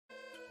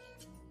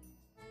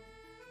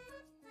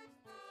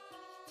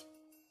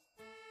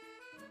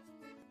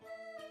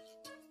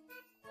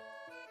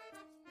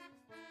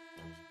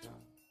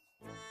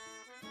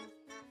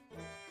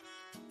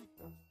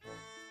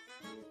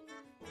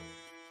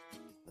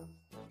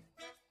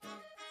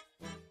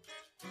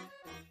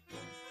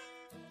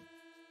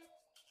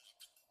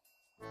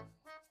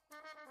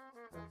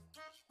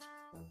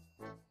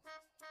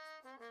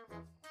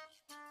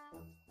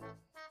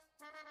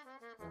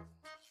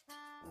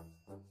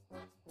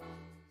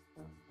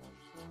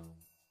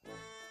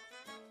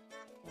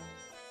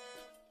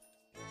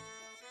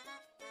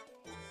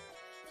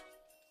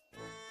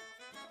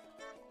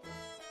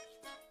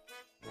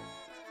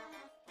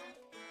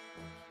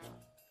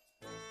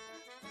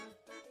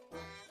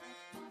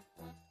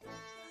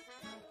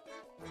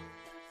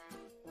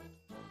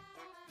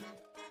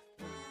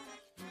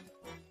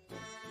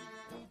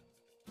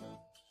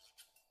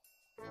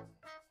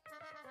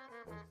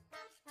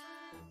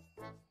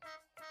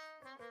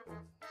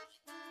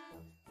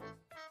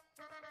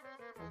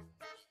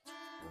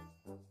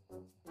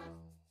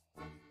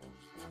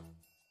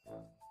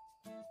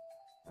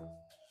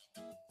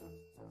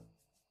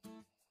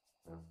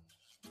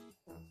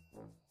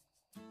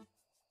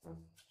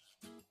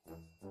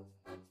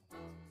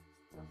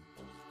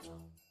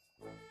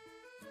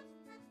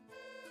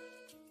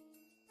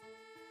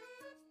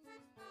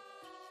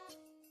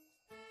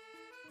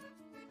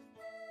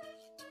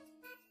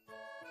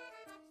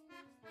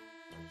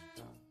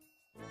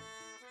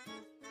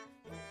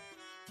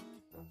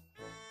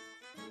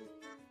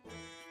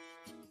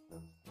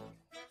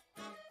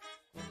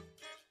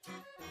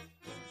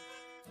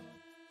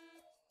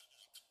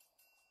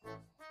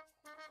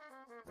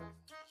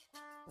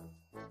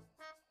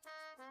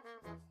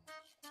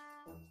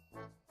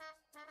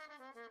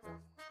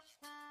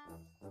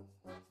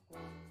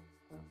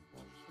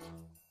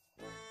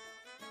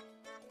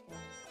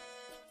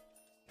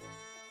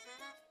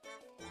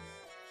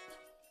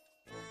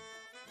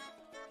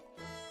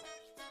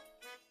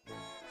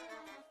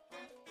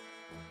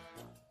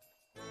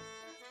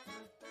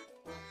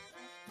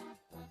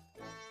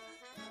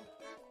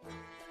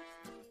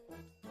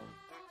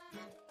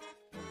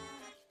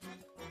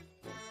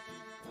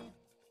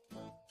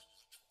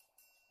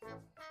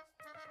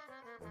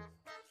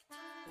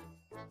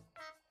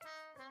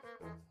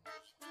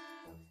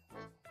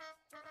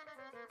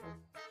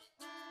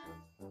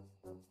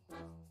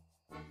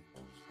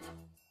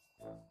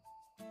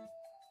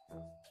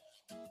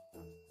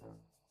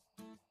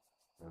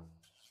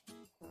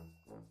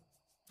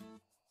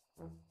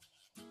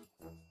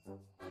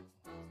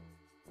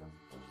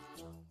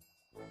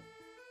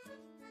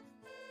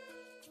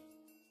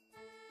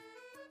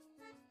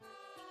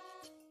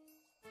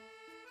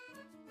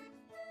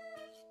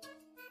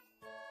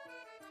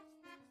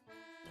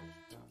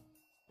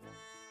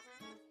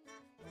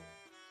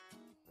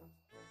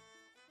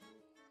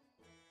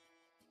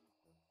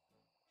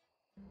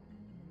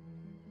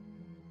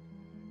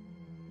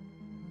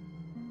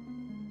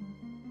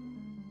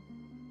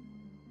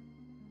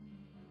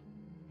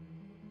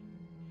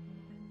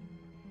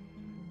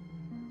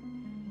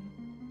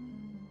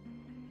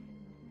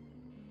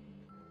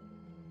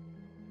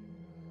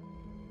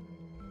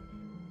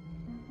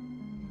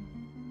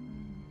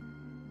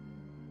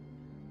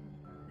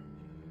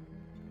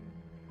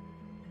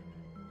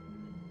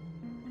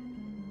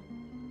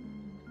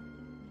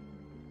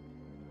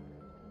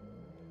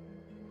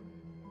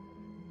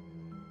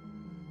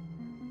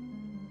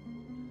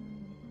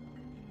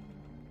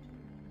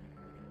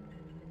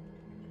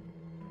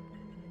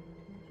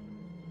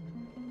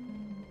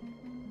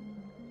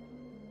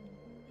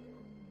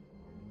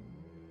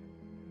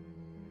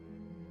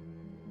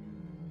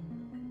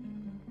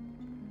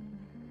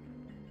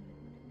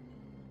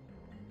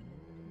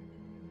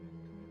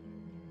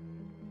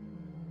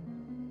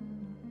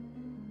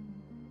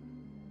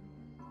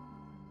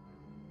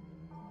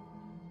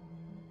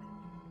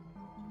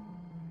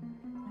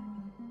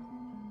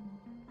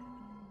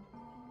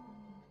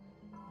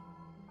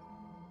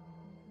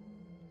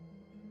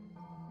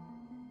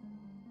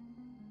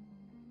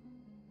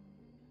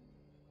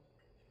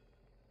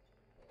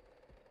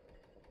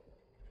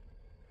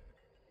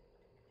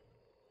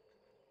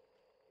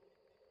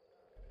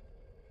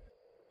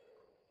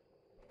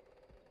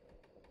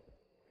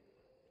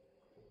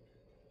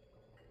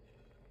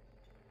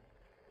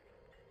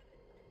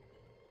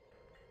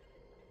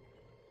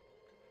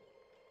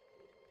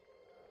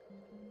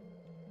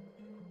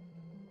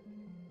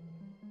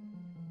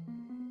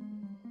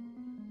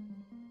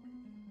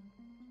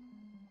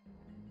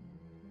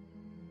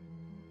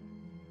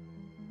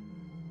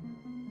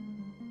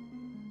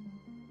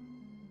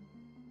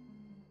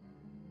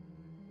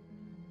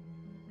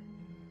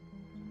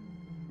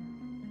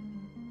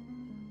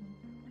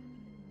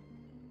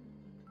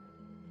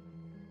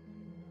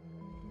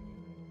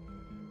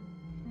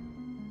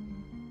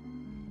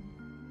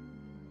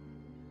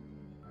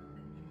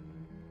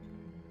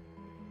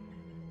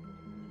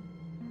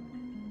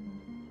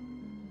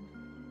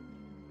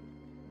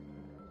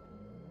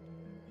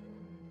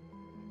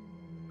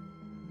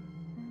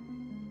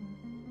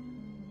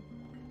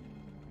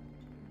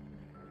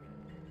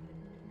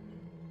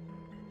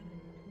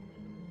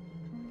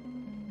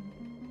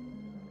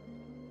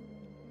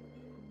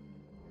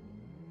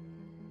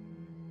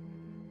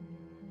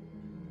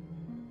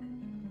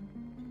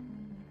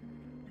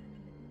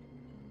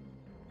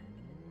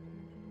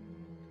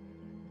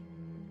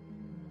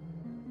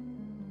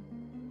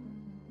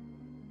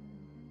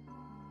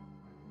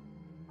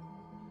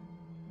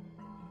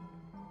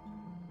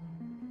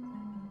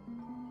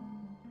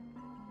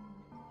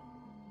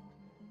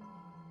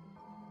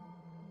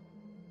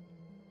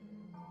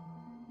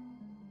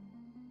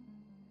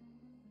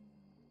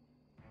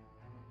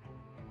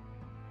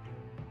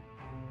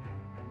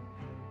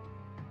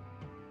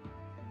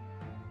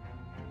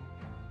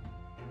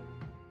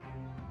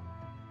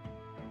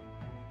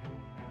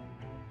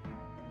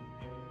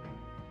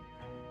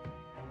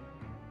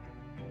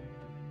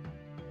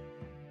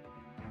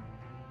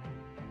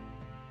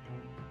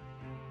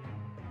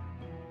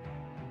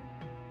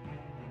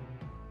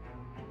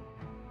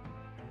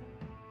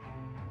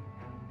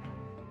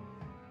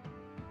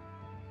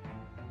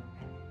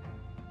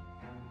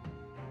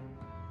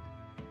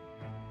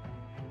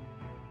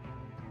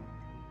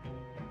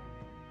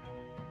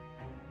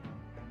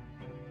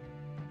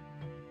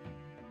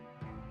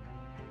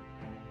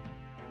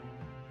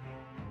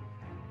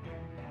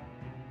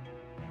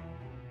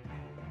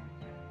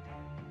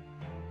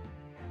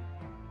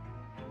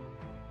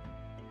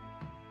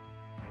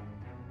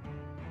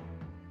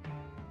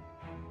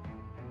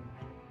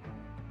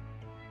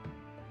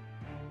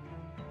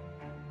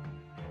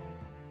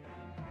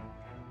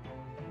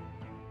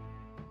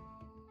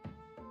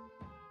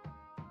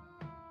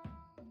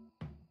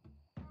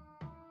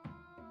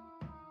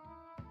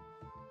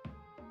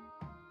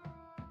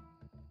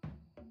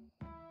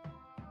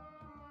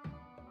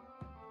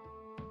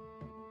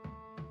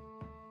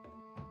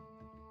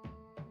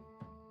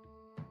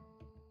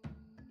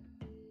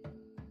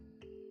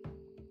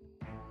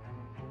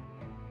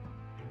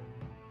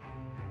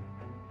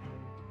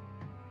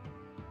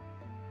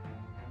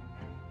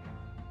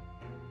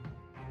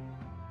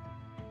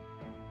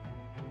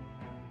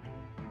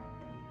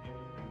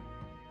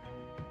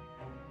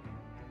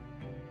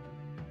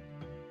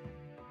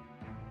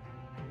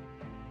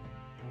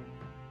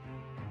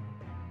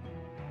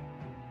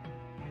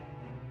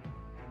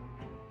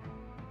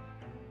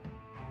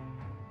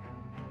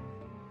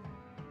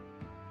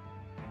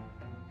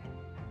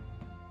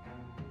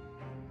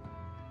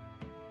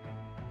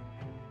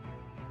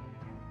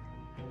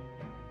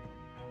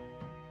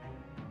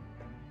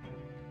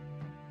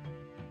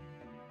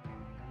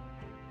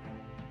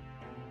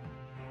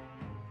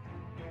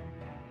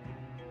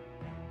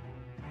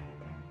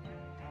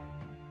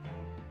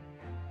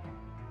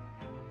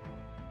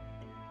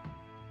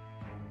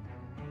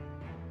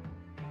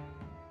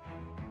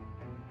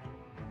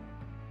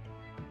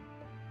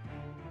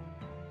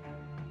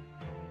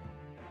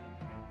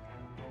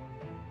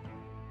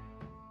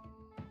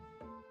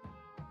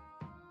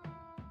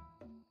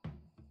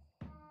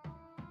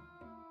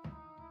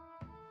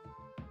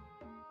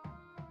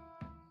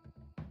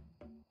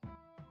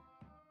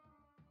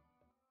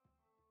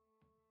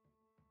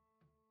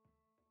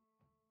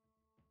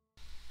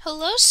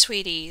Hello,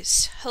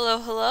 sweeties. Hello,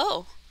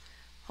 hello.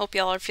 Hope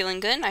y'all are feeling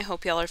good. I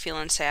hope y'all are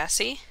feeling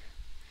sassy.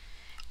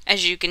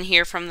 As you can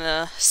hear from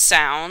the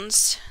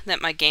sounds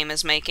that my game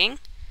is making,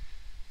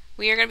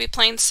 we are going to be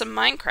playing some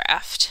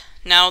Minecraft.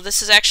 Now,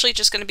 this is actually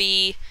just going to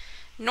be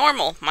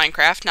normal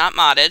Minecraft, not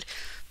modded,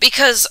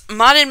 because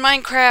modded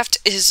Minecraft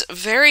is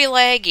very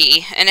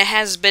laggy, and it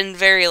has been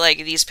very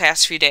laggy these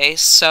past few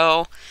days,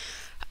 so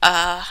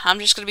I'm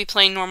just going to be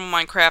playing normal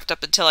Minecraft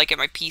up until I get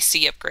my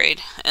PC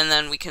upgrade, and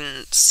then we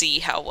can see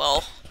how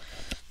well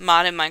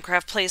modded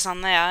Minecraft plays on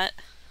that.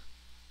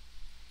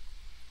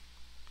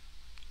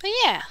 But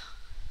yeah.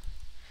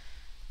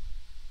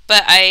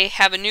 But I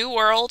have a new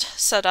world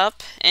set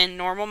up in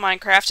normal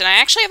Minecraft, and I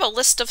actually have a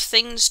list of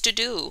things to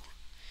do,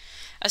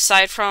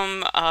 aside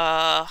from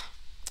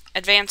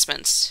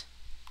advancements,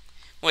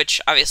 which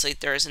obviously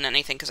there isn't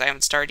anything because I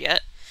haven't started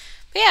yet.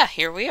 But yeah,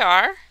 here we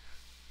are.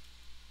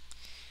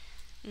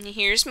 And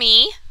here's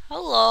me.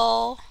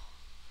 Hello.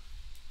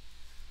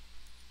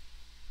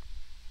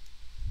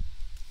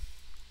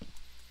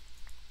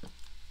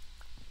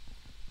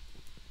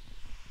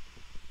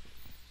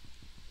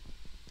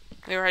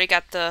 We already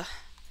got the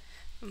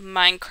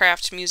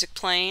Minecraft music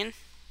playing.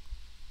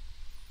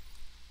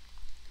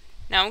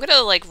 Now I'm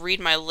gonna read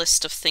my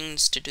list of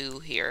things to do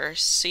here.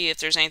 See if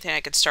there's anything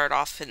I could start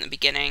off in the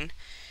beginning.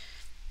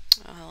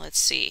 Let's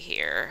see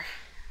here.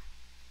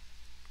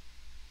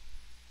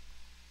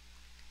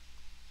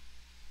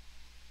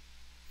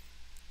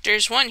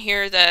 There's one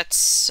here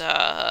that's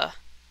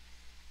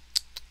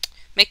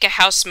make a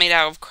house made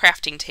out of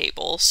crafting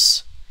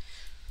tables,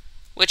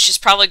 which is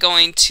probably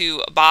going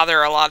to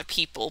bother a lot of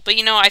people. But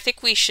you know, I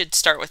think we should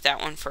start with that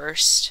one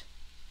first.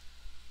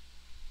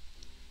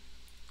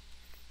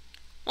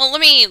 Well, let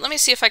me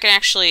see if I can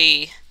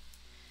actually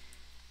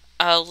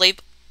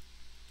label.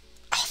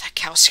 Oh, that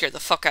cow scared the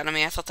fuck out of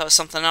me. I thought that was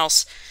something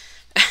else.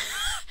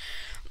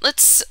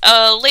 Let's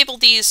label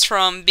these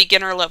from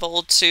beginner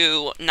level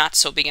to not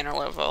so beginner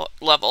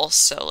level.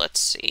 So let's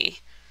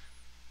see.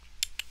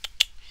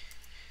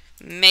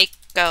 Make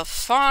a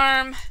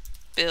farm,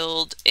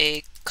 build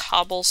a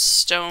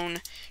cobblestone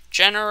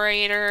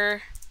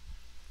generator,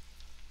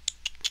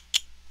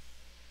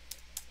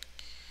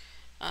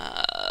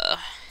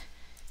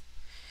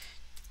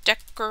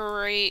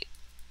 decorate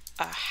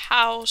a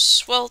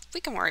house. Well,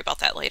 we can worry about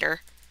that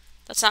later.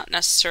 That's not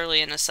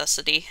necessarily a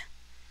necessity.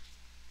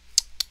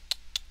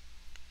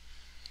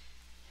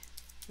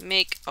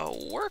 Make a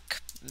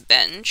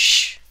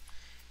workbench.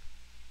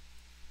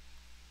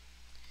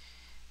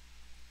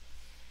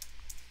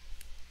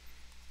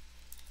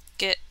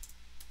 Get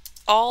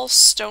all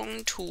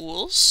stone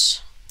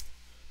tools.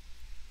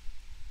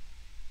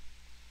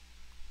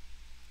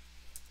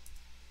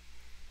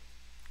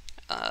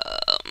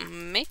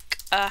 Make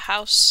a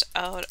house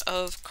out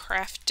of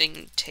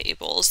crafting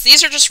tables.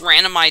 These are just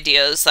random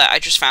ideas that I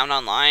just found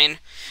online.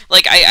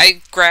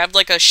 I grabbed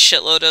a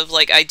shitload of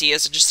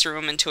ideas and just threw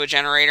them into a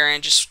generator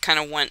and just kind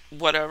of went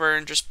whatever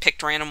and just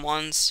picked random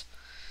ones.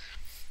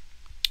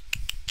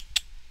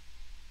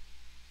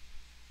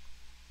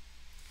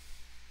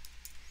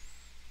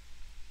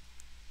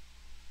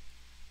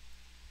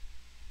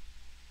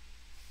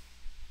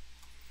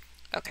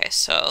 Okay,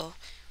 so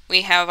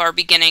we have our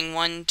beginning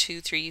 1,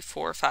 2, 3,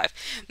 4, 5.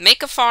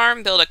 Make a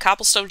farm, build a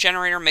cobblestone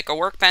generator, make a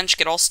workbench,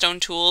 get all stone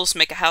tools,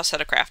 make a house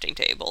out of crafting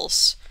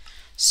tables.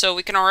 So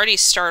we can already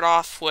start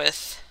off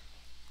with...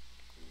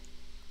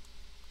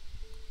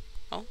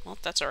 Oh, well,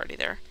 that's already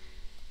there.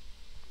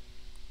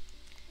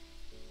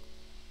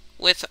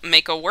 With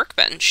make a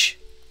workbench.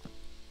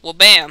 Well,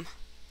 bam.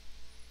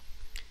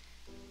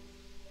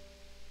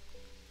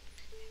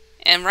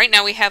 And right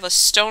now we have a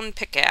stone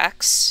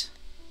pickaxe.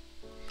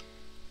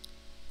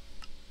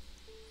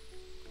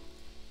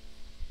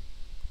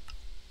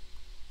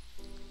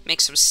 Make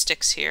some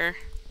sticks here.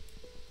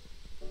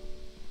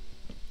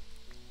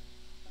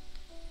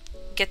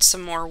 Get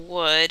some more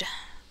wood.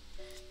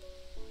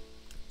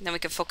 Then we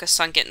can focus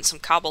on getting some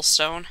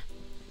cobblestone.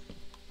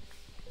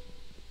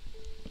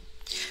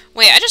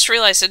 Wait, I just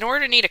realized in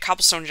order to need a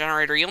cobblestone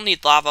generator, you'll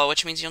need lava,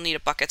 which means you'll need a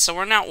bucket, so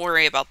we're not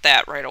worried about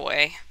that right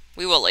away.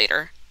 We will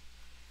later.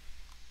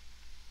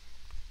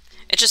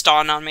 It just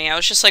dawned on me. I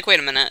was just like, wait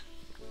a minute.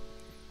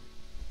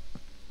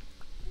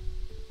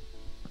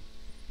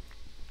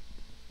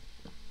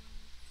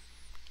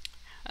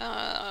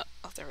 Oh,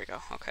 there we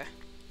go. Okay.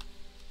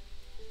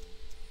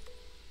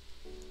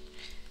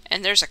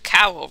 And there's a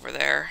cow over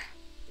there.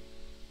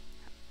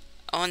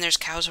 Oh, and there's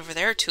cows over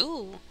there,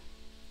 too.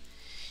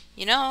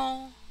 You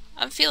know,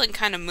 I'm feeling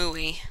kind of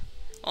mooey.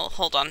 Well,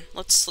 hold on.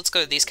 Let's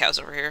go to these cows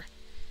over here.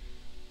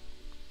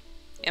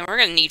 And we're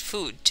gonna need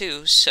food,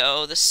 too,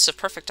 so this is a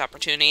perfect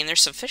opportunity. And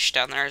there's some fish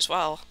down there as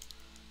well.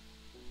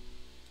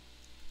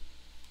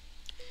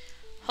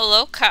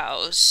 Hello,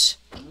 cows.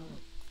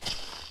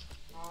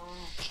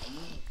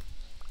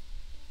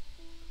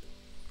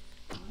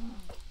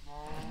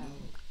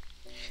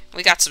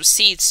 We got some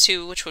seeds,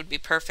 too, which would be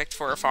perfect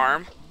for a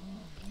farm.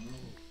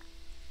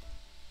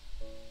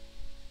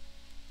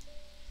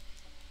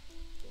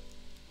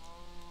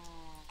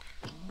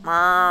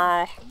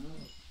 Meow.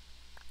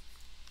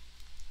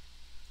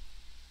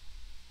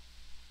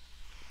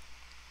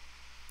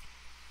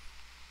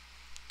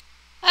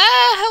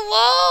 Ah,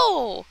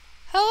 hello!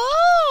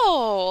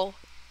 Hello!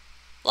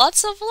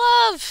 Lots of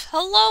love!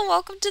 Hello,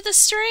 welcome to the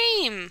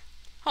stream!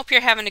 Hope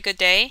you're having a good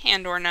day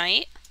and or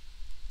night.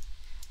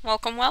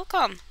 Welcome,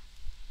 welcome.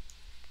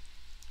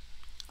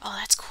 Oh,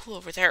 that's cool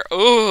over there.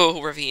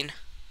 Oh, ravine.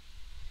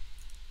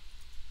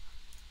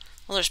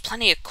 Well, there's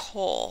plenty of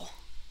coal.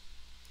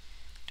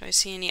 Do I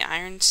see any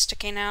iron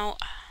sticking out?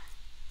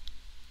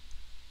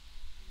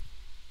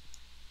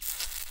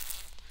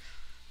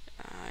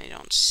 I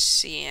don't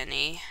see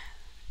any.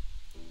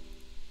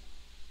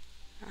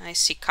 I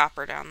see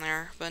copper down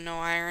there, but no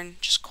iron.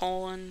 Just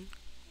coal and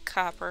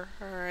copper.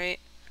 Alright.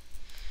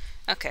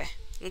 Okay.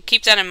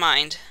 Keep that in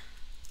mind.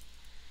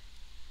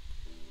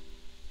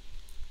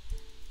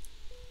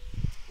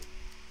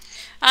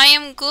 I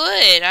am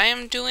good. I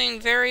am doing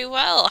very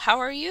well. How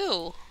are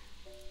you?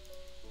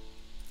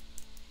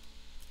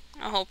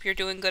 I hope you're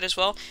doing good as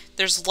well.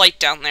 There's light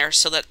down there,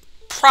 so that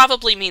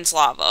probably means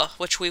lava,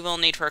 which we will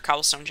need for a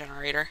cobblestone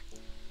generator.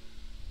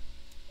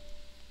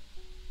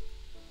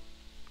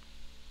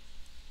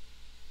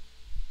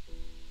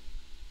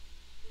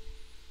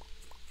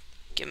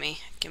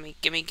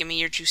 Gimme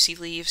your juicy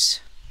leaves.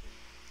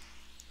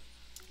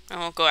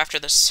 I'll go after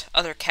this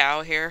other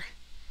cow here.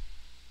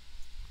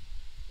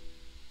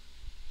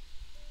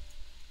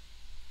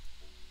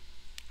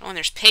 Oh, and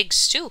there's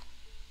pigs, too.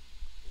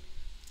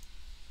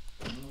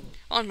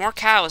 Oh, and more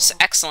cows.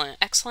 Excellent,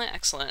 excellent,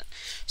 excellent.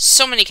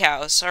 So many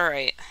cows.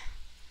 Alright.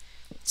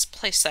 Let's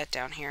place that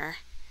down here.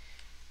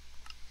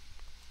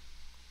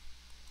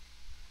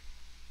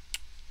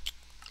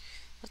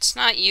 Let's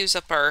not use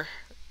up our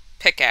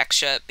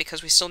pickaxe yet,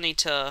 because we still need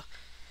to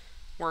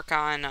work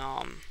on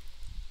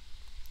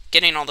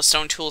getting all the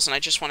stone tools, and I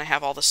just want to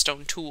have all the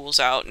stone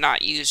tools out,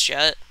 not used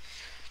yet.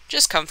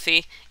 Just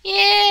comfy.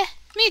 Yeah,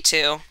 me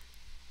too.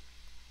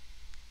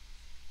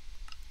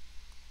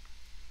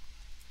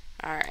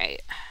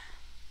 Alright.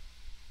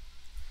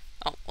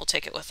 Oh, we'll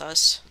take it with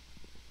us.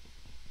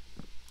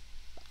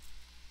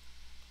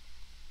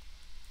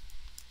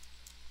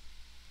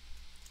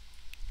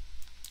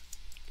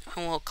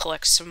 And we'll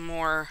collect some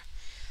more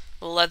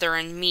leather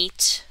and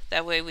meat.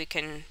 That way we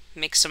can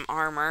make some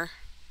armor.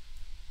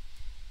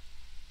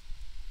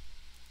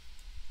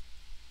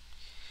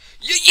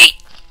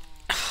 Yeet!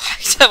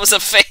 That was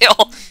a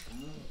fail.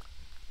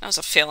 That was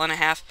a fail and a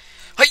half.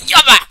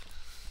 Yabba!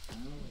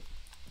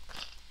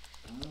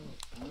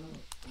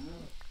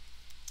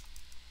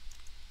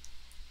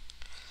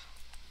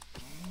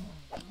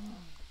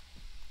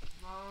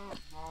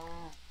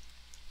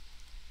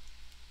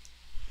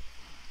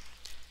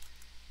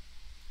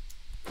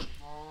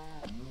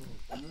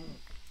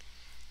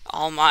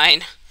 All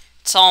mine.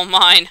 It's all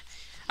mine.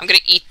 I'm gonna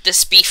eat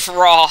this beef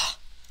raw.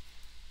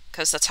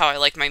 Because that's how I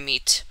like my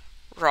meat.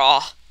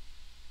 Raw.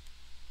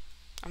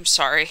 I'm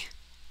sorry.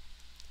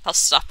 I'll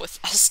stop with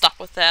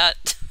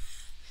that.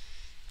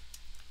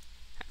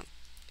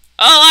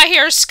 Oh, I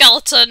hear a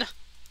skeleton.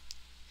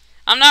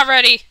 I'm not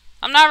ready.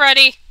 I'm not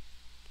ready.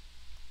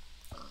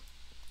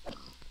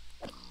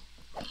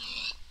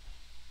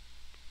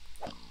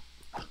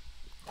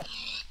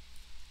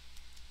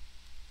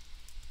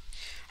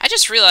 I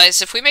just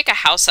realized if we make a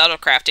house out of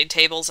crafting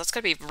tables, that's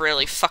gonna be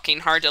really fucking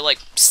hard to, like,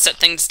 set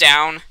things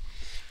down.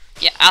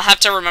 Yeah, I'll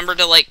have to remember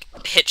to, like,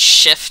 hit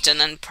shift and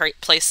then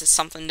place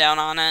something down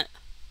on it.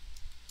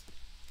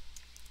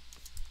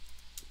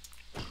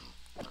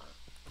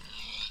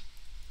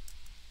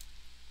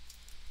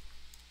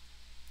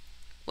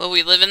 Will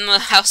we live in the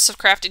house of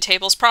crafting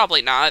tables?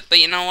 Probably not, but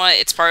you know what?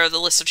 It's part of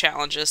the list of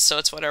challenges, so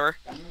it's whatever.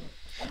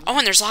 Oh,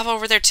 and there's lava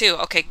over there too.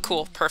 Okay,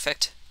 cool.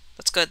 Perfect.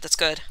 That's good, that's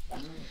good.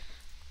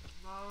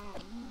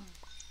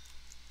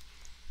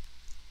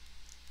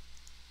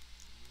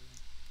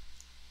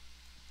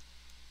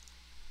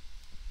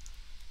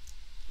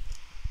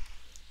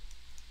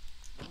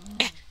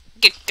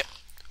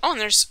 Oh, and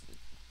there's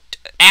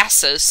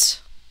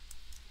asses.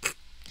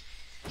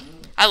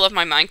 I love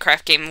my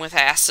Minecraft game with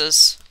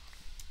asses.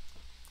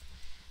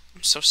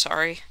 I'm so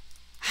sorry.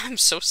 I'm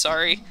so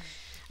sorry.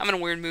 I'm in a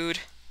weird mood.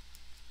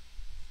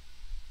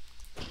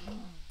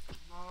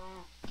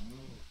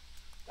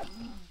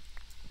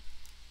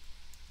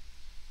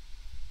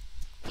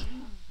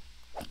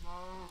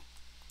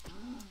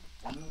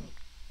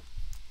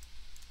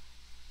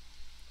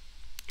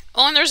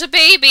 Oh, and there's a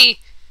baby!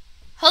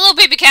 Hello,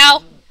 baby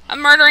cow! I'm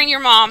murdering your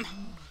mom.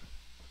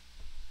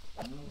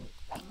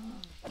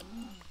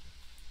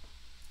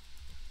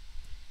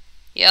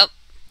 Yep.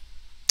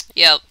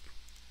 Yep.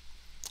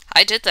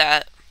 I did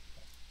that.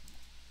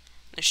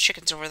 There's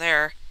chickens over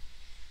there.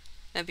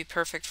 That'd be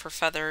perfect for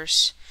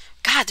feathers.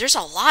 God, there's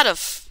a lot of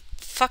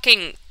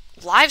fucking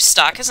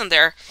livestock, isn't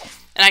there?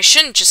 And I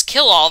shouldn't just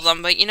kill all of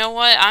them, but you know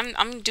what?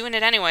 I'm doing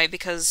it anyway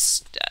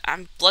because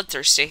I'm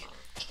bloodthirsty.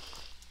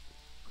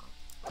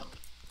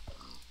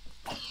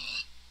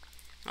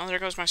 Oh, there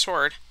goes my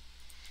sword.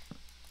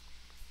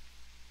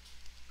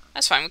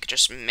 That's fine, we could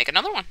just make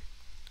another one.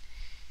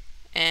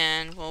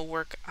 And we'll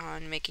work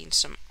on making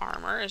some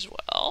armor as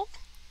well.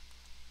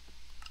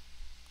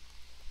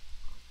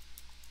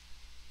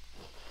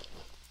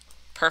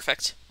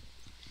 Perfect.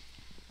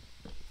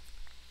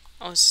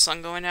 Oh, is the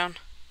sun going down?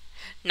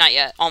 Not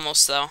yet.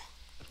 Almost, though.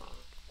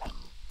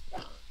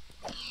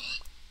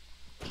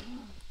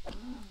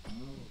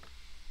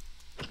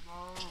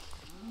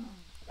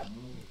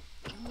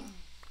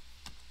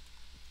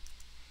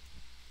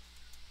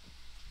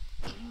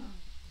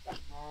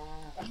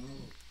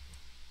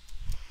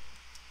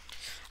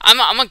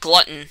 I'm a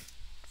glutton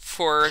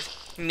for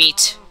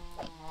meat.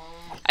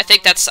 I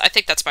think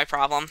that's my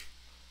problem.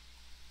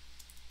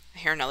 I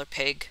hear another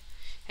pig,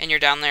 and you're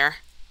down there.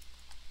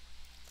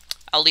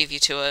 I'll leave you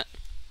to it.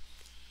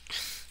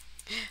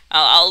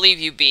 I'll leave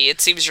you be.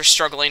 It seems you're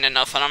struggling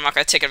enough, and I'm not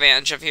gonna take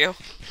advantage of you.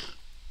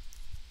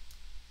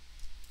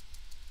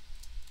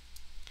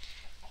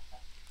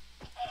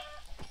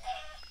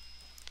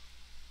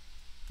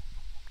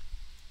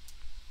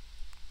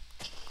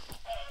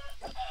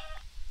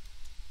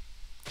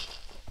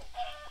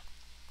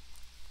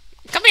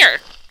 Come here!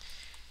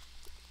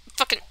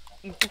 Fucking...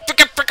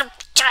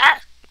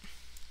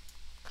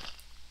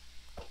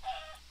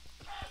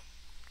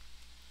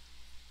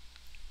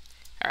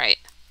 Alright.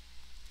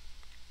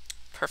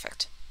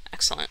 Perfect.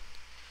 Excellent.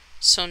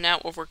 So now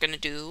what we're going to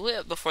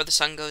do before the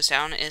sun goes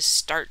down is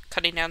start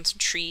cutting down some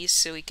trees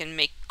so we can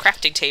make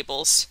crafting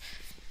tables.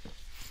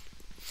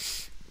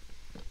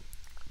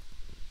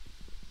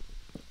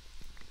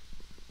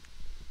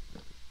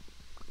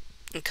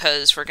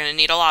 Because we're going to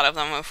need a lot of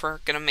them if we're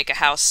going to make a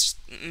house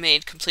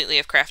made completely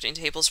of crafting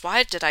tables.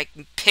 Why did I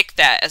pick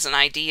that as an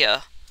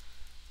idea?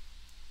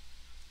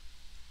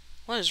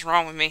 What is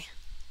wrong with me?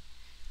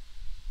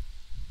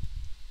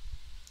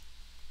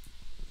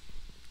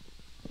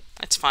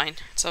 It's fine.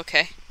 It's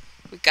okay.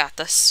 We got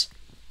this.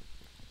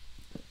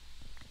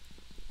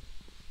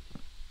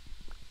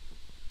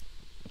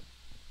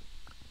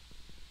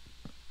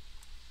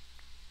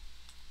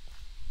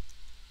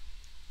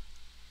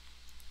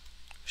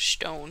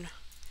 Stone.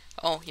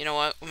 Oh, you know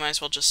what? We might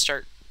as well just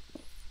start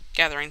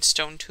gathering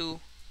stone too.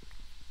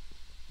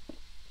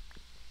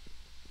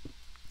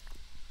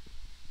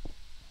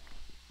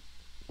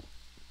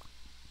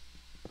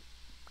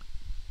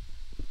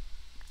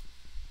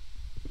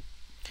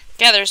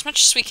 Gather as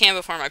much as we can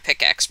before my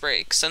pickaxe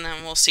breaks, and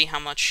then we'll see how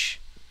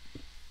much...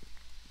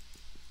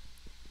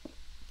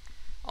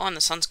 Oh, and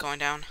the sun's going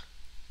down.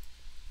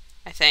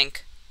 I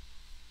think.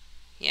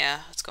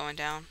 Yeah, it's going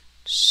down.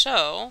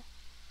 So,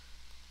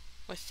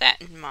 with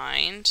that in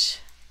mind...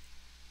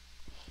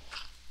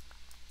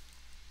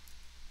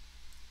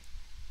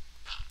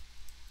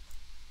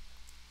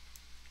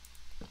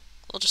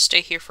 We'll just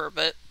stay here for a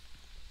bit.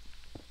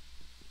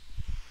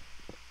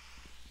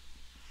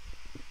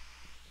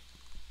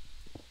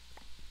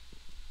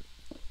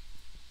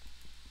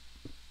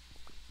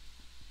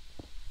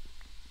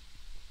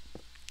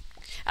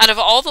 Out of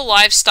all the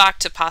livestock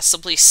to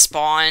possibly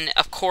spawn,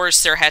 of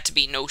course there had to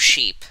be no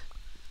sheep.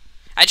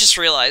 I just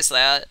realized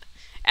that.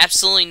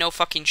 Absolutely no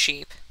fucking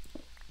sheep.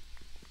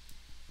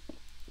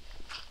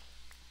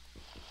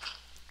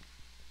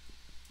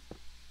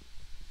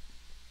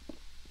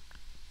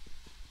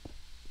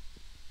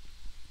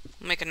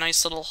 Make a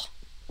nice little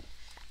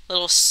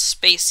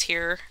space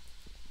here.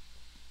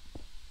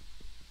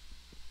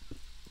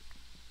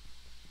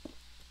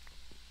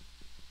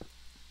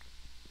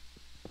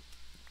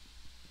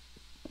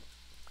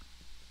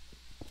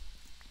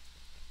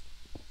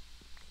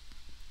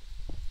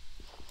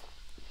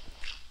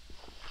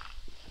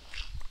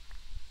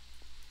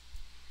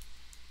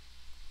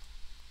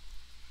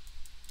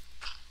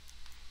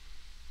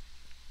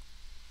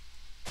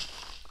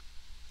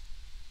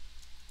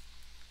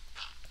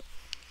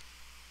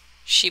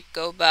 Sheep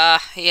go by,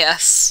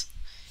 yes.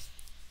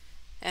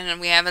 And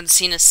we haven't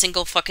seen a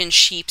single fucking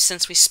sheep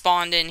since we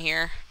spawned in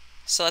here.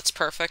 So that's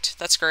perfect.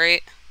 That's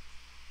great.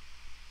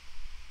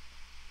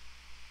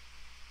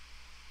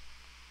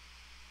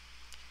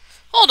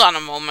 Hold on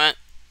a moment.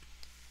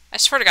 I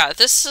swear to God, if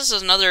this is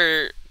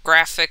another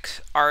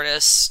graphic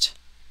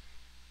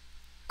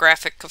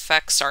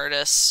effects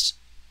artist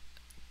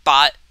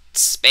bot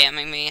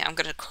spamming me, I'm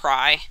gonna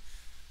cry.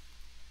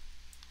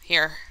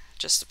 Here,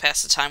 just to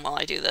pass the time while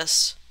I do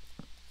this.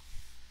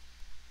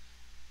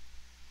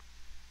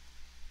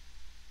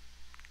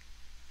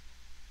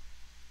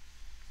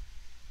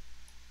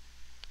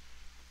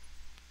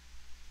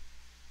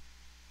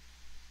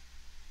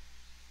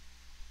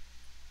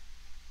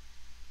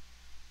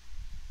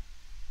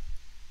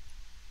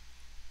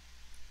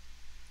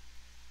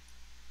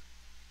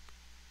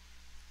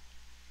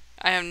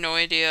 I have no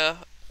idea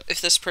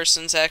if this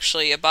person's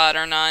actually a bot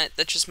or not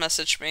that just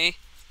messaged me.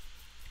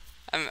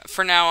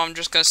 For now, I'm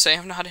just gonna say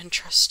I'm not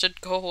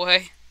interested. Go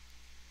away.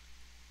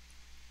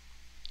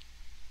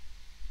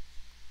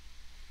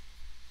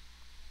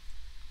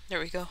 There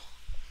we go.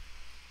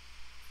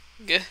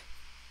 Good.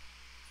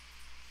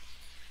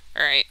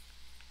 Alright.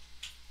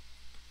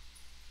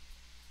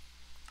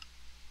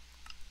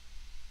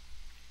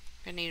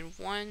 I need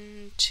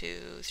 1, 2,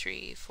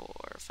 3, 4,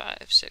 5,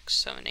 6,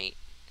 7, 8.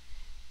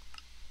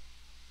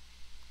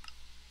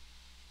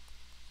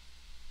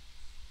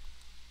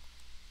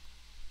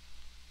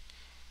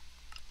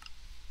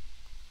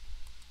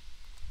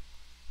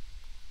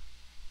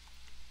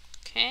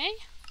 Okay.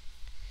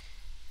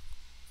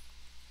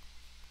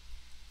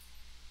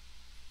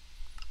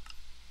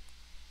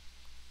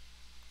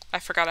 I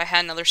forgot I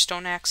had another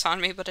stone axe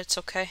on me, but it's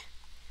okay.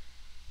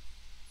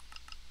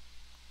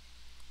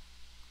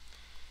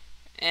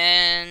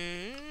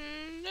 And...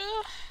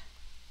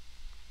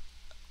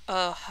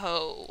 a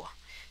hoe.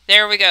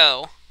 There we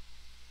go.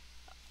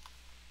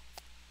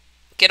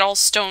 Get all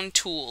stone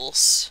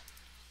tools.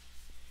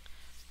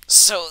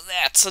 So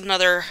that's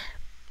another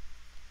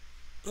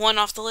one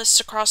off the list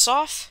to cross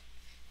off.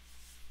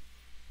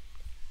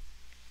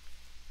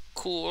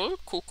 Cool,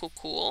 cool, cool,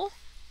 cool.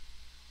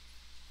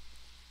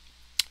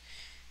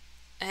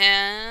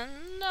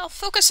 And I'll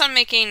focus on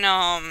making,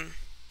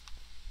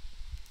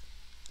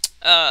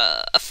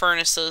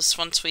 furnaces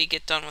once we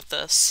get done with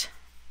this.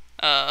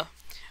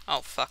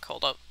 Oh fuck,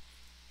 hold up.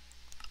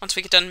 Once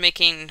we get done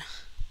making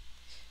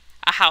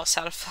a house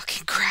out of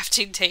fucking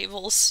crafting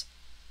tables.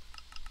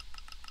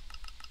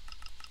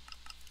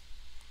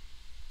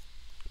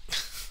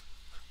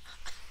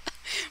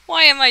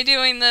 Why am I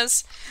doing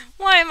this?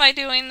 Why am I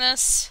doing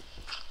this?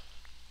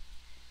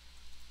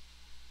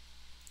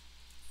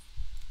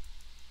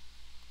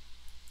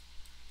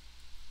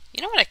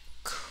 You know what I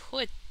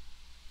could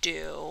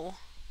do?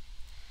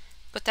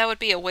 But that would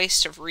be a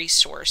waste of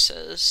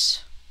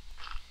resources.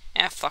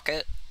 Ah, fuck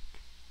it.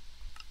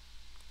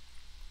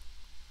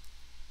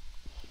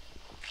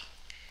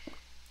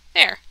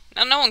 There.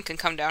 Now no one can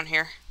come down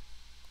here.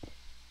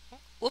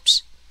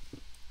 Whoops.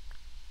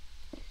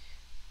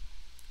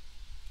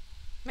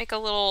 Make a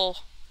little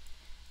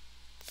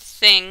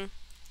thing.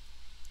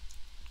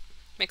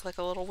 Make like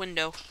a little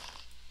window.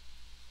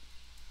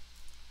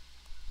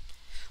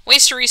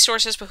 Waste of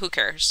resources, but who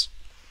cares?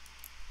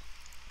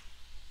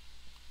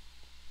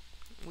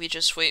 We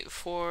just wait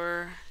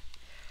for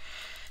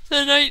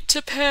the night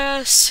to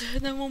pass,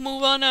 and then we'll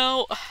move on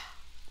out.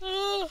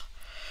 Oh,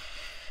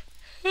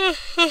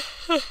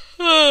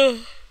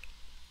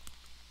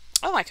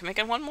 I can make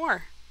it one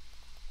more.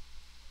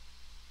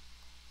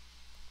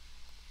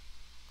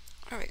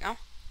 There we go. I'm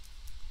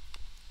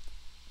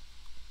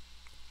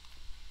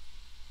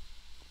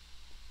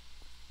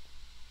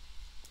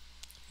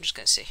just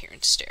gonna sit here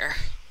and stare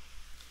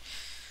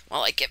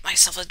while I get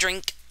myself a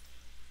drink.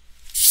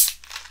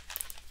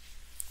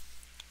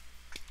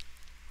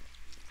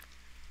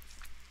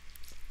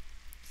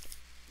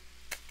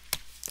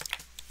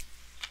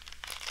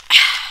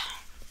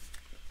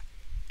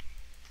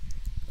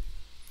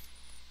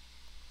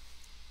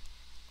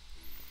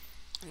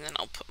 And then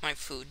I'll put my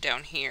food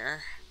down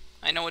here.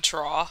 I know it's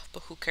raw,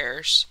 but who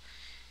cares?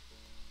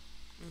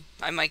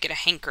 I might get a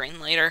hankering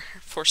later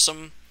for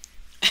some...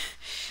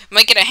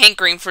 might get a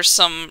hankering for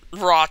some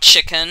raw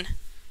chicken.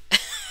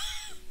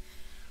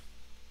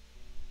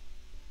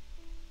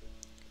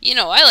 You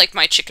know, I like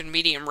my chicken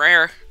medium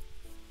rare.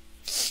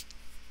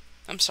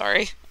 I'm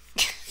sorry.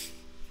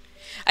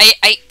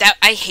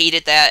 I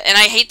hated that, and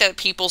I hate that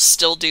people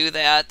still do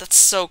that. That's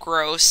so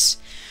gross.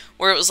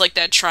 Where it was like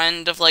that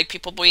trend of like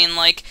people being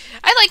like,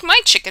 I like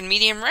my chicken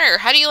medium rare.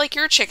 How do you like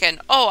your chicken?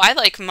 Oh, I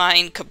like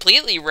mine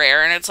completely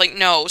rare. And it's like,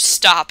 no,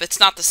 stop. It's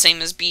not the same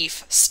as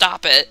beef.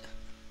 Stop it.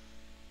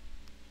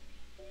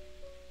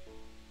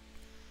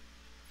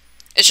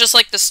 It's just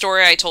like the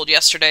story I told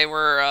yesterday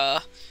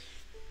where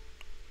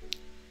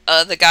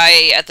the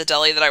guy at the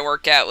deli that I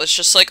work at was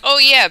just like, oh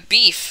yeah,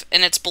 beef,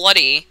 and it's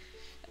bloody.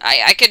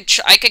 I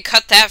could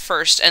cut that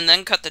first and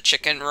then cut the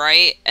chicken,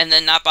 right? And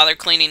then not bother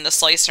cleaning the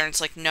slicer. And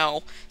it's like,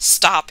 no,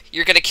 stop.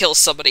 You're gonna kill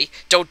somebody.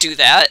 Don't do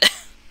that.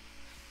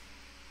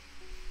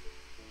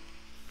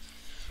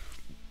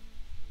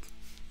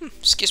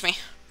 Excuse me.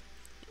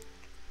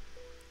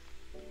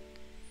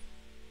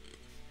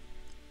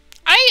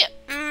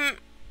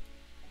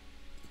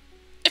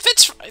 If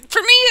it's,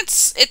 for me,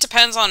 it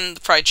depends on the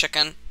fried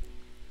chicken.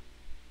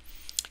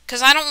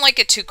 Because I don't like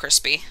it too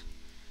crispy.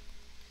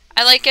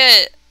 I like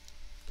it,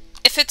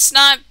 if it's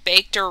not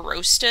baked or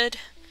roasted,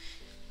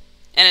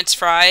 and it's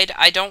fried,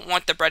 I don't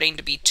want the breading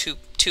to be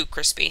too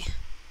crispy.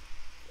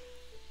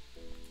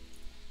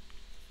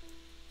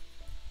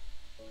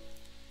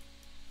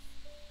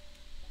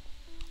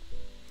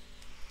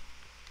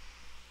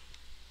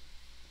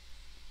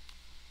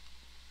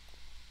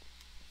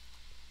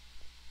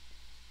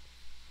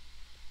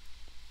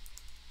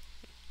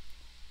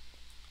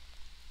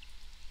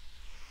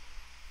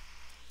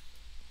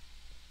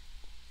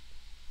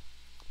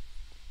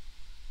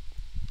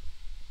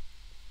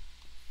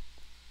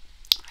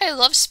 I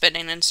love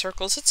spinning in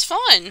circles. It's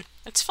fun.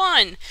 It's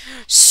fun.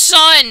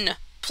 Sun!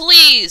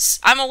 Please!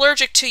 I'm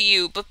allergic to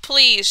you, but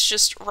please,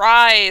 just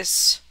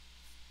rise.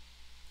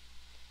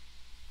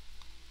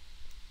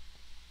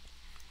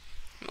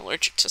 I'm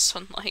allergic to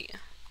sunlight.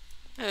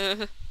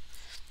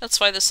 That's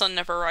why the sun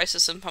never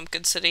rises in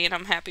Pumpkin City, and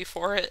I'm happy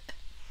for it.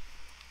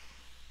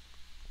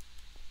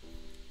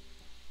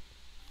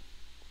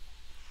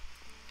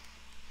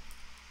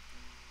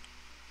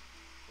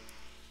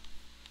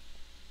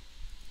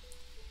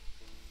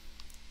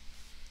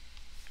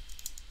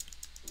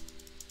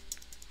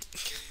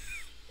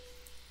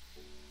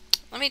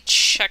 Let me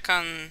check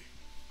on...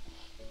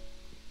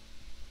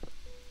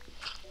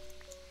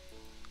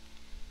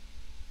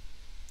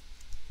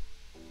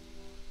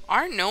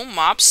 are no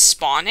mobs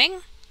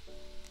spawning?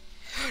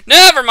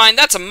 Never mind,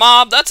 that's a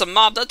mob, that's a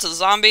mob, that's a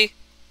zombie.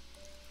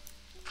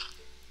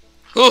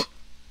 Huh.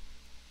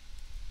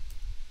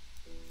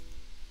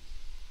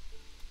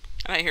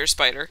 And I hear a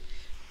spider.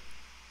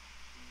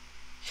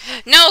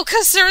 No,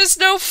 because there is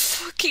no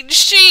fucking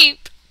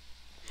sheep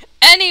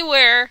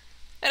anywhere.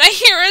 And I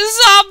hear a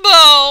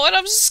zombo, and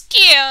I'm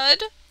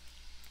scared.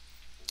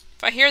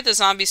 If I hear the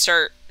zombie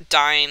start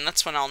dying,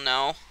 that's when I'll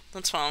know.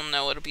 That's when I'll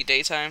know it'll be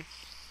daytime.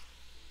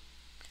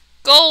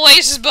 Go away,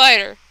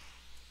 spider!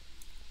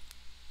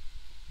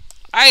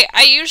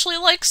 I usually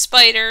like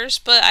spiders,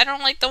 but I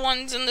don't like the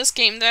ones in this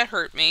game that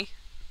hurt me.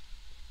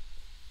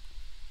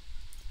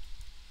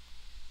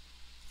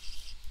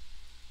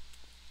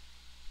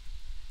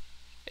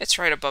 It's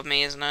right above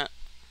me, isn't it?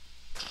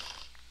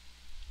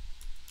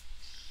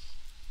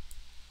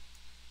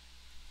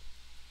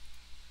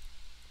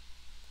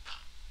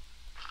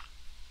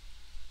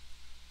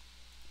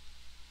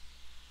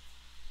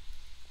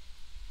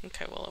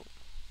 Okay, well,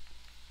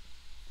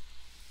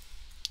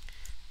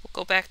 we'll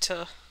go back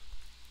to...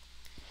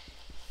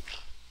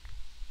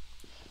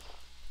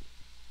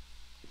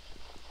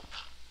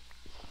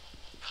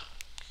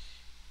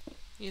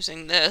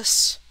 using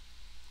this.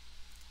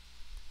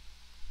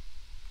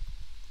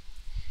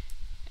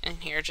 In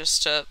here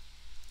just to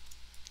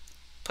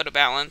put a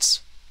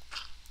balance.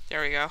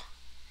 There we go.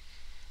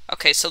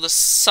 Okay, so the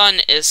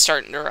sun is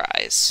starting to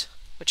rise,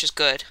 which is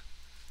good.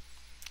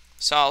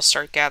 So I'll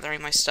start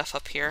gathering my stuff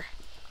up here.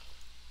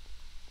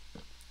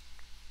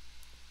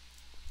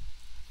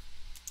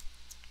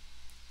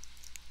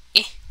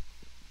 Eh.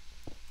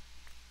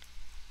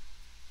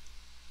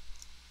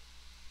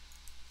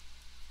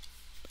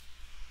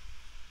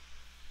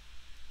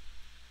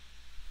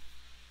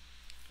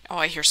 Oh,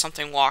 I hear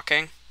something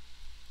walking.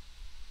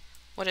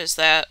 What is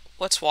that?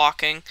 What's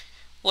walking?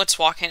 What's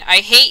walking? I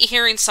hate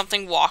hearing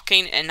something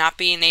walking and not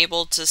being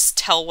able to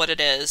tell what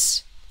it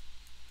is.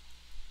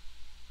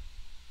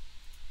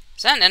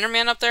 Is that an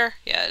Enderman up there?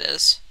 Yeah, it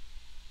is.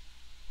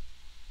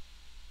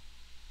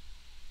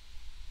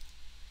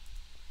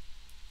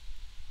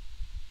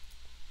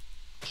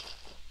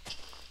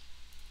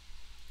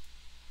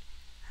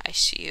 I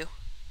see you.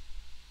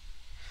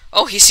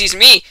 Oh, he sees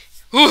me!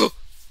 Ooh!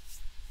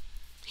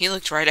 He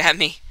looked right at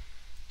me.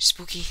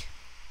 Spooky.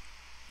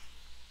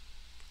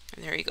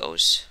 And there he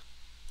goes.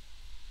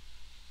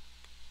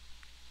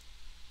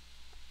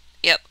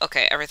 Yep,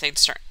 okay, everything's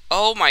starting.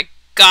 Oh my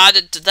god,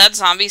 did that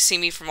zombie see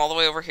me from all the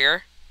way over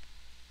here?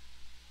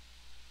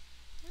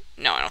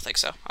 No, I don't think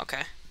so.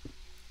 Okay.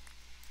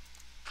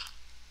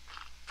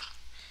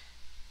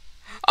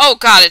 Oh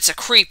god, it's a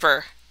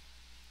creeper.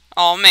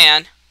 Oh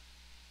man.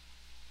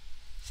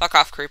 Fuck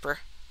off, creeper.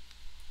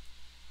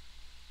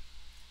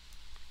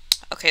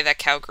 Okay, that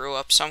cow grew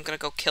up, so I'm gonna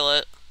go kill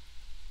it.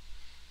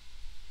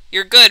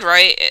 You're good,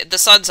 right? The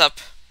sun's up.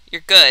 You're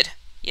good.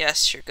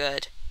 Yes, you're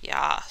good.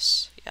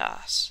 Yes.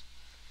 Yes.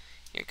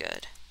 You're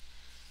good.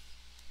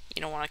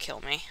 You don't want to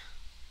kill me.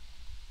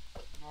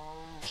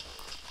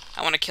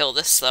 I want to kill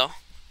this, though.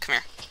 Come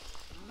here.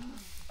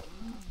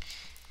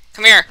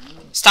 Come here.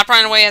 Stop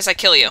running away as I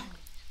kill you.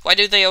 Why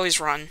do they always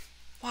run?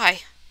 Why?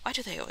 Why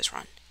do they always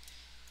run?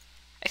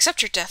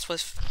 Accept your death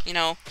with, you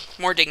know,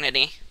 more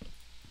dignity.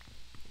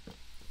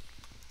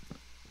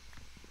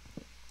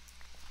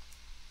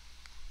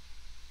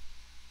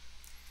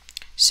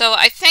 So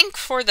I think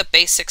for the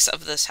basics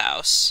of this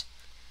house,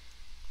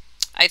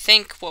 I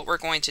think what we're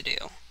going to do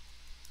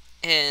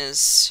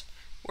is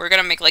we're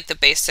going to make like the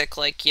basic,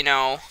 like, you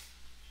know,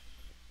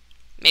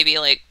 maybe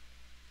like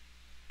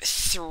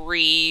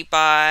 3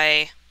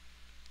 by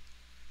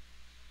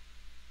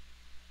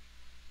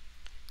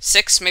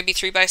 6, maybe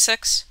 3 by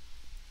 6.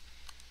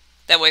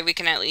 That way we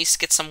can at least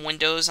get some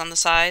windows on the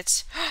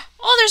sides.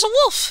 Oh, there's a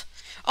wolf!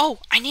 Oh,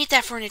 I need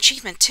that for an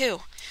achievement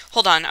too.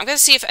 Hold on, I'm going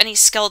to see if any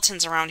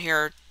skeletons around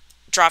here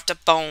dropped a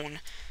bone,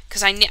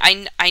 because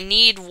I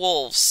need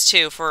wolves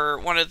too for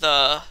one of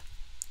the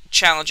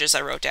challenges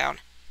I wrote down,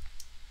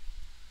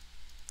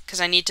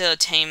 because I need to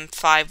tame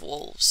 5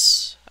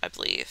 wolves, I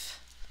believe.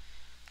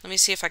 Let me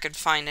see if I can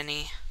find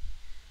any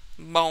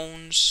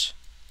bones.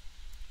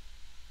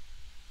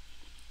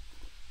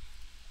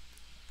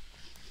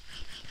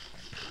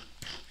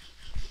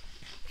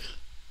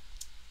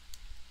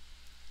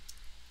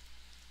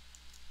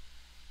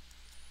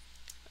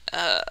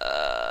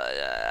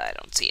 I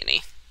don't see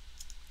any.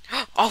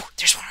 Oh,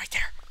 there's one right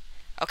there.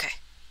 Okay.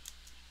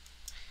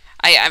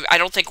 I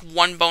don't think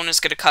one bone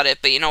is gonna cut it,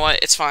 but you know what?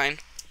 It's fine.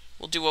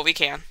 We'll do what we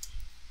can.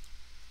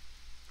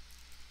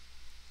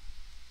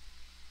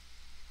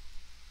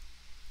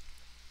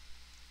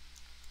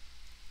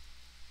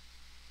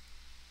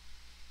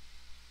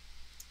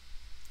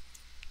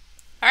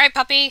 Alright,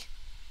 puppy.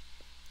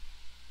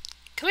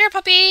 Come here,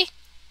 puppy.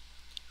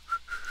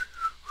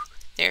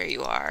 There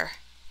you are.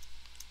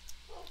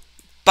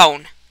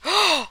 Bone.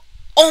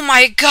 Oh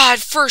my god,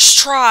 first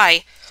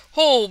try!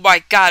 Oh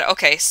my god,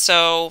 okay,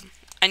 so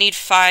I need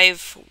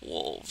 5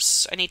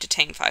 wolves. I need to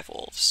tame 5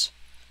 wolves.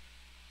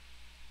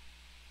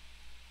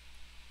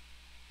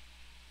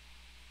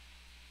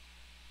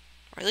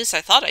 Or at least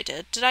I thought I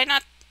did. Did I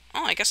not?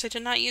 Oh, I guess I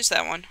did not use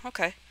that one.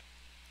 Okay.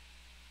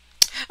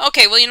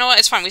 Okay, well, you know what?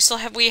 It's fine.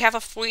 We have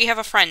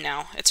a friend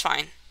now. It's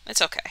fine.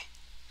 It's okay.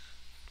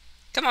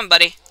 Come on,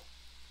 buddy.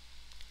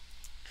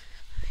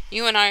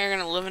 You and I are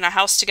gonna live in a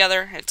house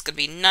together. It's gonna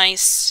be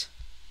nice.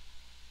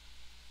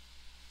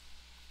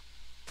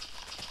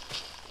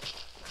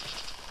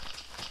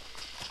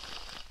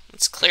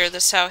 Let's clear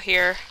this out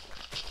here.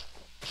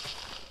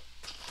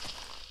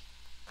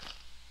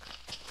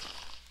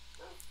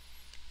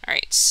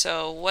 Alright,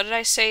 so what did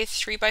I say?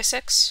 3 by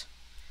 6?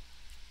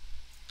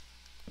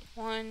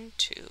 1,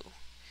 2.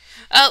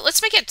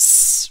 Let's make it.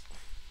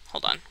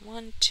 Hold on.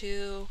 1,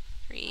 2,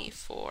 3,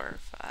 4,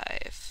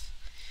 5.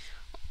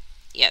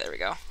 Yeah, there we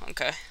go.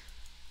 Okay.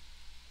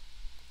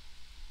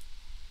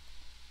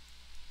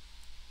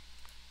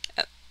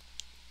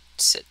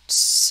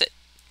 Sit.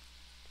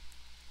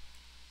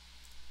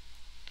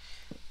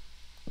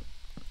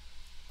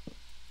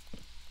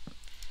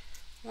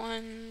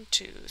 1,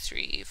 2,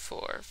 3,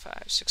 4,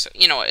 5, 6,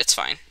 7. You know what? It's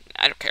fine.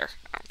 I don't care.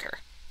 I don't care.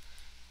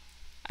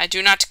 I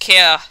do not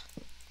care.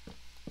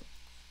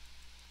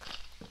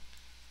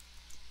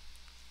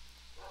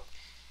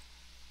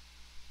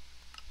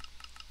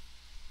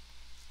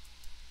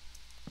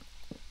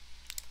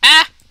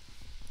 Ah!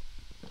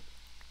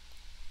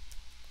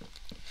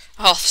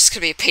 Oh, this is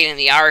gonna be a pain in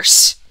the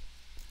arse.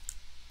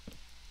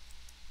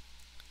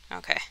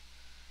 Okay.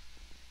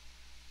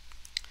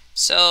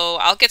 So,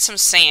 I'll get some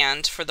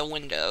sand for the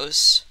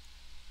windows.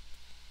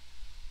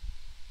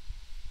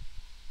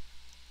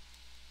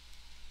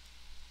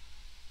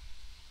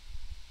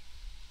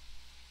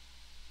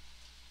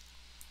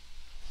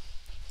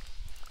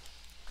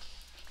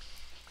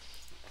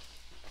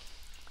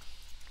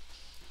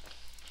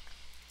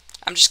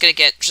 I'm just gonna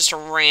get just a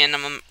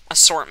random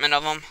assortment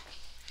of them.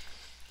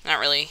 Not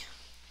really.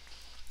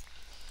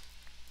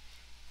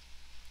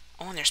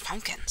 Oh, and there's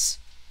pumpkins.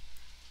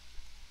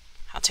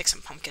 I'll take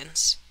some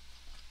pumpkins.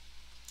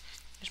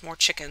 There's more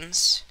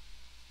chickens.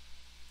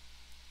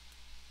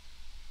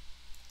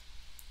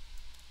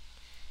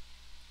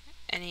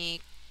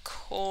 Any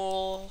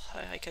coal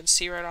I can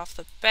see right off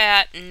the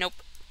bat? Nope.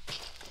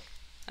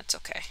 That's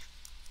okay.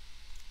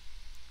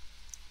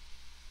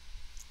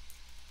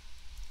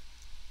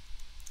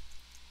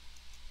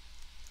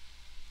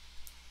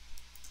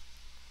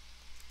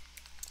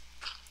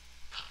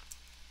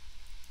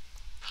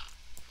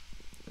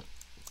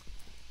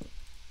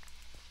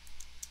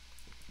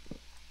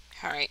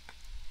 Alright.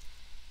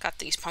 Got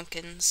these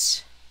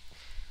pumpkins.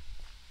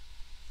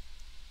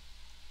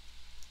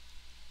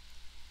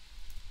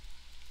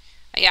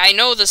 Yeah, I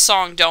know the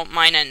song Don't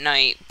Mine at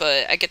Night,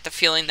 but I get the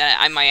feeling that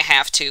I might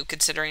have to,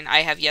 considering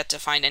I have yet to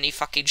find any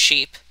fucking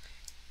sheep.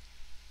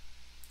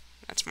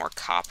 That's more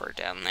copper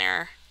down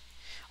there.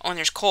 Oh, and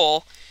there's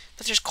coal.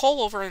 But there's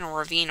coal over in a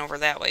ravine over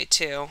that way,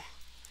 too.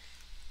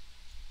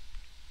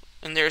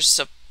 And there's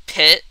a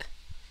pit.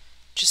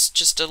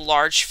 Just a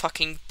large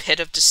fucking pit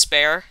of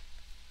despair.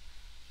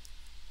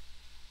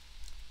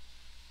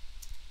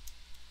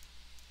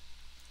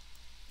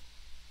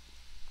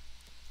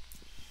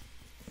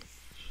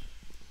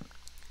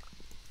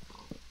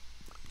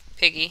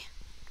 Piggy.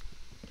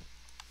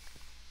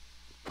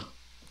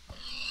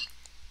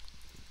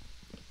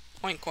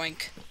 Oink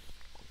oink.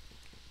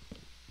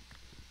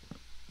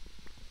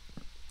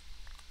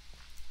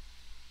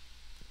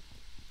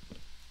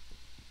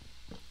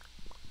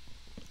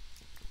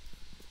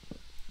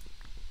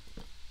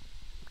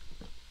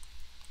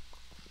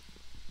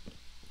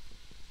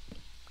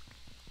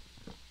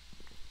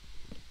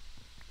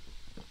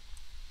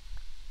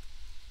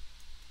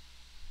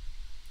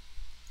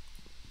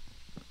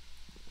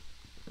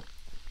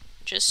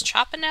 Just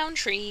chopping down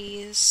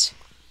trees.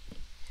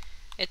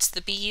 It's the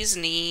bee's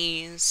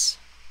knees.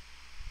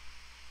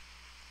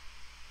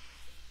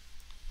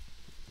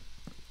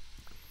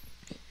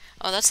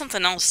 Oh, that's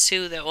something else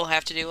too that we'll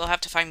have to do. We'll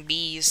have to find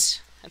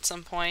bees at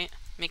some point.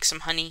 Make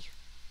some honey.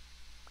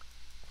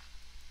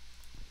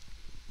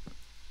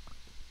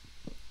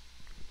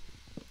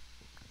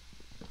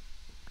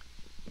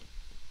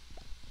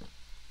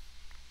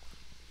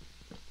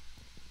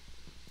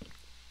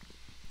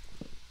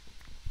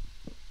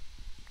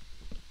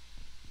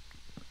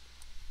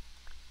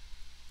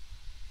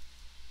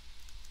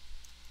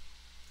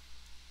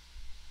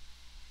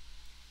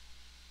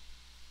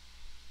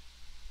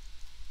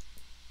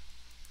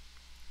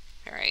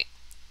 Alright.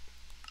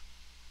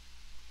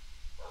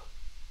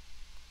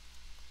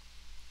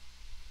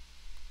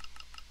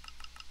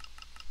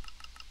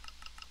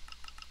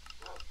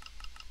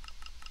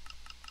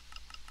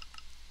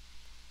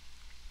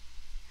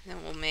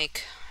 Then we'll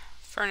make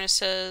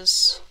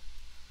furnaces.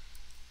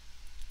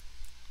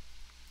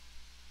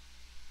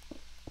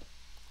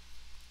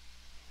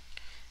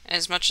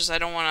 As much as I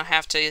don't want to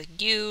have to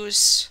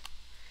use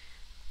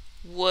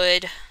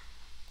wood,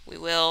 we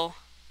will.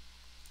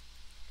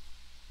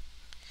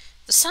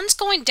 The sun's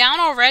going down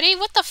already?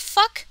 What the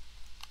fuck?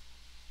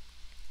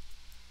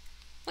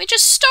 We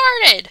just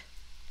started!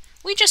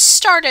 We just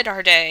started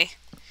our day.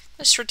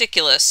 That's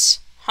ridiculous.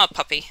 Huh,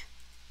 puppy?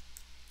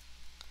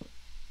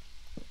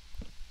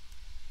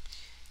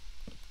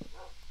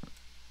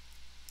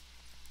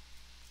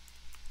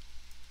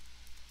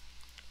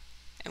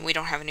 And we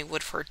don't have any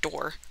wood for a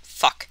door.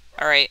 Fuck.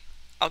 Alright.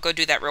 I'll go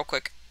do that real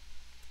quick.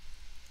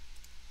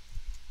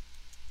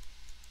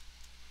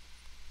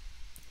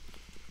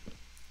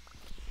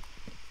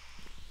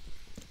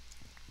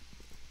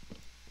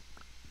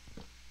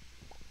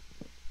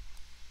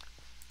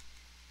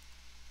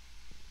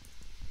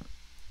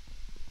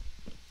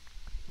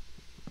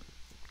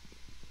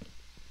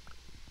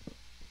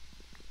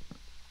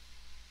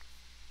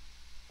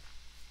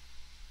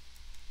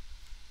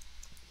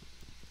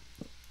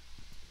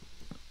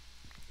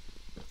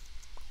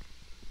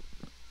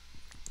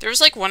 There was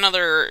like one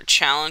other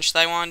challenge that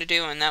I wanted to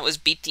do, and that was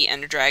beat the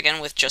Ender Dragon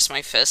with just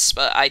my fists,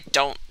 but I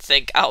don't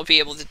think I'll be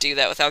able to do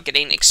that without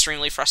getting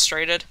extremely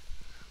frustrated.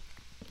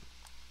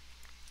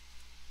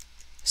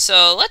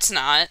 So, let's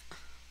not.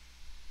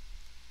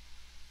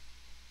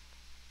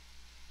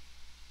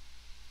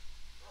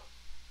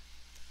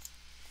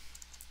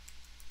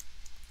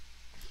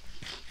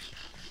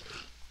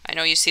 I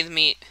know you see the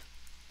meat.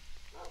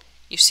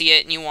 You see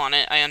it and you want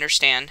it, I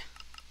understand.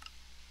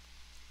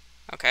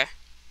 Okay.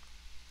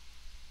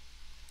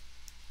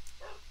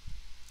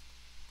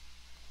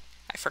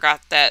 I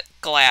forgot that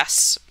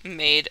glass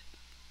made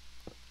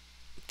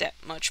that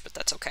much, but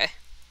that's okay.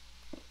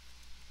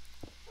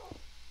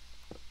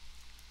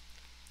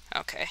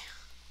 Okay.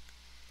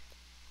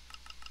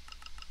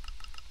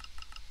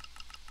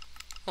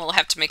 We'll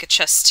have to make a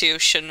chest too,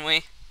 shouldn't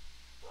we?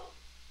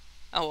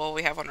 Oh, well,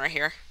 we have one right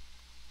here.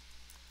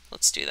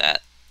 Let's do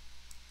that.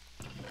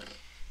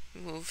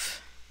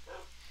 Move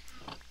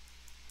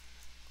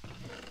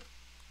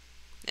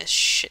this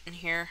shit in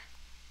here.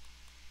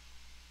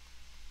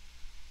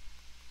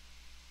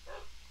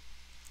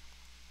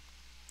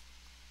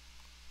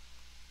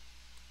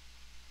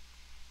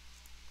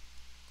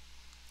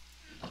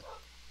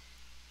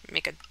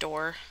 Make a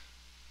door.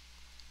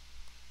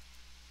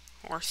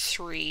 Or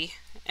 3,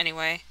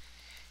 anyway.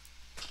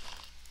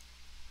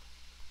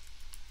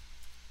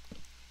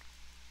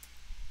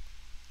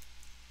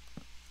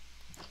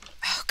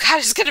 Oh god,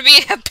 it's gonna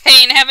be a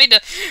pain having to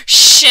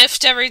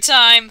shift every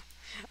time.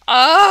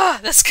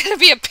 Ah, that's gonna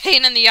be a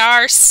pain in the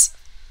arse.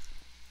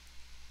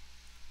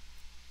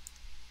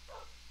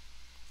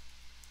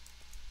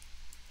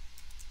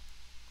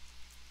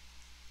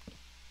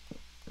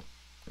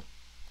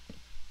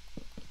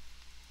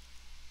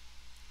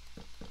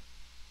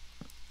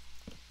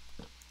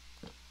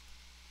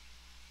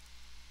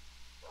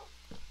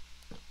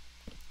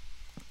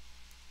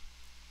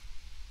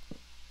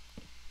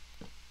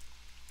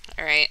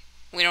 Alright,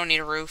 we don't need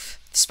a roof.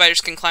 The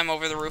spiders can climb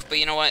over the roof, but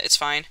you know what? It's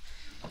fine.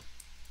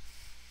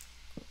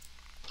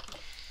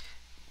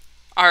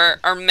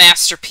 Our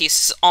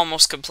masterpiece is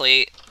almost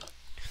complete.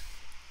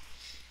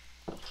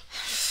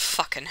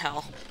 Fucking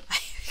hell.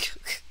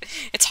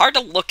 It's hard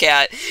to look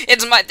at.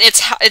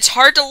 It's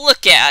hard to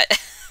look at.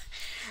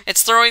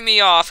 It's throwing me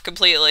off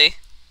completely.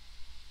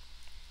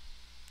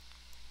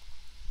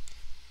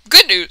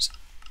 Good news.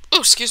 Oh,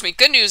 excuse me.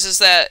 Good news is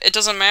that it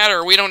doesn't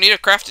matter. We don't need a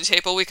crafting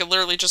table. We can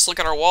literally just look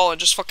at our wall and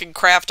just fucking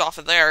craft off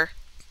of there.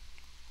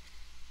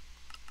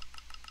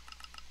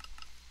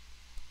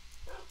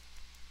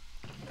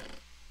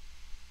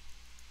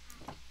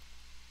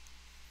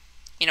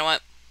 You know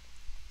what?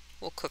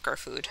 We'll cook our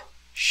food.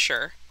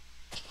 Sure.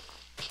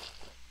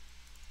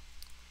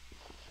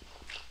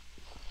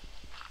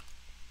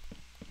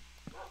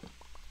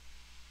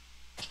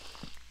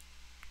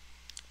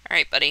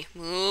 Alright, buddy.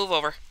 Move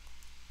over.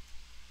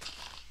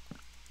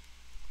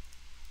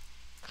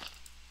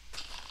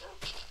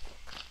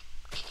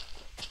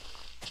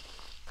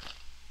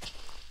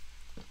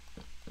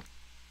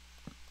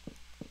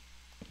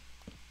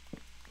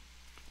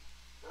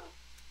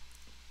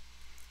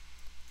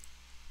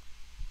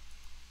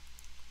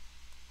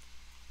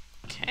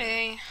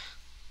 Okay.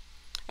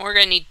 We're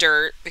gonna need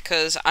dirt,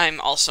 because I'm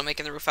also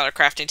making the roof out of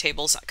crafting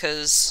tables,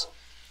 because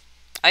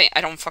I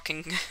don't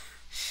fucking...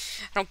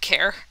 I don't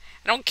care.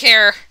 I don't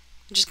care.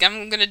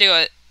 I'm gonna do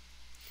it.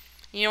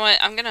 You know what?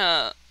 I'm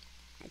gonna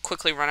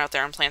quickly run out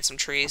there and plant some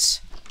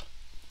trees.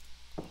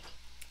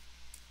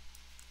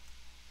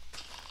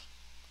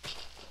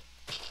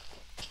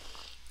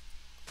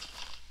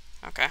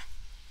 Okay.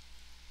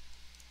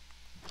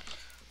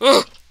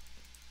 Ugh!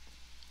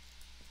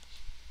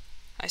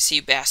 I see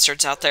you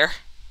bastards out there.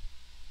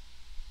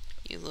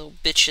 You little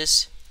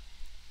bitches.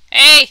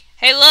 Hey!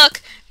 Hey,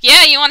 look!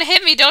 Yeah, you wanna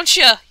hit me, don't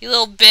you? You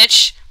little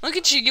bitch. Look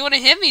at you. You wanna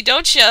hit me,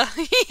 don't you?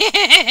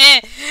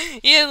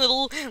 Yeah,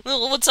 little,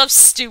 what's up,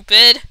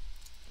 stupid?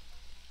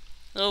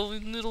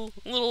 Little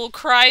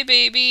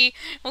crybaby.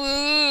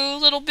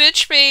 Ooh, little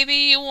bitch baby.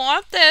 You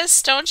want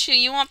this, don't you?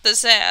 You want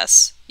this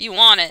ass. You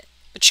want it,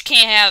 but you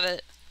can't have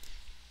it.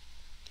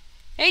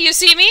 Hey, you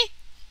see me?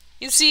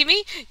 You see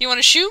me? You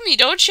wanna shoot me,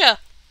 don't you?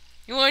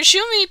 You wanna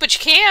shoot me, but you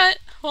can't.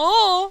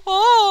 Oh,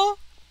 oh.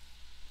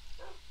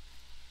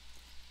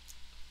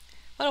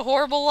 What a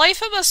horrible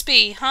life it must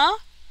be, huh?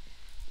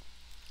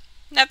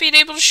 Not being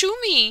able to shoot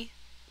me.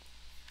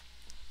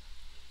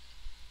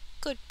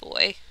 Good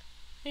boy.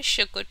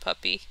 You're a good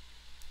puppy.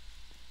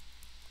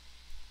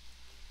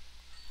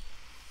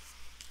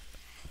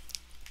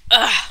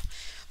 Ugh.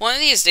 One of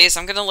these days,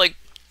 I'm gonna, like,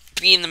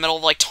 be in the middle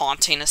of, like,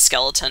 taunting a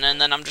skeleton, and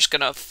then I'm just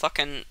gonna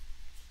fucking...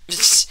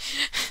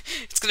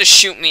 it's gonna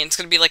shoot me, and it's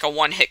gonna be, like, a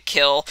one-hit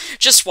kill.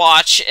 Just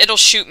watch. It'll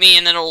shoot me,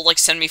 and then it'll, like,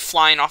 send me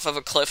flying off of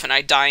a cliff, and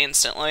I die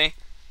instantly.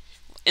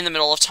 In the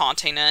middle of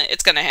taunting it.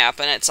 It's gonna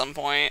happen at some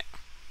point.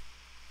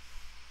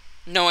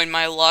 Knowing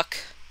my luck.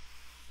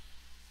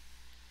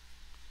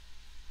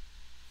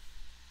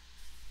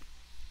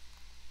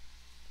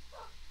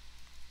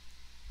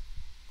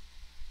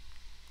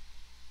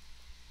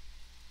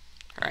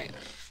 Alright.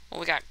 Well,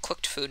 we got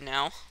cooked food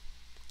now.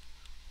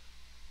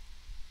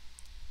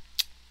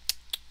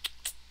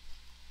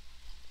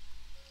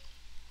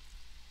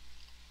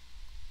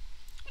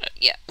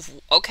 Yeah.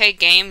 Okay,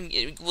 game.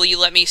 Will you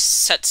let me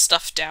set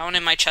stuff down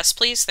in my chest,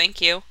 please?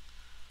 Thank you.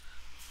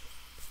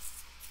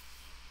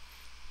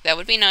 That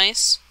would be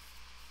nice.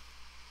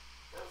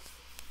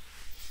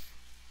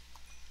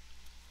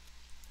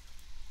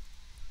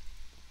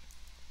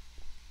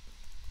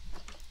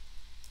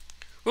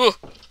 Ooh.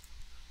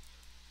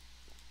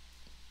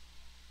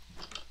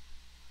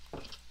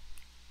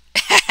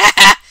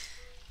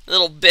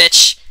 Little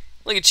bitch.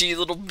 Look at you,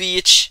 little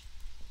bitch.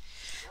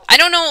 I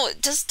don't know,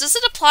 does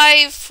it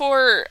apply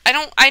for...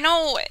 I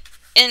know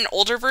in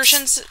older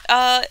versions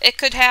it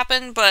could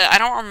happen, but I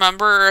don't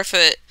remember if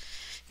it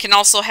can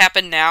also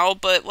happen now,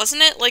 but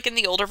wasn't it like in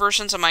the older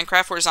versions of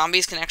Minecraft where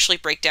zombies can actually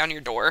break down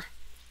your door?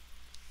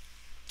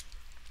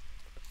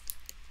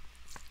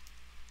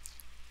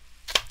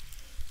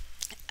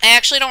 I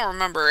actually don't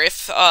remember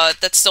if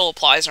that still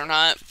applies or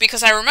not,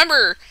 because I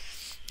remember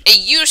it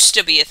used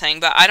to be a thing,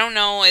 but I don't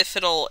know if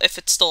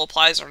it still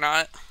applies or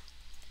not.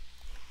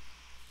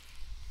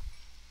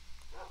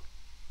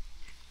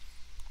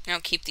 I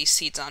don't keep these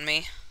seeds on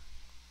me.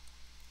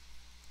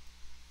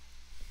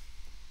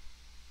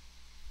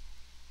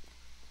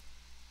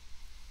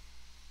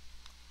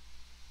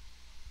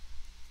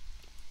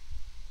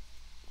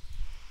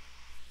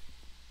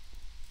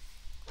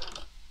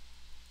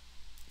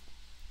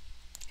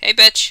 Hey,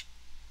 bitch.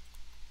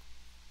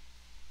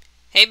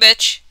 Hey,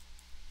 bitch.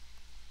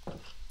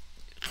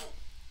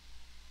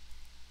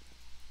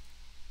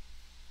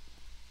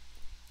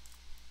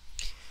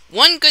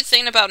 One good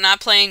thing about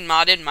not playing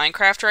modded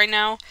Minecraft right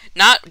now,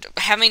 not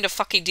having to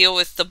fucking deal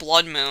with the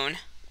blood moon.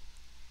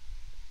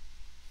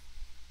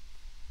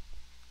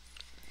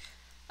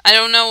 I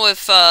don't know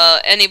if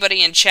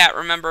anybody in chat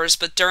remembers,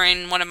 but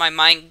during one of my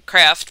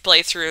Minecraft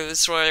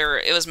playthroughs where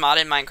it was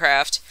modded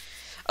Minecraft,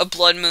 a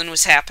blood moon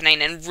was happening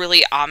and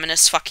really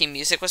ominous fucking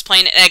music was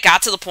playing, and it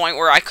got to the point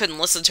where I couldn't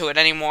listen to it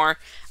anymore.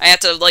 I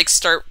had to, like,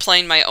 start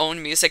playing my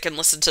own music and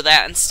listen to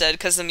that instead,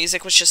 because the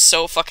music was just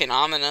so fucking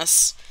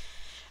ominous.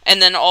 And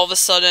then all of a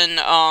sudden,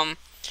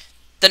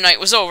 the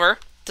night was over,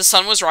 the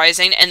sun was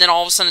rising, and then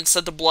all of a sudden it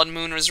said the blood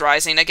moon was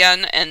rising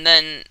again, and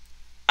then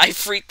I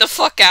freaked the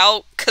fuck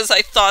out, because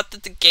I thought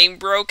that the game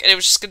broke, and it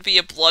was just gonna be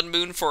a blood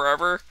moon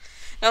forever.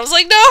 And I was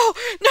like, no!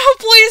 No,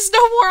 please,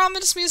 no more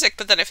ominous music!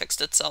 But then it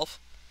fixed itself.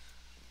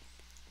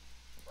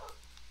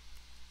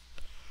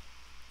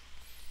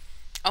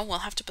 Oh, we'll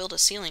have to build a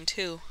ceiling,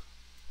 too.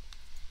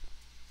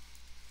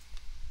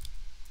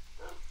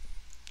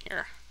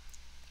 Here.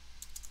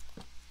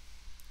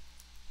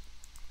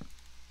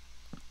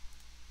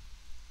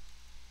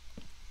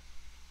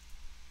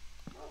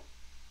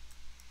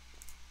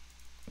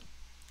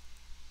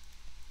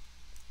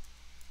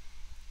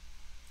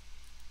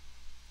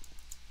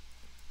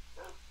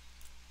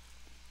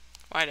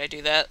 Why did I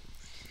do that?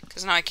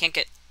 Because now I can't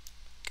get...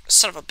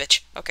 Son of a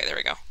bitch. Okay, there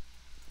we go.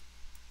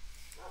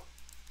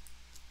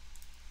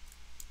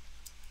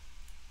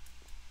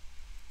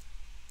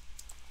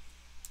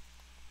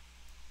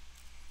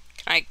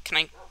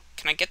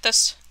 Can I get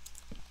this?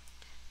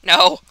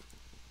 No!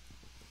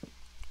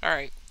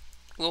 Alright.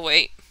 We'll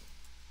wait.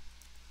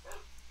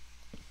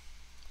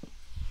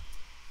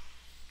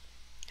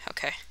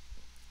 Okay.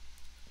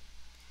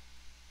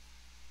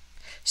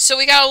 So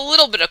we got a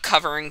little bit of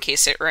cover in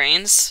case it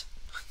rains.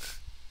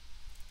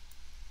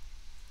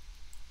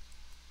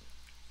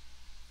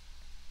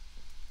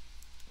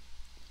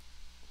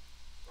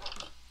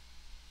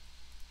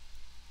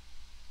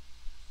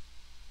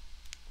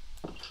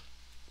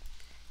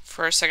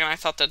 For a second I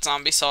thought that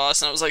zombie saw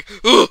us and I was like,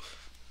 ugh!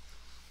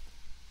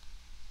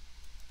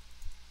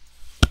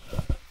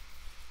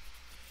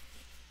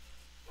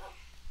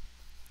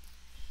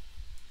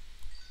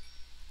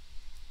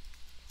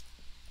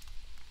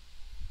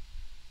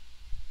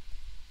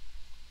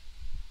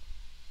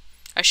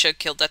 I should have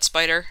killed that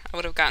spider. I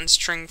would have gotten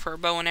string for a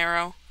bow and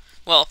arrow.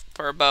 Well,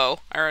 for a bow.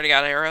 I already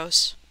got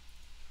arrows.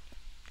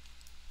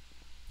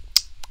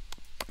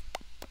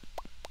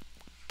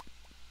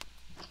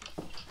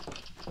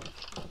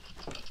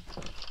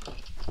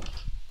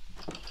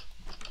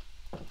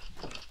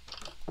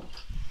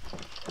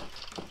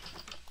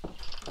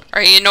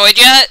 Are you annoyed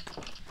yet?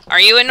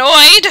 Are you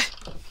annoyed?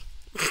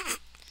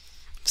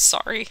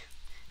 Sorry.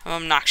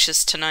 I'm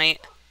obnoxious tonight.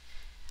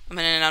 I'm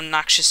in an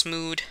obnoxious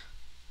mood.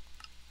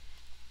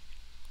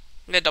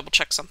 I'm gonna double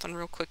check something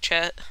real quick,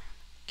 chat.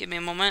 Give me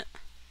a moment.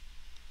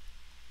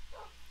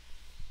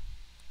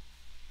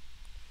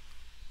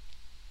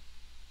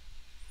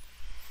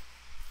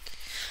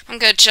 I'm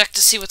gonna check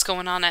to see what's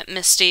going on at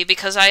Misty,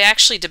 because I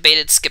actually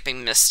debated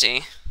skipping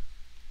Misty.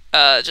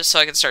 Just so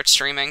I can start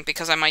streaming,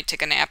 because I might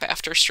take a nap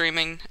after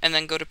streaming and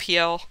then go to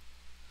PL.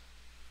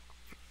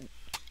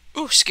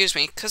 Ooh, excuse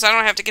me, because I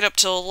don't have to get up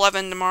till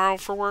 11 tomorrow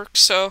for work,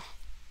 so...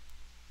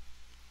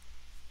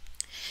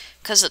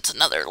 Because it's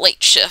another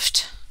late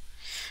shift.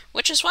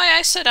 Which is why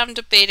I said I'm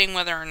debating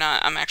whether or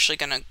not I'm actually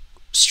gonna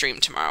stream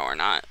tomorrow or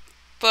not.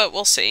 But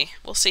we'll see.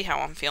 We'll see how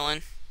I'm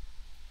feeling.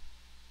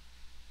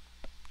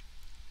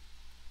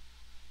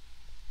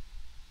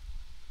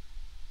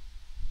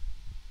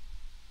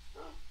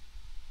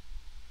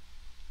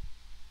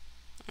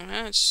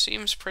 It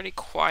seems pretty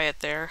quiet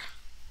there.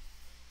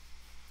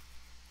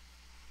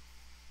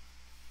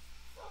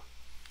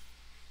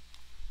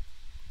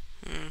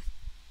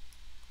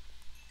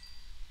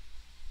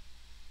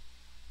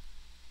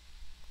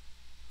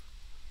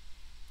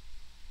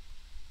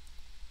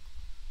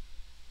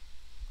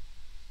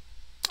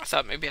 I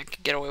thought maybe I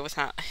could get away with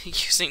not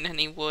using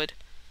any wood.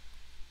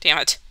 Damn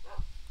it.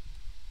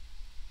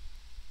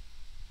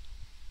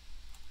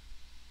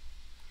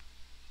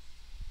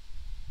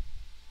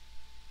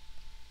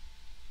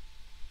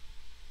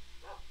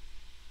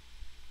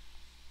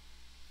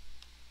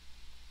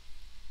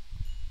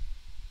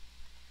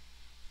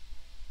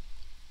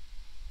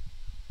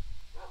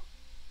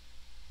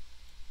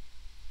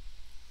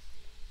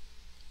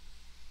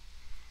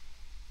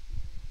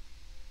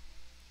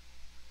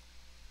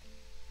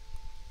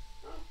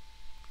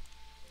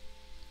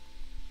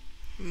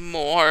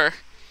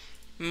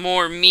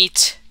 More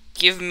meat.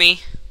 Give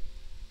me.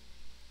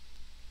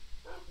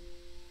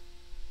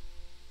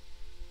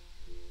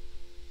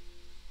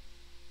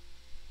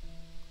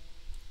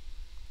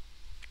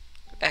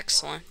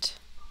 Excellent.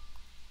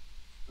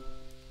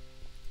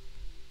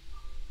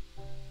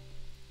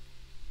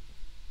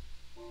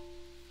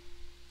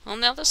 Well,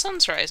 now the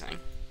sun's rising.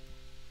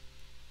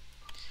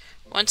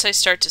 Once I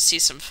start to see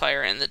some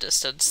fire in the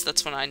distance,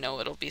 that's when I know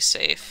it'll be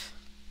safe.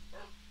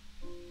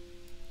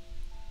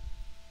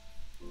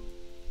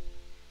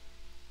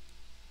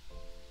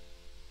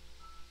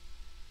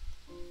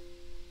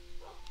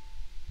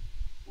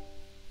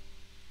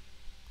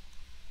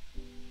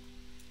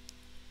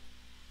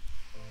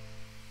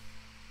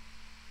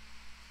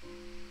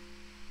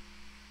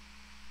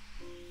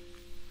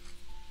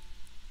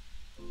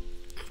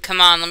 Come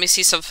on, let me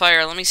see some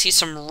fire. Let me see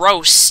some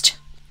roast.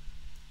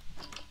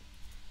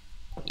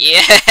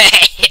 Yeah,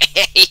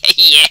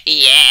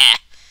 yeah.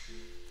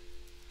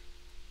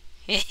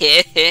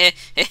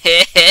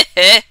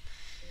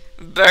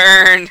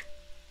 Burn.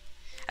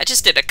 I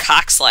just did a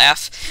Cox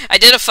laugh. I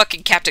did a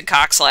fucking Captain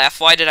Cox laugh.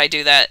 Why did I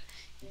do that?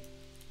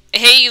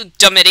 Hey, you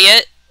dumb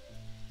idiot.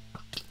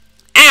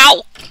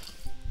 Ow!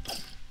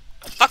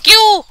 Fuck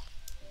you!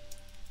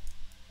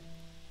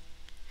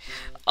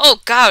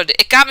 Oh god,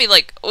 it got me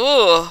like,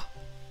 ugh.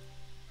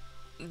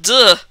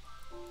 Duh.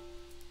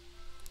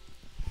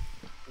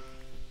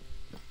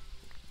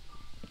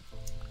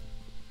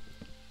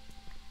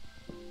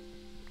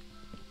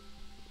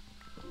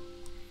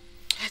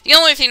 The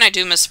only thing I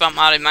do miss about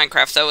modded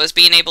Minecraft, though, is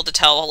being able to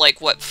tell, like,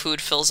 what food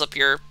fills up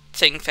your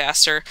thing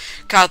faster.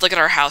 God, look at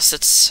our house.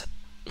 It's...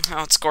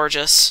 oh, it's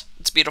gorgeous.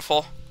 It's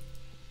beautiful.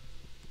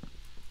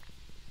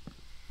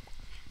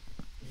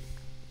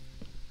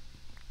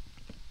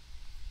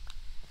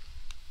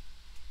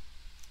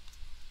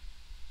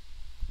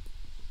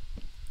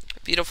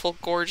 Beautiful,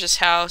 gorgeous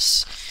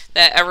house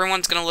that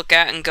everyone's gonna look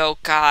at and go,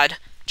 God,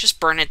 just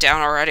burn it down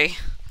already.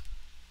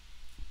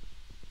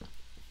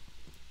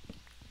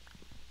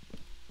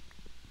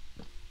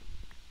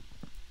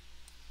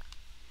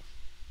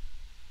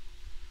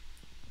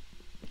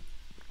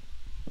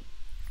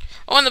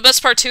 Oh, and the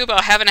best part, too,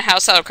 about having a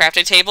house out of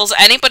crafting tables,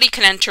 anybody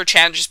can enter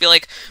chat and just be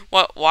like,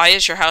 "What? Why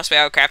is your house made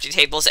out of crafting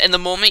tables?" And the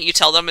moment you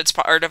tell them it's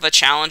part of a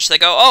challenge, they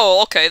go,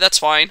 "Oh, okay, that's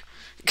fine."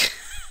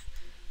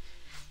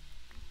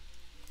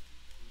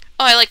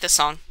 Oh, I like this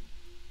song.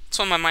 It's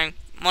one of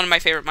my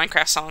favorite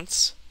Minecraft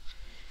songs.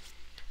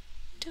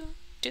 Do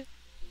do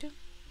do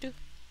do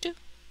do do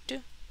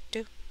do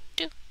do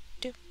do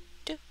do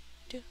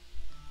do.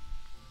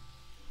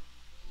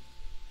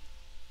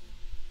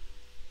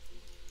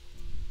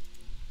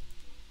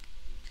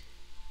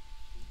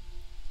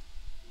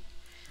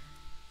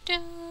 Do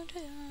do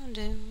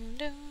do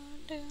do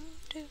do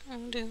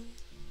do do.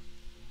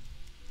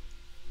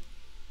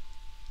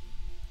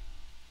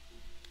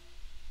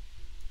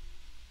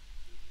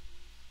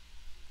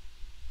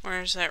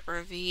 Where's that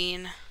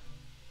ravine?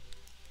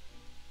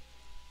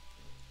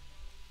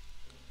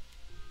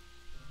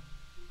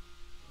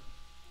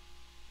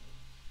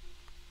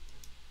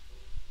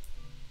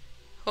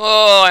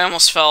 Oh, I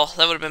almost fell.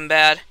 That would have been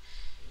bad.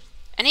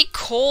 Any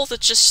coal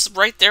that's just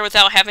right there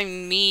without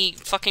having me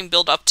fucking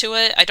build up to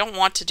it? I don't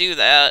want to do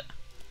that.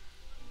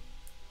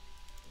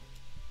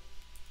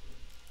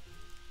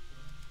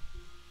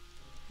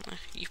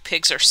 You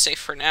pigs are safe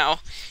for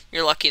now.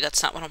 You're lucky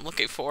that's not what I'm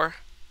looking for.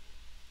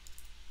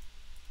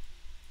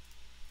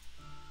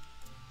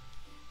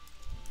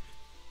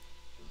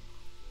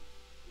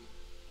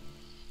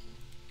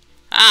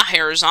 Ah,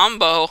 Hair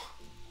Zombo.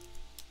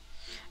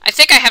 I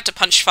think I have to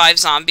punch 5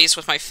 zombies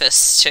with my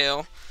fists,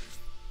 too.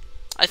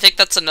 I think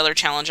that's another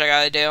challenge I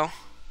gotta do.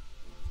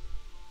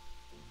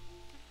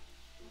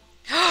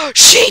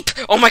 Sheep!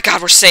 Oh my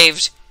god, we're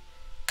saved!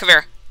 Come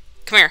here.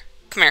 Come here.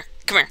 Come here.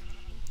 Come here.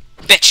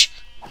 Bitch!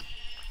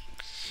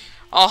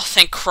 Oh,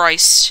 thank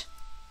Christ.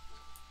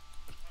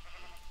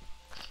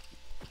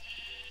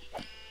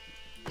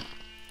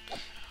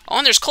 Oh,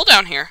 and there's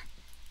cooldown here.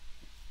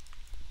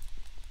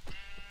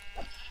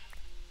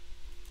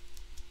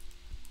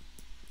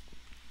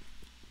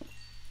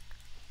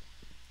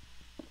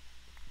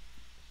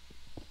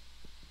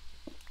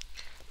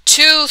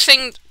 Two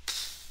things.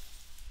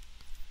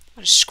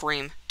 What a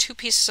scream. 2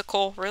 pieces of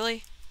coal,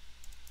 really?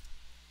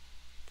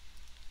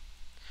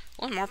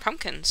 Oh, and more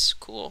pumpkins.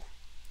 Cool.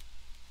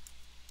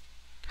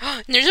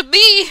 And there's a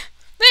bee!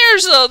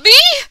 There's a bee!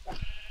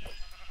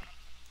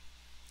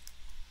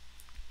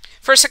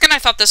 For a second I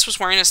thought this was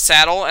wearing a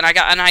saddle, and I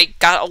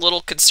got a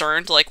little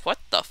concerned, like, what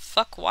the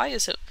fuck? Why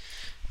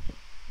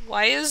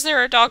is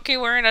there a donkey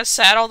wearing a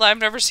saddle that I've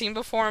never seen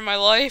before in my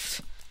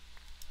life?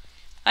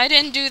 I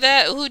didn't do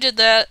that. Who did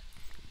that?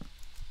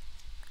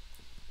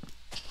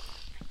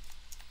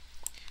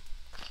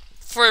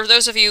 For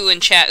those of you in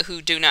chat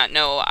who do not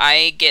know,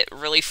 I get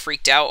really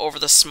freaked out over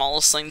the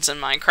smallest things in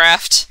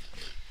Minecraft.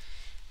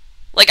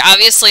 Like,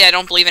 obviously, I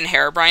don't believe in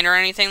Herobrine or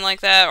anything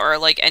like that, or,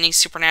 like, any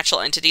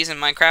supernatural entities in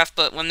Minecraft,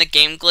 but when the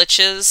game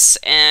glitches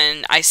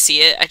and I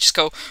see it, I just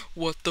go,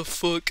 what the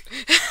fuck?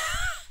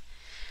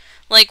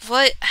 Like,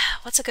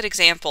 what's a good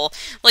example?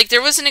 Like,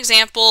 there was an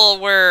example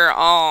where,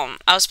 I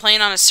was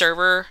playing on a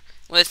server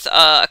with,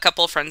 a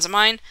couple of friends of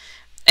mine,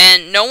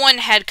 and no one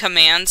had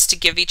commands to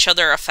give each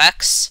other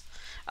effects.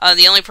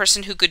 The only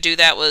person who could do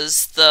that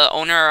was the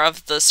owner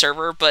of the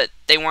server, but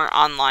they weren't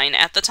online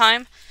at the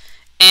time.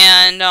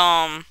 And,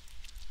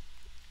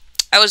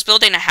 I was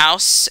building a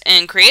house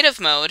in creative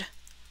mode,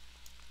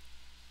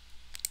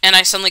 and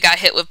I suddenly got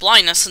hit with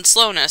blindness and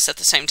slowness at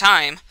the same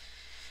time.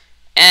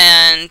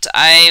 And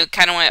I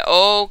kind of went,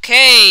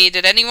 okay,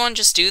 did anyone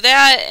just do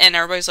that? And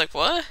everybody's like,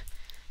 what?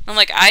 I'm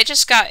like, I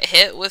just got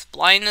hit with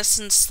blindness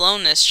and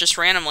slowness just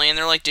randomly. And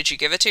they're like, did you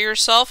give it to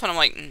yourself? And I'm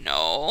like,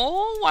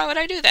 no, why would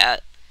I do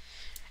that?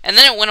 And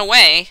then it went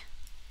away.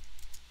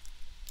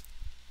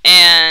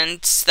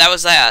 And that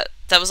was that.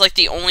 That was like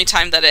the only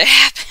time that it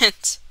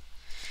happened.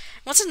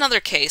 What's another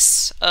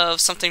case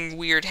of something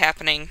weird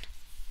happening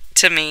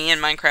to me in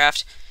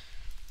Minecraft?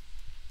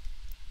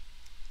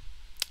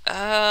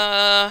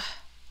 Oh,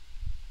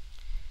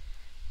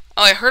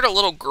 I heard a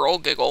little girl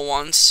giggle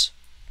once.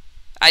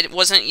 I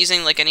wasn't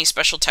using like any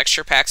special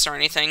texture packs or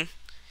anything.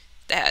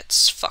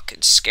 That's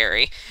fucking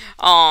scary.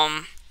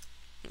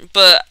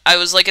 But I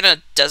was like in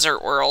a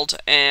desert world,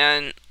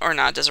 or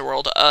not desert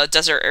world, a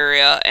desert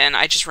area, and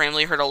I just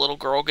randomly heard a little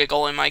girl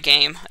giggle in my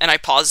game, and I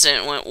paused it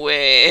and went,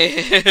 wait.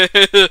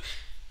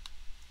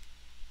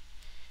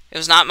 It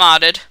was not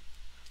modded.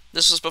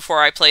 This was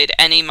before I played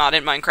any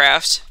modded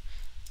Minecraft.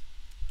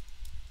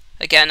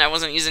 Again, I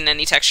wasn't using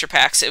any texture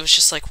packs. It was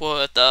just like,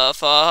 what the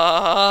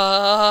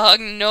fuck?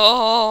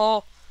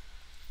 No.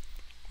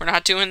 We're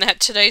not doing that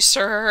today,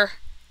 sir.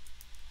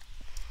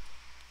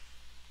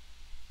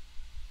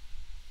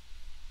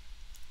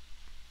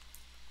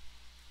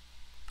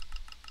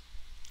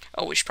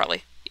 Oh, we should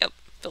probably, yep,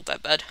 build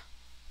that bed.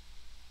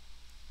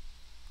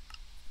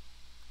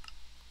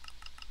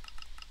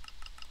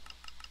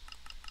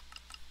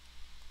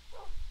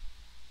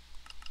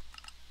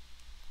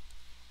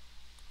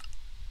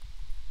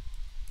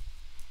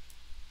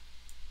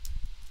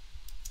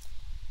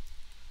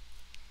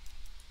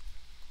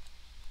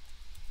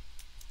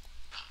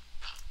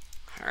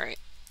 Alright.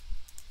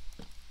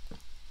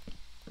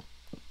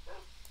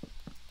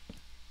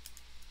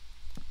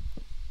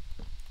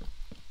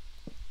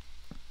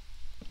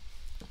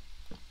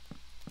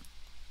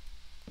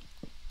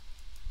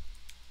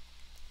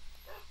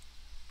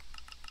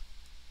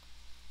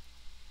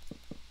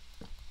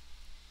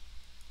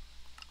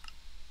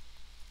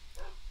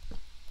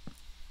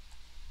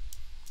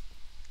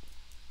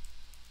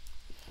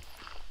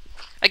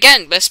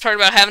 Again, best part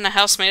about having a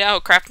house made out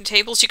of crafting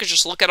tables, you could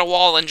just look at a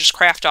wall and just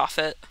craft off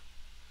it.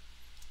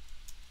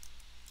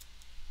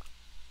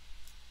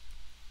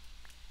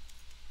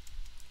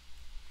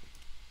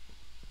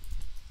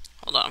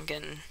 Hold on,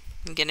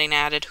 I'm getting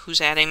added.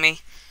 Who's adding me?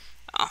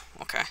 Oh,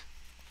 okay.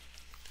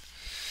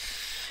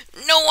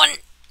 No one!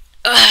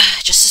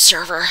 Ugh, just a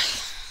server.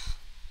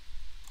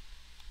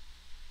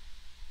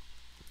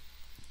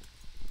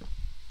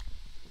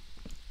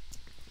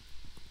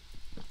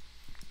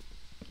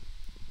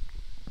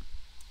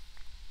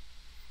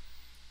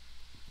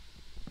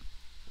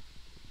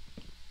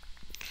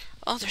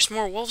 Oh, there's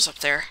more wolves up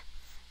there.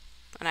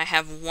 And I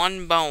have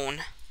 1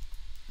 bone.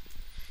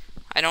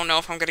 I don't know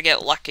if I'm gonna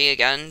get lucky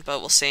again, but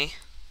we'll see.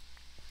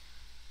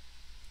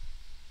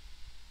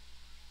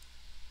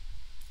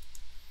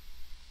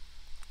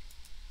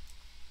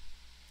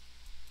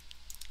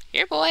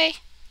 Here, boy.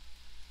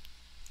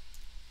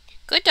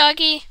 Good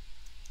doggy.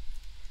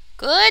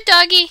 Good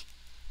doggy.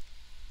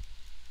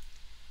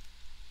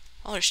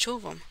 Oh, there's 2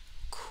 of them.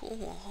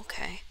 Cool,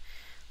 okay.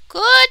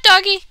 Good,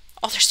 doggy.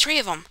 Oh, there's 3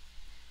 of them.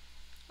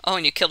 Oh,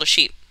 and you killed a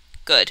sheep.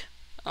 Good.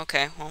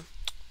 Okay, well,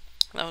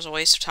 that was a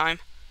waste of time.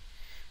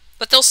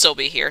 But they'll still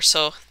be here,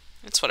 so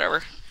it's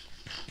whatever.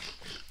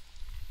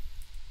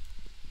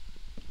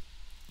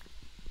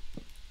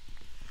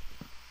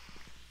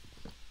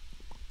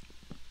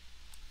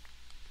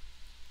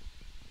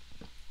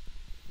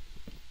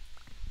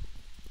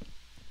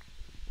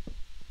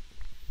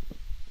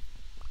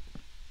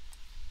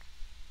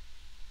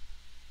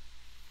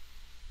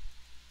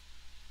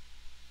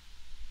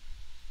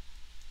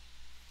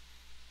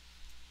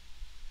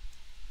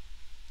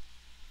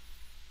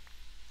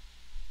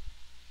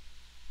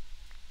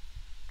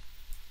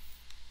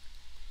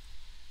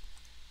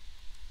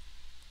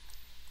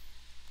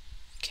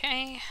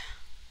 Okay.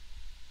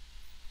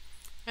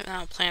 And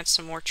I'll plant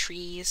some more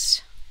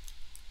trees,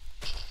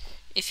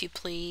 if you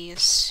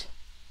please,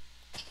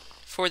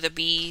 for the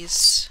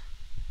bees.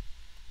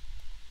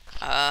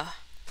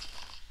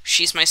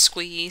 She's my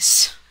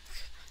squeeze.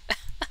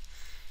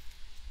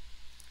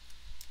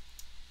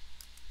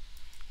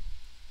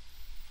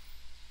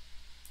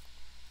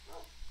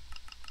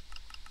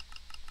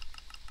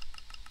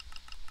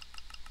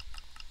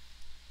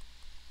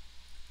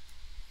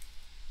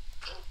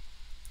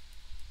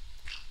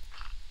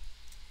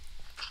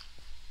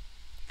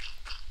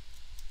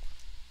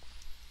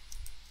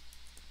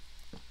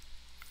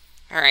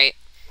 Alright.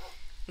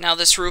 Now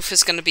this roof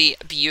is going to be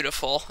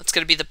beautiful. It's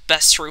going to be the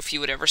best roof you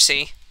would ever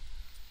see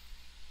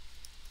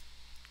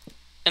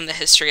in the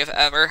history of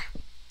ever.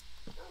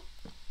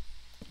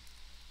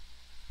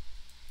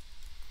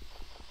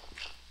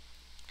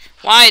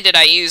 Why did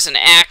I use an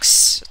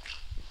axe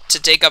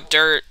to dig up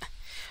dirt?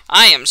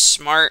 I am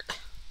smart.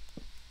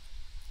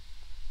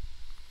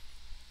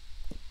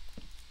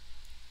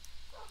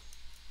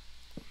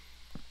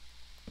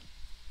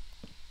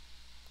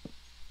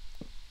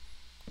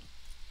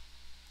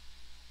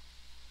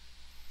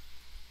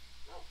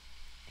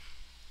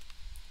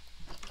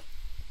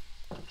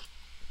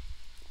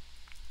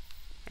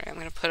 Alright, I'm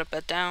going to put a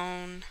bed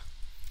down.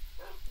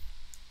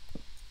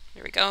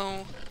 There we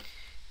go.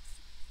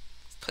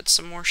 Put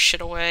some more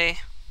shit away.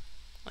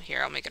 Well,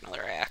 here, I'll make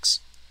another axe.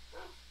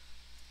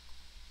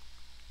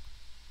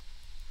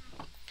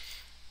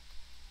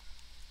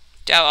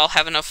 Doubt I'll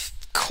have enough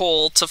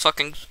coal to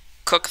fucking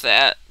cook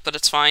that, but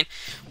it's fine.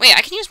 Wait,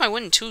 I can use my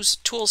wooden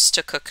tools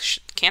to cook,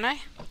 can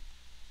I?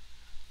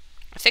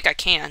 I think I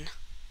can.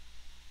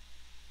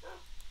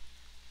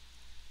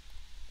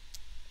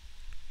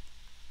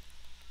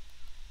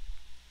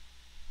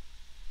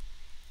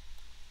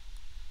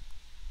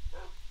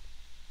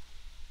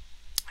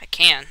 I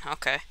can,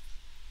 okay.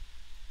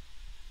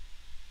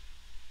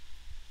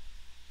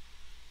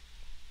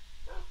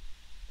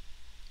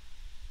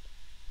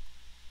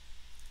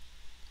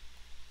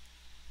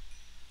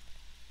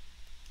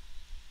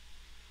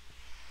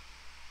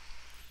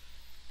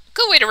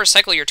 Good way to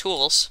recycle your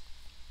tools.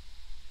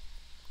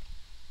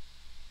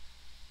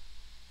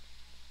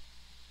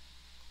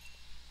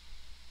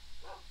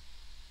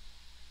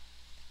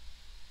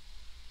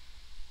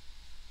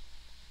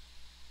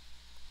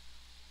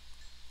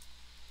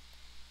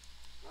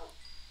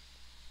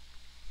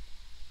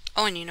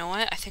 Oh, and you know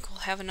what? I think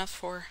we'll have enough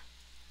for...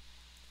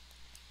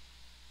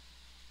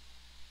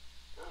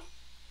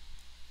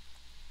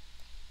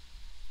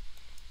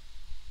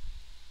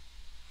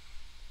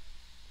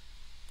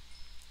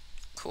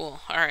 Cool,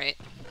 alright.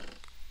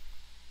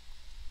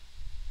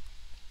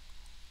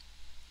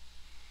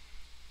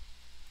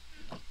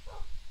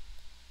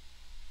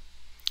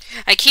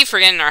 I keep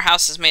forgetting our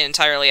house is made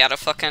entirely out of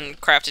fucking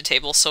crafted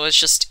tables, so it's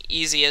just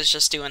easy as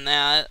just doing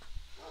that.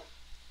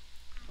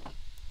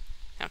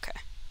 Okay.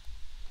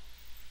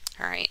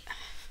 Alright.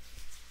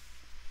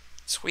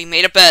 So we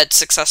made a bed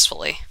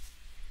successfully.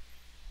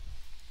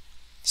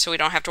 So we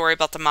don't have to worry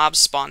about the mobs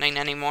spawning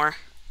anymore.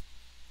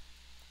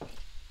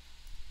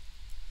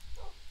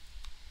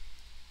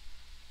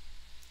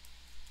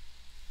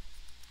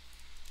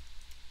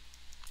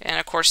 And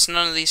of course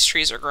none of these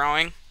trees are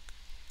growing.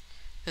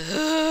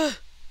 Ugh.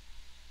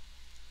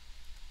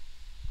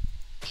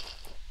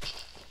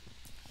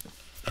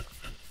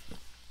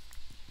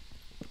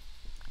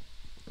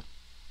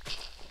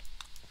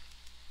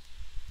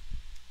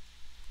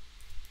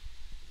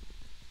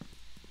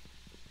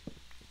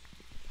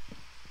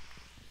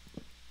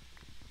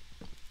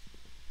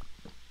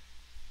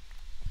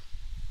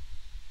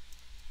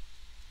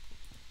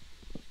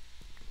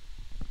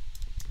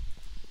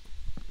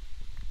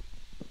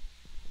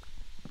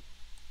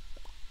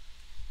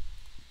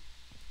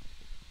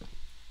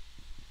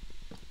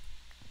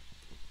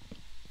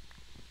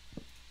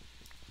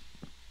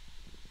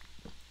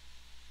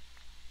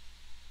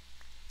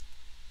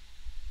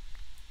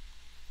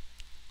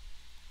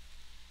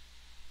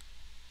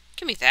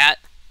 Give me that.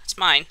 It's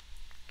mine.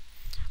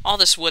 All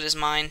this wood is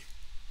mine.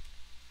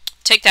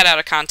 Take that out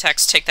of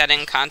context, take that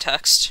in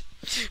context.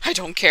 I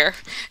don't care.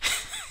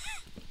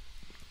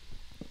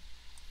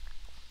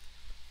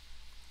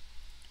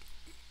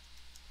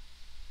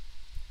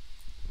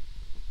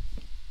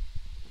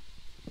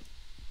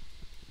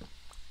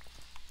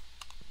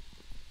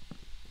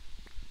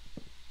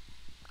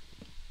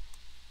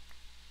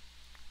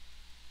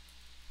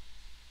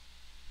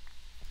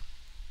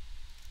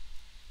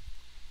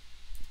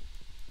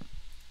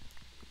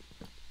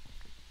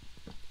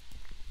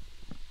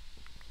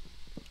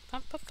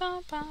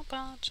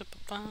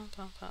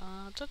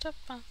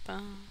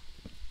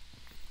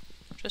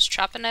 Just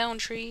chopping down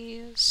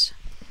trees.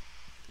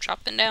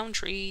 Chopping down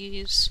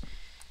trees.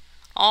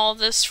 All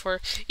this for...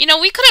 You know,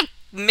 we could have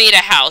made a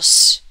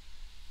house.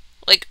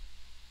 Like,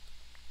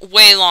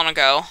 way long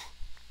ago.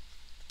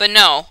 But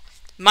no.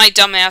 My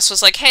dumbass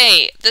was like,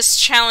 hey, this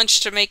challenge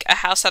to make a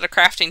house out of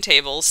crafting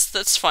tables.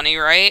 That's funny,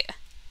 right?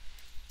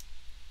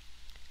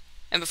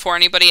 And before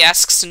anybody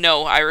asks,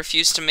 no, I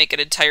refuse to make an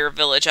entire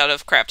village out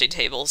of crafting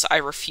tables. I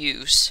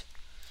refuse.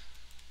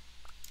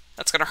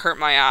 That's gonna hurt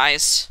my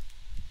eyes.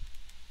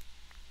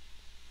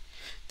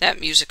 That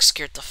music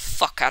scared the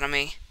fuck out of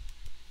me.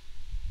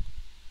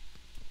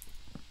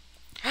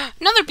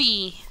 Another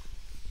bee!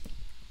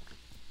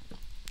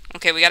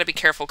 Okay, we gotta be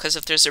careful, because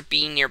if there's a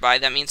bee nearby,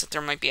 that means that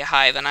there might be a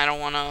hive, and I don't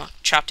want to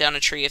chop down a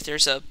tree if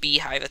there's a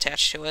beehive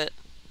attached to it.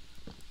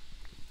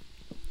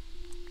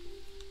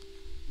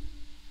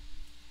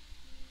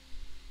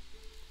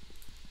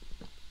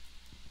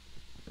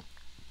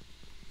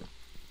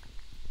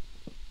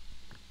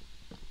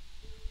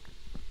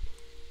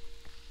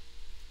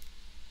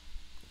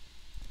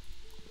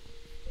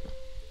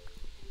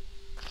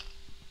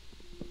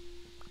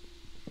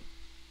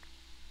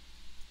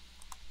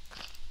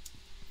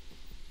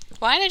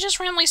 Why did I just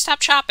randomly stop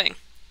chopping?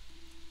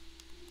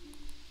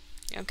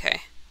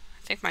 Okay.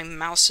 I think my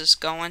mouse is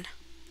going.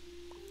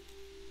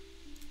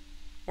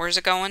 Where's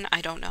it going?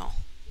 I don't know.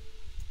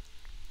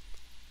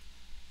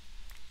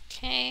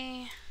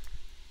 Okay.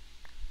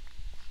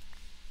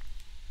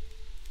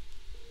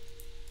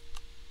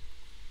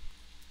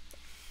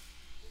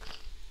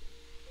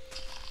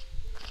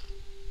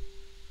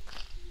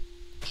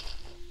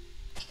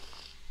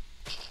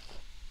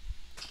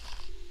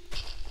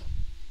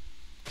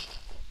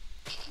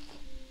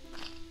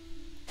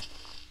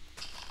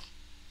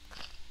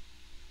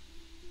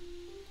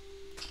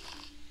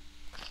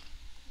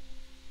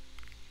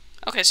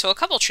 Okay, so a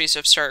couple trees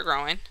have started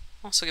growing.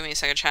 Also, give me a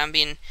second, chat. I'm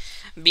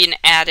being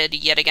added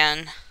yet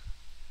again.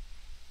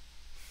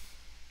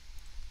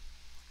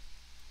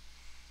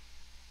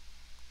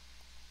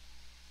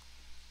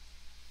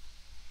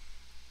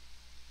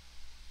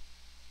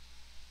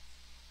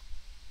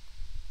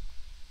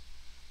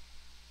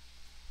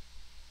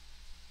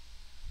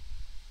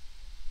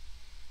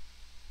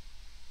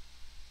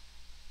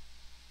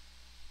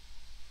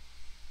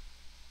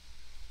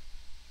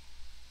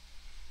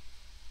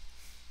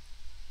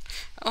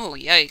 Oh,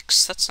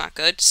 yikes. That's not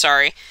good.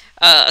 Sorry.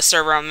 A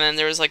server I'm in,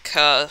 there was like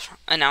a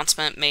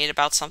announcement made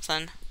about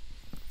something.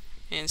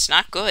 And it's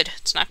not good.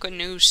 It's not good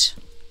news.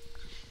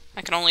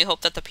 I can only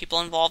hope that the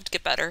people involved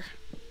get better.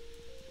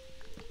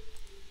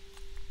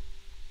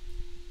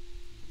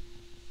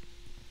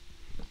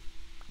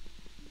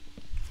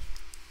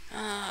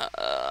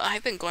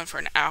 I've been going for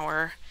an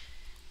hour.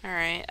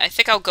 Alright, I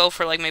think I'll go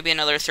for like maybe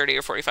another 30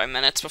 or 45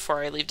 minutes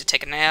before I leave to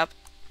take a nap.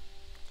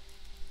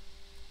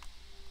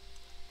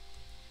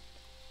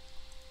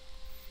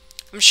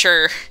 I'm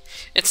sure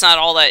it's not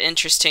all that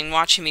interesting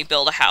watching me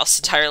build a house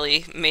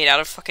entirely made out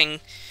of fucking...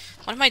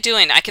 What am I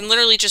doing? I can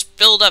literally just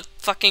build a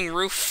fucking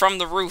roof from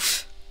the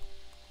roof.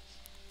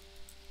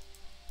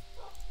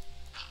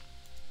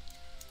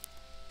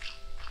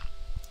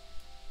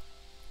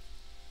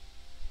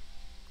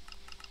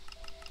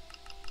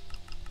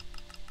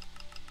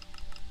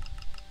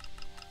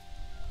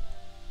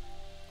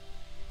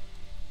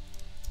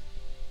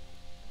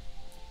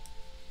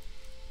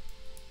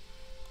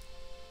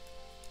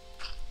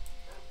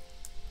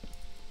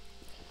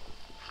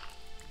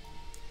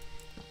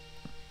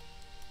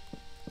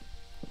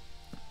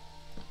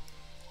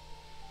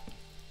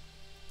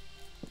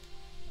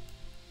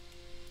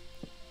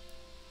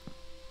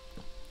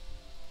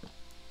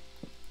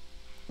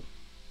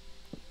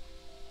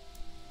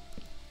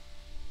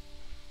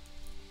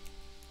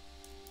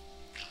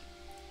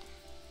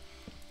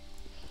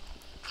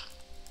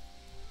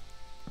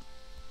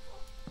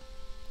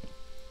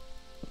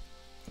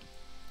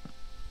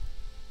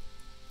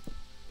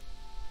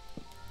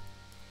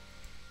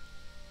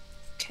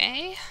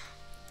 Okay.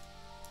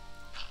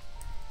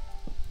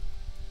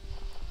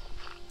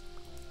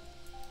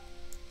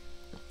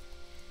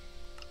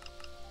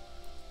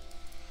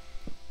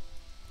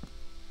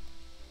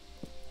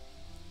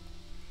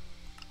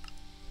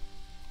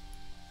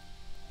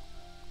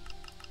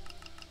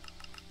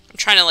 I'm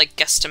trying to like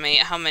guesstimate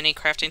how many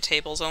crafting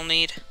tables I'll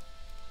need.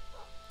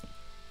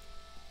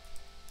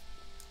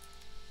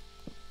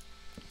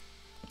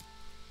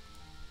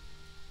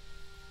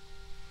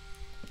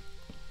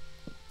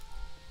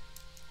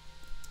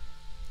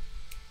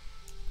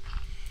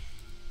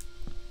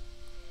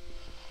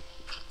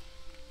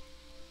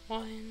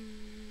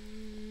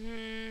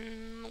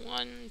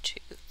 One, two,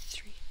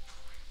 three,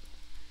 four,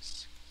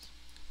 6.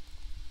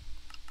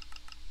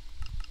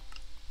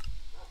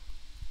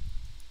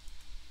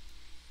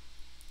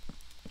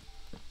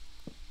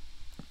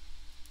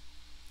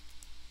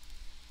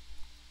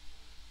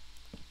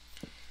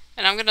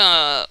 And I'm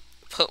gonna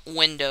put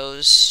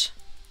windows,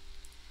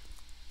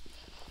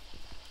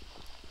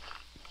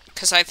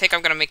 because I think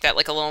I'm gonna make that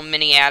like a little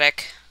mini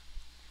attic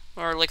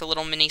Or like a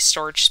little mini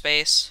storage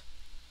space.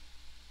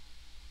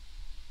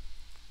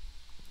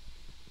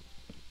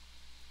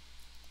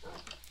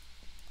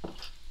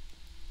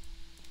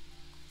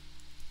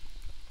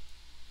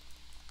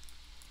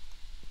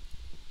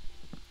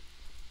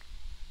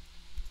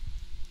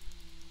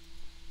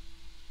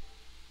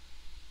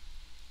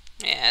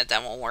 Yeah,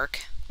 that won't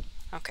work.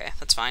 Okay,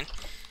 that's fine.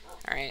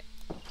 Alright.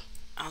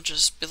 I'll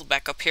just build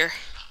back up here.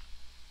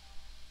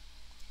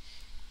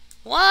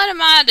 What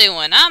am I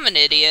doing? I'm an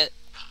idiot.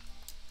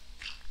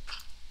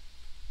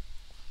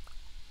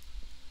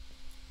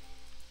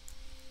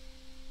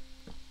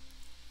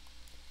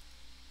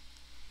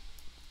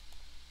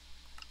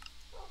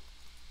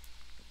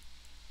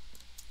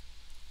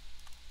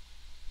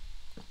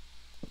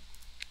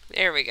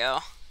 There we go.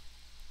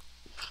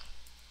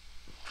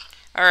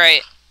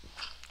 Alright.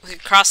 We can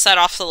cross that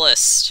off the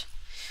list.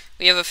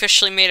 We have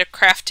officially made a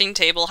crafting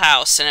table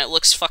house, and it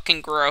looks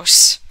fucking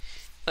gross.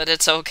 But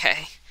it's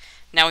okay.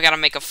 Now we gotta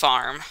make a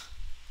farm.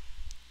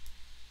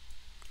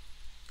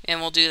 And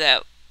we'll do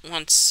that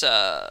once,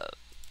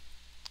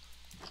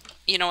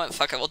 you know what?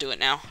 Fuck it, we'll do it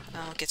now.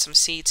 I'll get some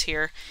seeds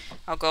here.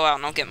 I'll go out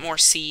and I'll get more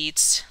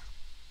seeds.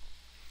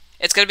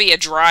 It's gonna be a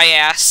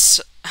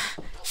dry-ass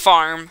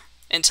farm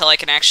until I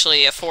can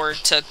actually afford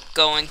to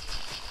go and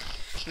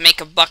make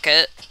a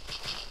bucket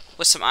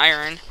with some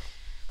iron,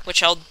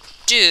 which I'll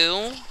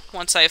do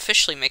once I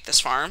officially make this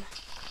farm.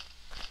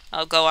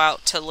 I'll go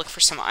out to look for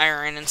some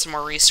iron and some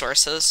more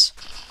resources.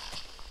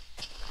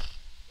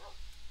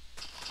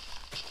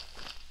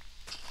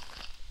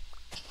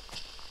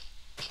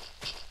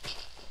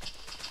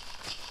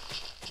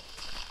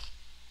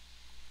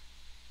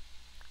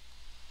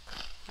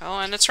 Oh,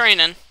 and it's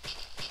raining.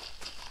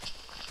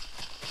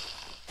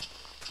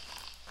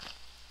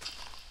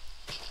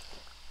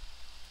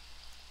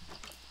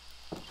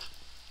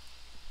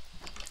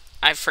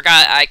 I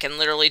forgot I can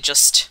literally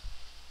just...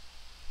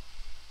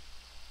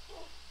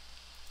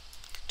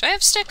 Do I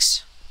have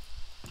sticks?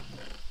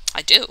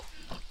 I do.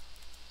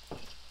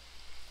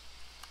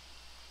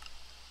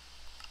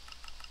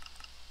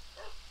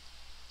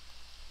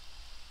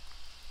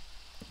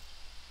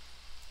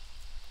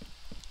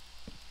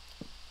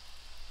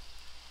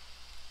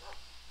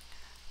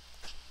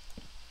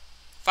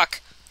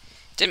 Fuck.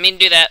 Didn't mean to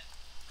do that.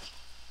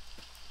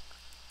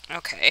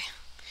 Okay.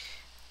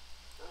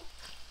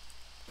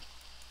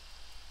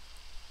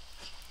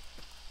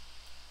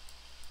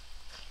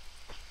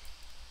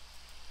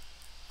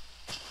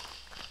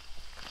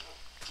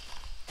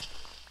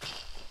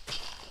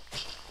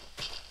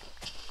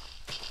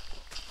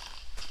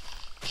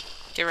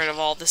 Get rid of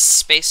all this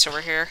space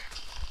over here.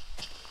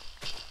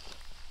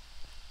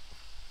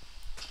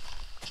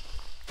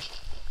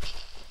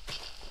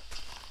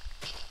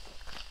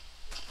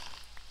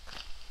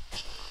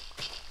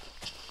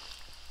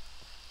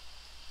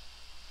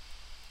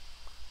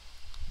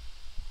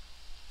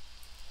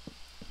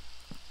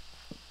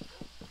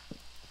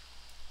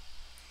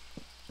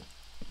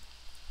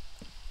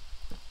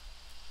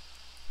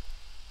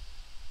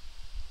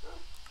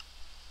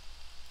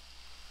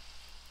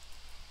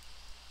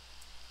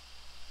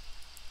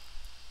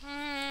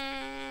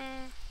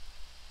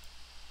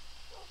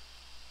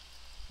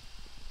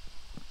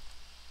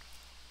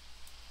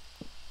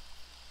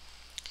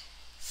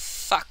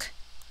 Fuck.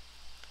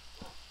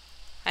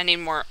 I need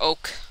more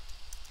oak.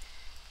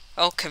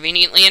 Oh,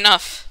 conveniently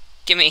enough.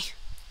 Gimme.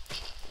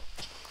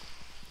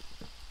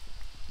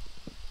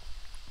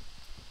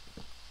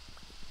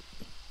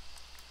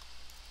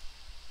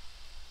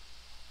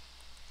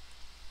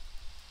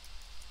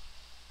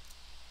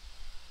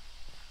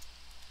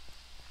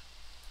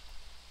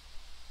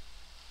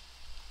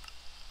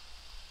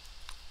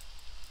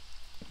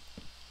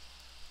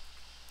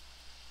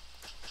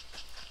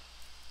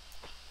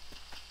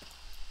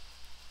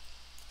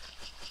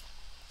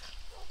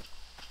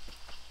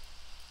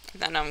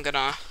 Then I'm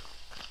gonna...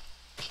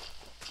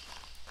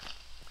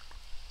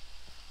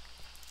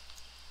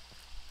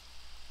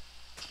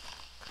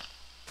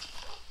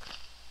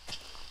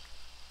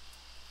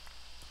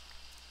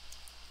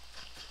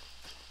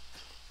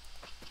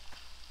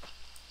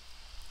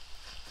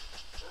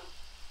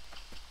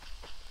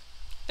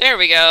 There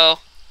we go.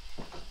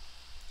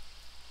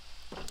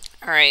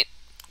 Alright.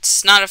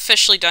 It's not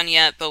officially done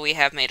yet, but we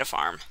have made a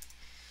farm.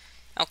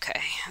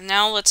 Okay.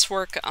 Now let's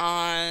work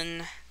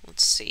on...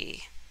 Let's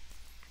see.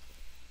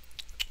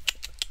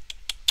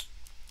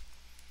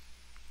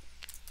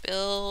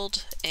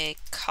 Build a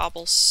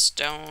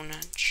cobblestone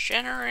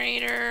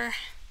generator.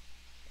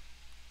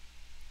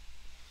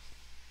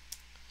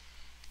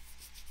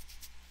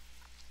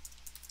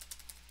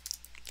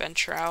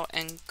 Venture out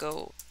and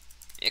go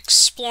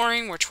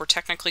exploring, which we're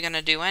technically going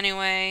to do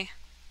anyway.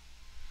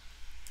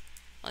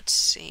 Let's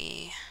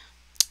see.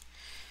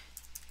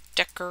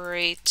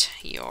 Decorate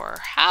your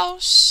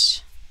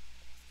house.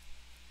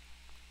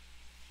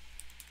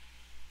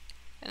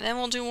 And then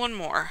we'll do one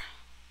more.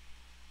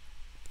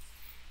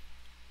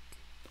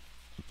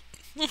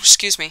 Oh,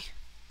 excuse me.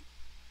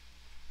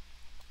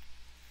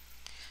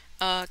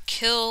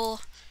 Kill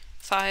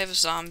 5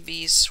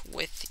 zombies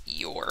with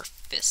your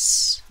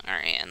fists.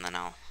 Alright, and then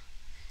I'll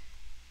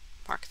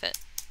mark that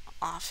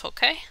off,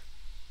 okay?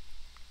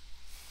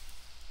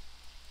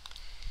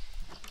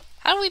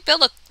 How do we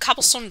build a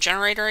cobblestone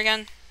generator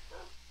again?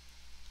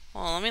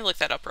 Well, let me look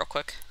that up real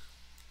quick.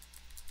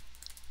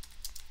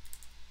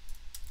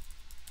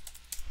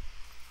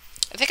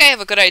 I think I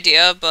have a good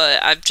idea,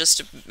 but I've just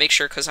to make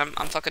sure because I'm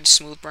fucking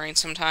smooth brain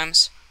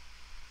sometimes.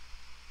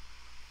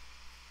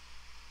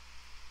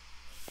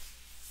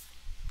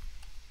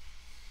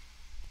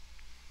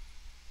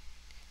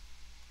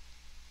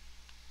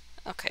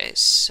 Okay,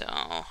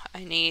 so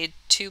I need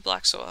 2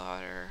 blocks of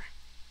water.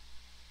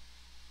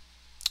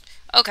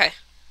 Okay.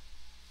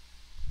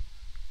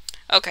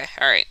 Okay,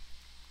 alright.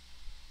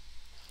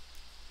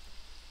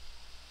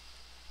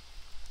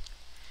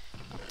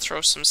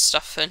 Throw some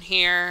stuff in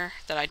here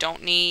that I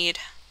don't need.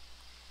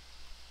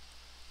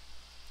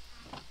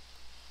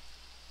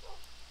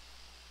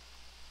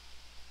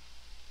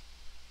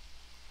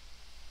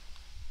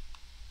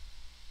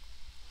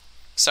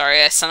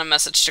 Sorry, I sent a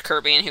message to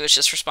Kirby and he was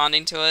just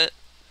responding to it.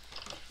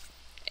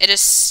 It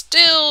is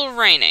still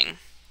raining.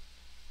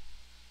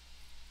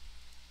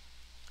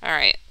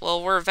 Alright,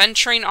 well, we're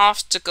venturing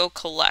off to go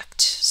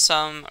collect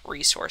some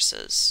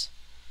resources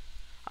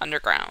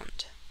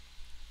underground.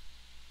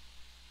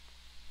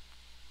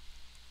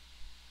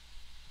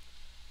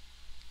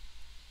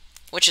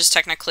 Which is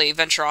technically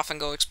venture off and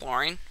go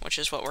exploring, which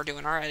is what we're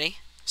doing already.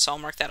 So I'll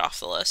mark that off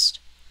the list.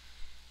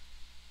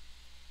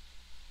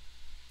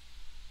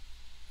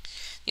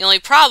 The only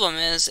problem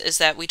is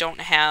that we don't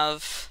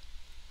have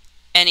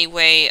any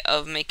way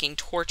of making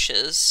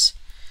torches,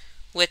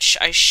 which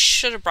I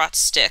should have brought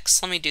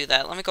sticks. Let me do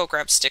that. Let me go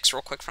grab sticks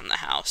real quick from the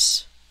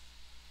house.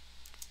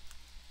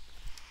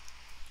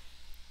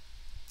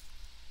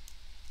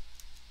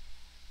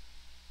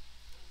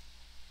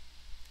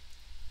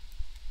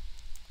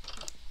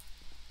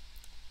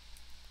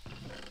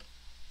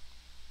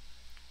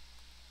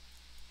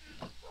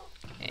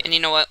 And you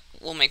know what?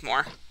 We'll make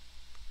more.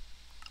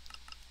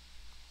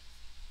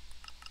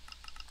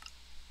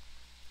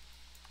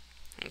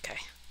 Okay.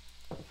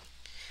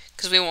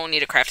 Because we won't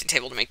need a crafting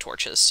table to make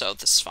torches, so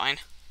this is fine.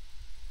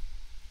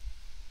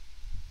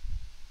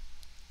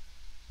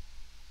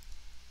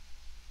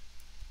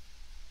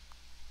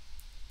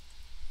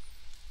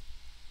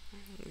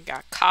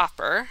 Got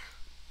copper,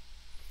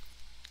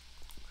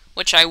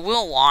 which I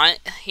will want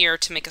here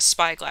to make a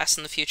spyglass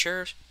in the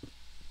future.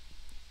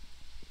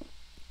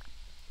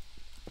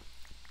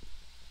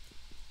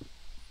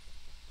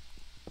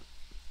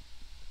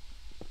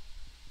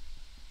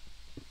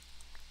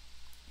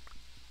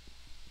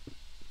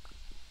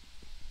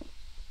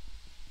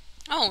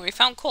 Oh, we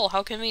found coal.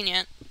 How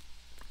convenient.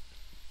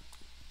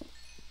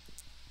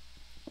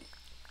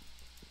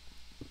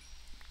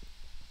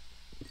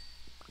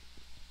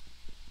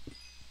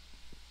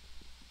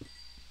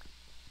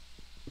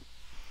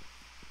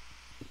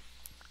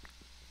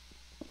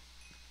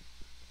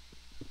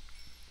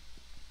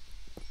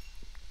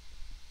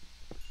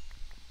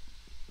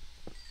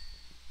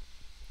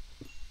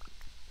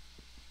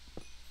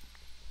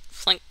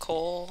 Flint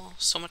coal.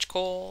 So much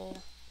coal.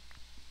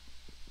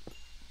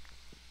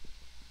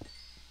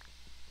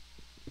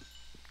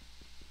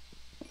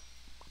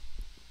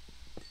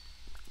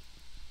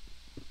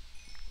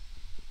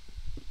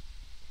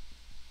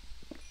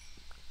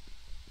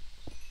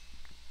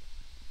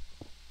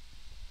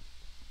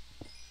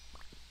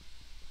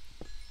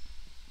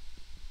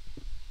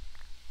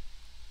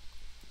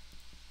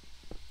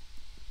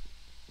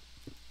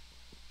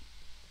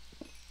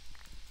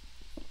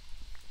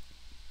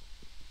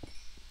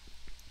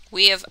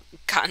 We have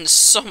gotten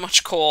so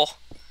much coal.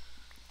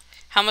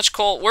 How much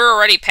coal? We're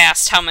already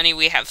past how many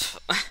we have.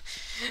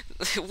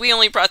 We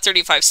only brought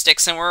 35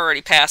 sticks and we're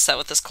already past that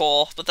with this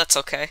coal, but that's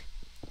okay.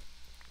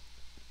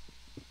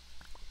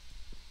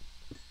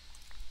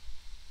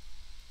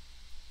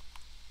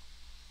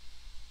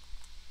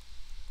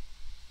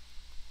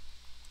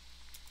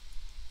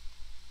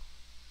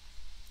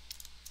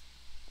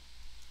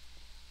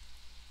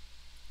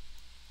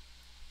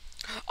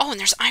 Oh, and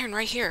there's iron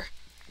right here.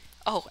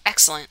 Oh,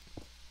 excellent.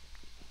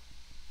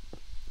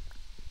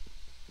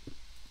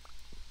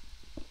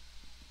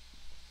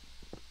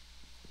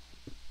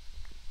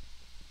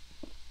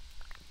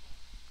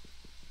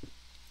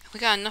 We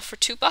got enough for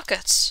 2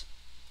 buckets.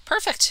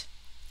 Perfect.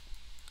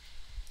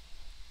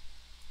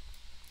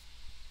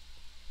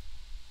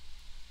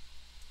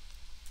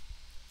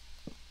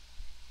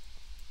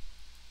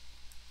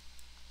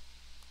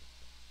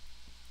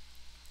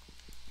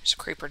 There's a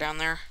creeper down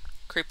there.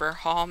 Creeper.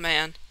 Oh,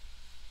 man.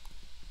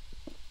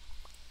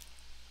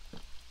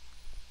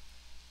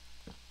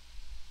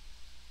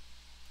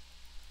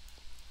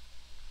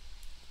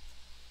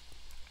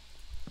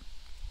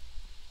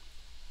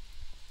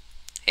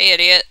 Hey,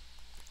 idiot.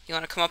 You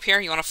want to come up here?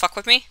 You want to fuck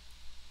with me?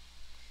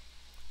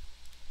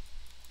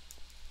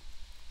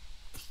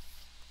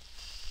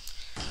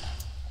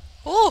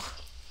 Ooh!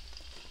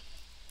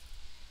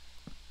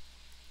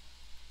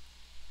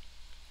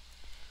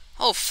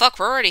 Oh, fuck,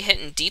 we're already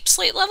hitting deep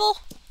slate level?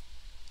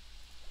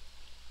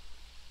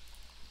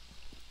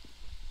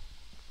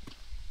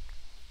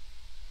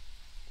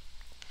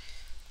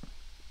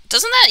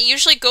 Doesn't that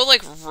usually go,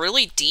 like,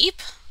 really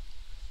deep?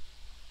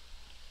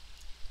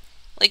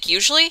 Like,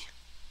 usually?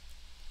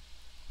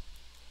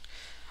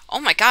 Oh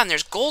my god, and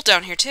there's gold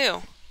down here,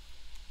 too.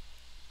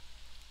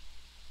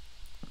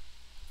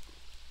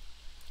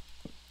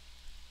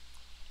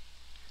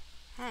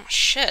 Oh,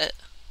 shit.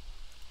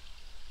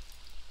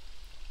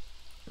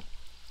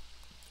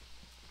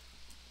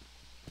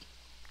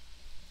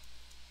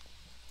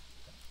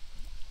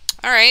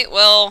 Alright,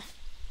 well...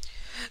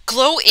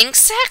 Glow ink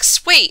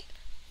sacs? Wait.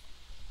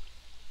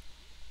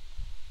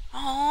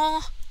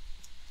 Oh,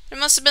 there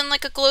must have been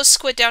like a glow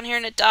squid down here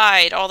and it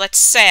died. Oh, that's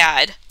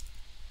sad.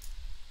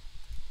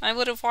 I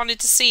would have wanted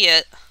to see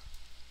it.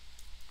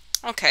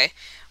 Okay.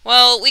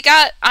 Well, we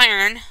got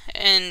iron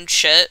and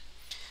shit.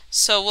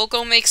 So we'll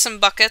go make some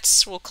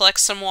buckets. We'll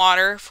collect some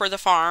water for the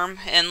farm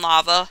and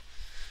lava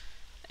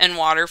and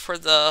water for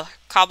the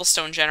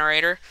cobblestone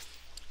generator.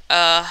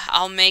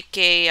 I'll make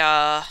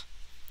a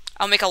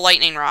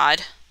lightning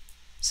rod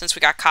since we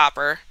got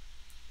copper,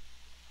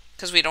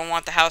 because we don't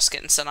want the house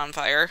getting set on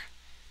fire.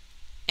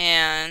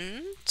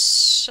 And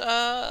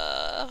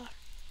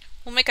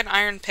we'll make an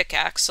iron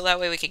pickaxe so that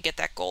way we can get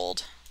that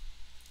gold.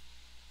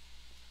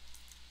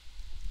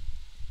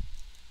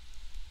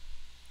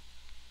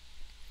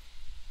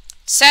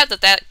 Sad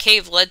that that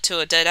cave led to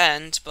a dead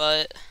end,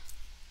 but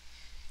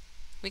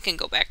we can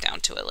go back down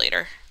to it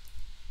later.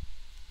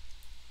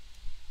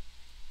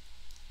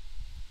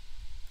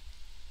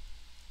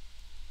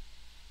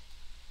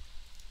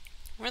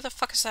 Where the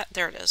fuck is that?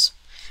 There it is.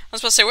 I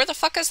was supposed to say, where the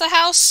fuck is the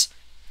house?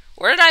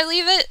 Where did I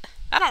leave it?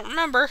 I don't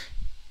remember.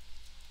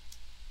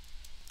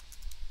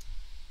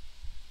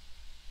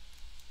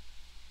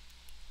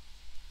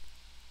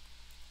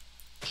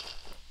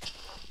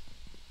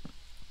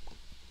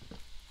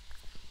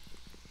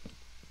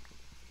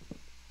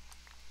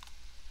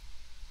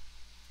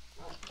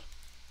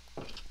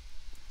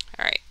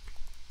 Alright.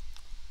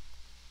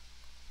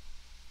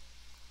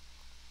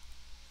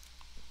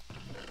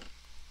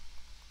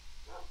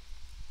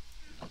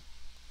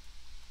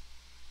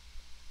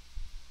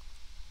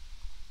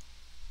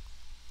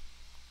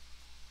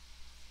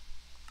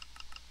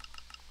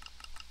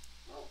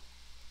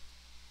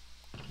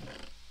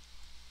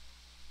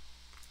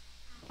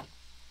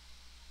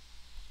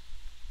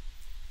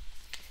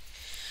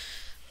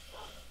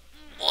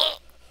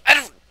 Well, I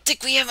don't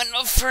think we have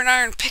enough for an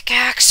iron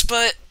pickaxe,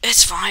 but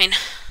it's fine.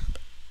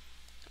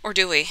 Or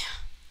do we?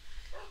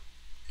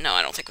 No,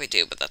 I don't think we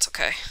do, but that's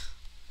okay.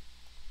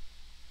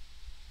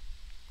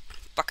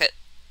 Bucket.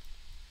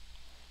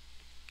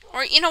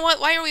 Or, you know what?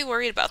 Why are we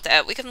worried about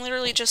that? We can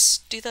literally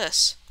just do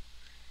this.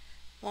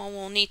 Well,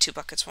 we'll need 2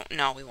 buckets.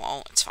 No, we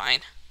won't. It's fine.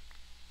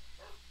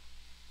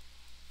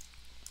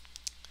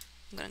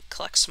 I'm gonna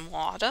collect some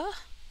water.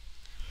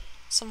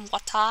 Some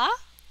water.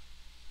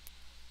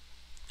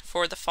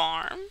 For the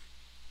farm.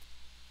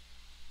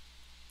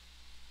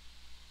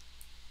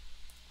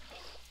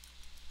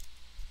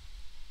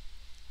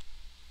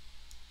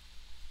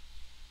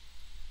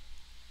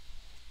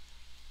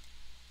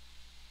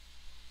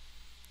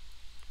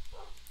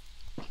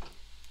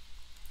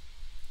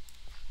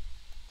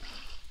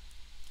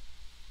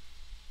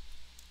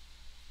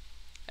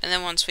 And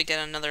then once we get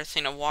another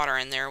thing of water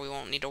in there, we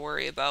won't need to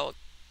worry about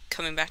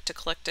coming back to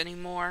collect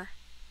anymore.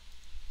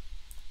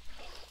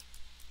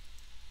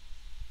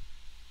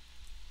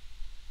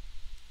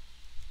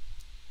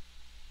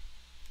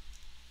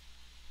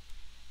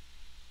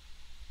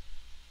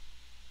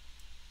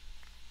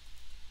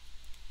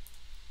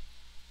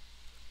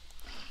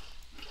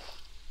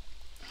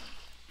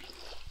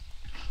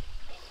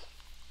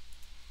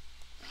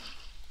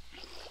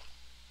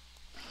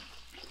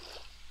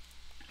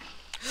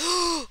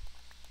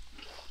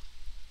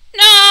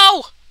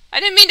 No! I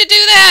didn't mean to do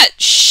that!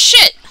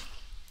 Shit!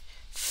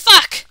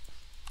 Fuck!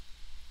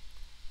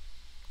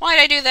 Why'd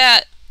I do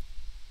that?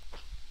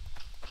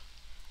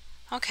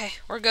 Okay,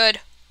 we're good.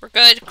 We're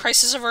good.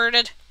 Crisis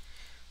averted.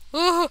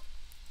 Woohoo!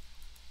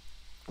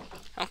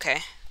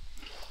 Okay.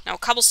 Now,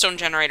 cobblestone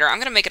generator. I'm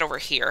gonna make it over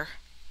here.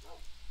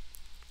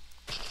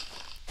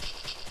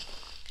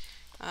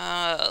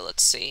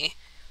 Let's see.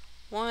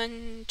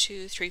 1,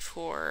 2, 3,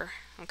 4.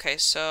 Okay,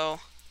 so...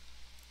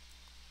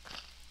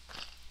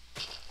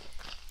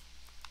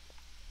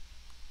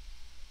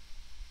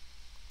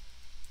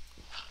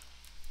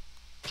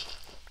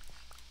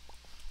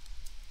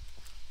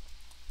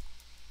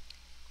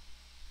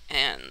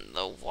 and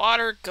the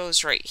water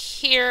goes right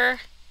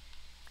here.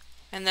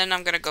 And then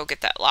I'm gonna go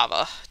get that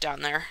lava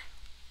down there.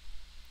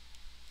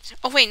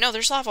 Oh wait, no,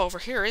 there's lava over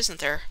here, isn't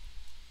there?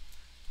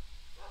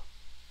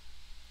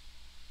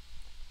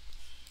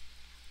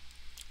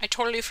 I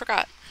totally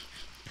forgot.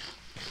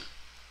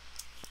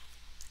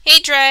 Hey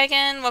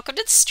Dragon, welcome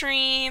to the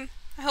stream.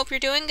 I hope you're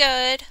doing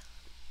good.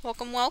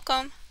 Welcome,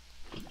 welcome.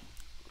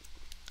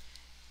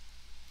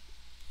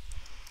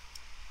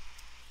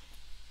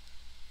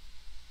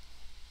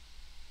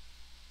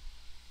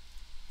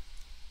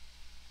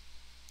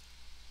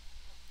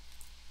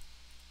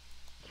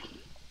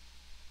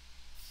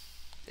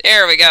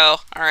 There we go.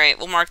 Alright,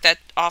 we'll mark that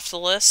off the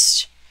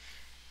list.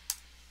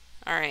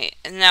 Alright,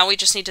 and now we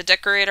just need to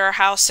decorate our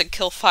house and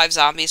kill 5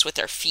 zombies with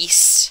our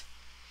feasts.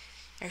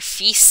 Our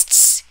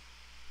feasts.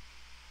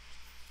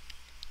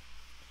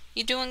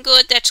 You doing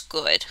good? That's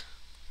good.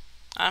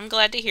 I'm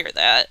glad to hear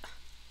that.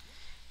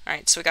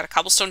 Alright, so we got a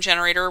cobblestone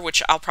generator,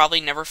 which I'll probably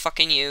never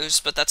fucking use,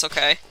 but that's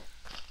okay.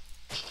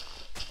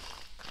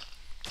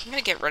 I'm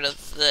gonna get rid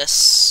of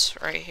this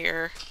right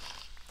here.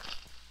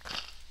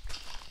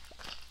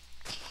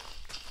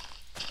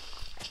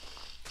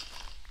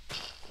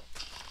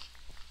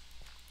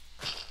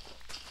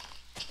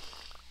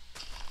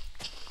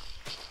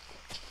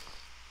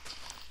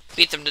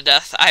 Beat them to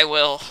death. I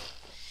will.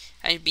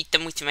 I beat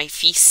them with my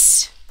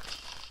fists.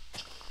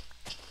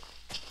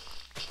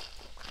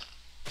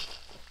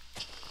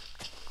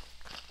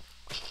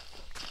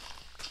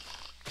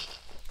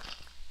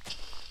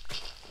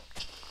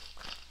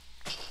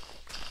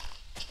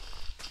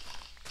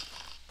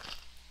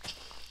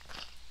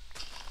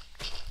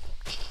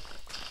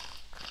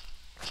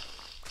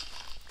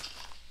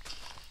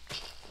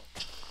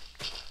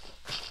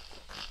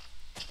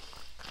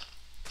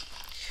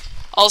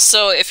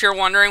 Also, if you're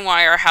wondering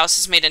why our house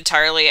is made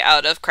entirely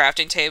out of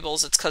crafting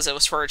tables, it's because it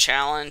was for a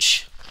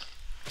challenge.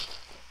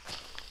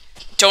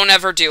 Don't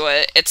ever do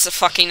it. It's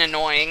fucking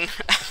annoying.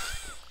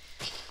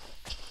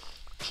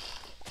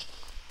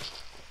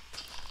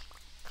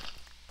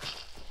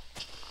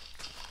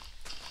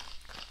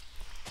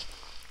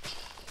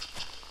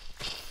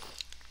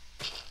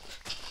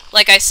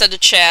 Like I said to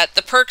chat,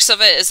 the perks of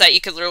it is that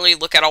you could literally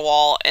look at a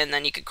wall and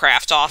then you could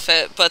craft off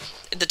it, but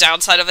the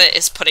downside of it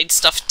is putting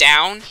stuff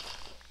down.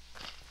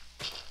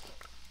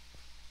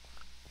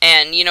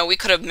 And, you know, we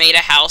could have made a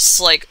house,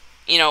 like,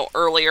 you know,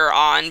 earlier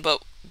on,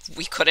 but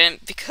we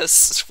couldn't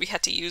because we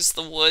had to use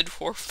the wood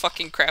for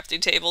fucking crafting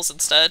tables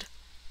instead.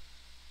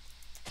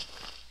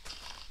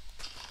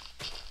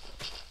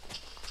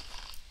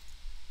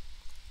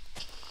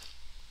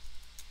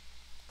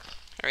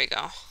 There we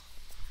go.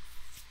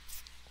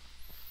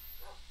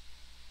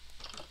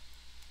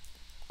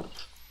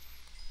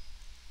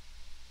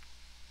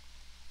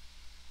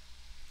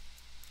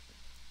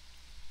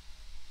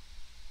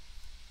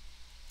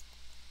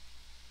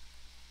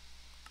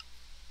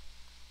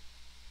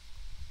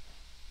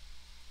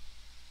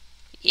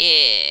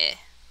 Yeah.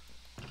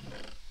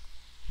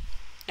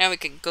 Now we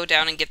can go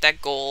down and get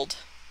that gold.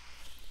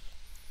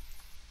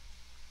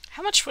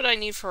 How much would I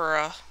need for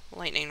a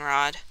lightning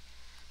rod?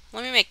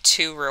 Let me make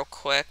 2 real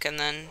quick and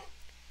then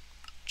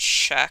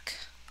check.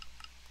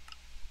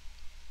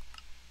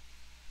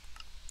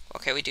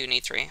 Okay, we do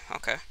need 3.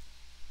 Okay.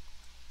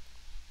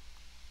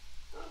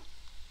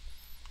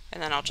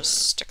 And then I'll just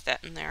stick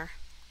that in there.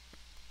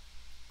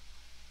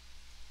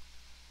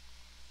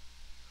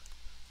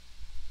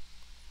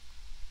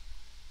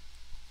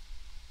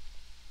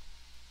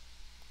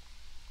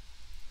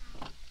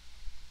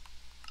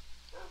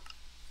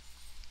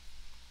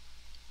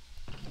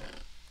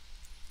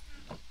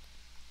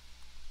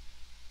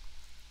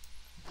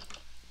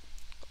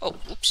 Oh,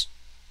 oops.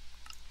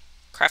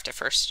 Craft it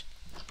first.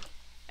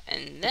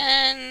 And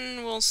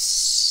then we'll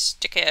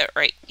stick it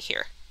right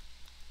here.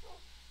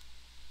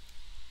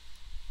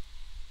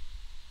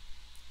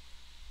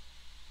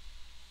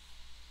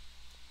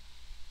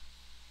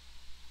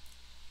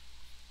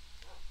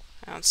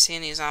 I don't see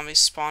any zombies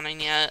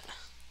spawning yet.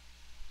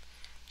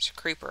 There's a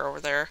creeper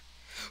over there.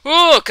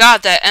 Oh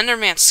god, that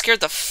Enderman scared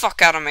the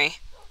fuck out of me.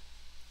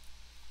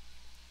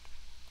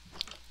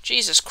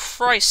 Jesus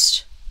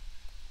Christ.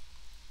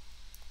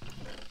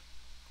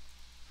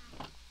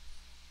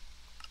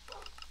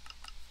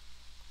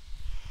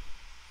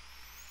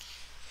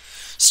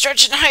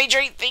 Stretch and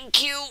hydrate,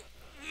 thank you.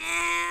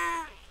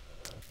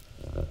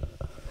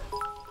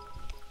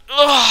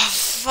 Oh,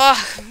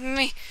 fuck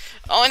me.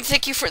 Oh, and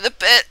thank you for the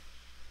bit.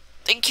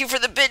 Thank you for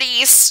the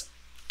biddies.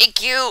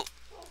 Thank you.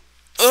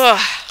 Ugh.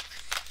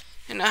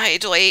 And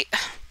hydrate.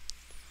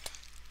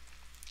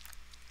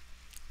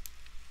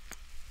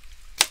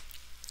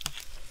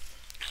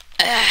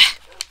 Thank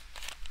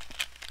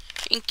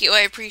you,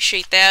 I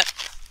appreciate that.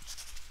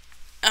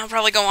 I'll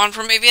probably go on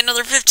for maybe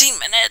another 15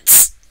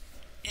 minutes.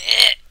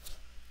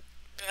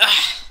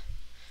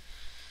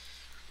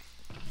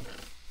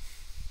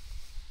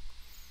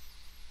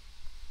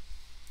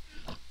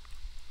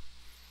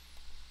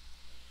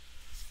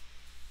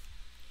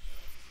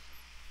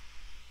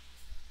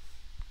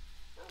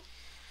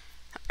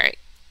 Alright,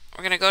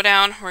 we're gonna go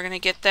down, we're gonna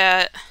get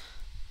that.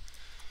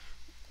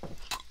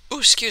 Oh,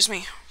 excuse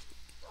me.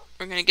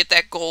 We're gonna get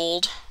that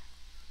gold.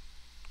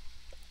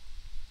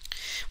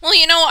 Well,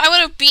 you know, I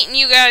would have beaten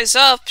you guys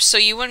up so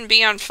you wouldn't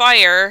be on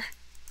fire.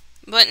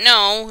 But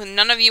no,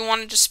 none of you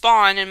wanted to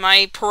spawn in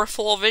my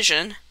peripheral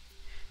vision.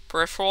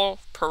 Peripheral?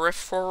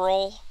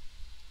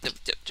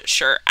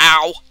 Sure,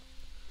 ow.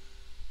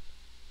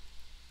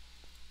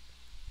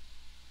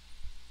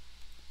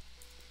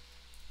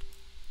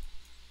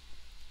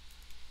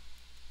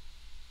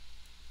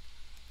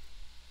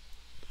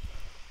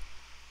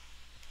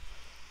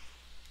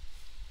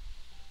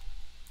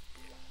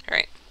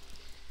 Alright.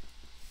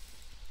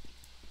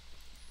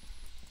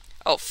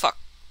 Oh, fuck.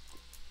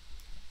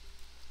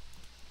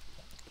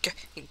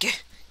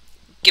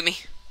 Gimme.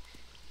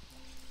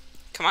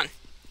 Come on.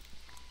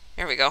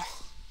 There we go.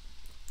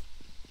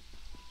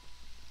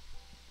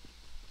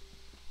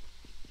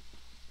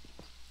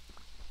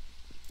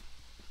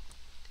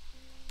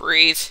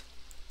 Breathe.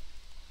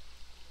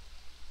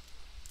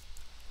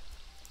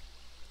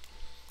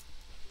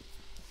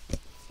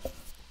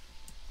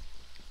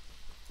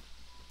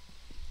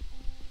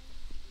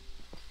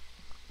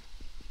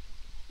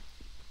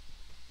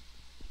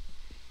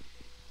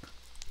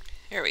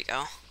 There we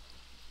go.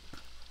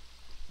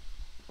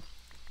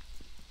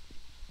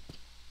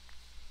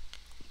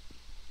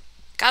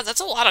 God,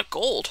 that's a lot of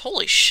gold.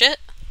 Holy shit.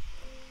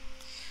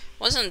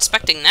 Wasn't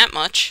expecting that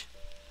much.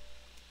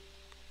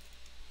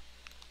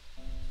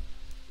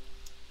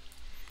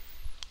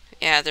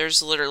 Yeah,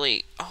 there's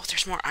literally... Oh,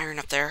 there's more iron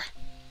up there.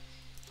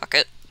 Fuck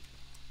it.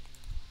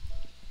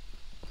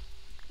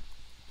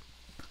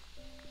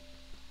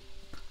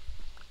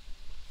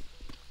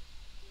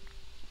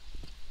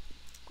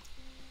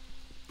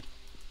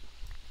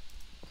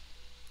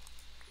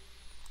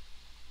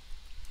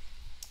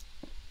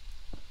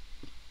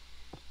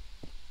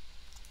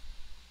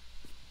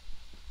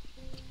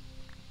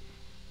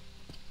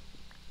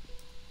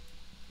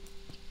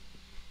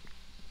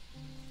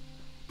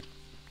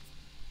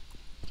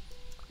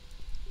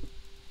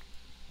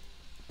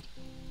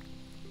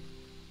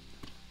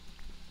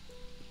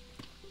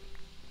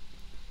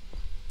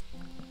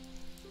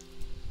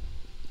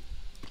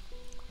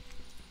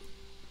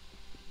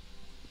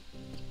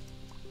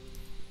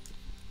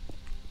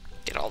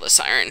 Get all this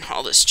iron,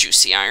 all this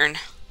juicy iron.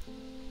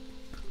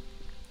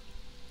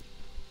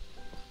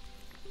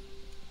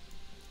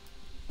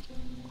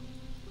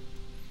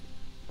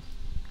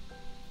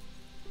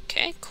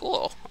 Okay,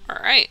 cool.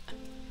 Alright. I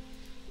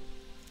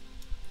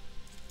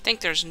think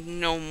there's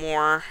no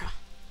more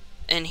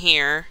in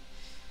here.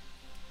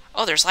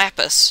 Oh, there's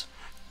lapis.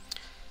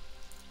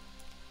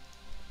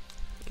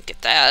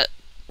 Get that.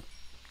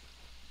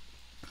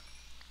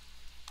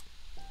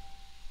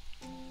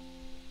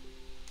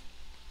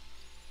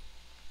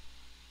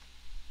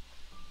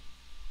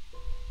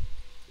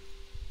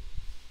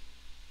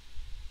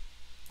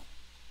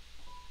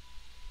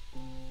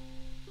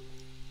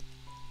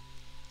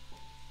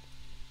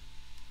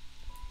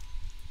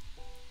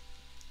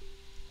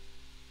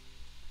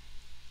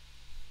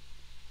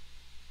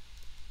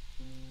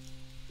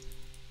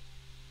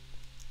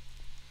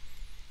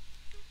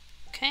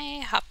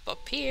 Okay, hop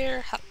up here,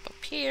 hop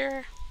up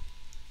here.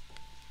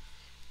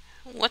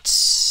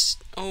 What's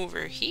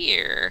over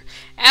here?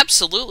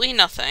 Absolutely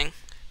nothing.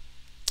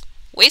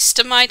 Waste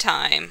of my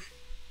time.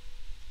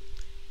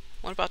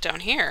 What about down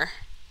here?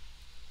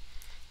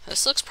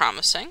 This looks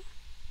promising.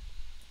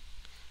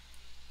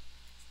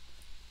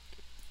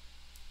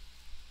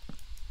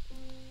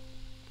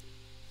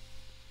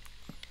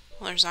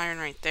 Well, there's iron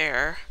right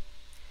there.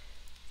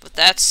 But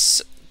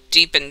that's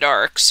deep and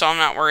dark, so I'm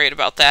not worried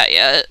about that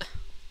yet.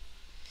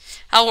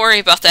 I'll worry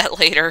about that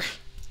later.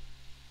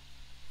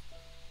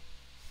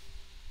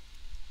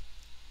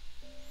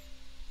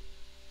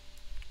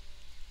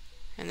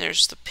 And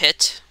there's the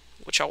pit,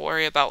 which I'll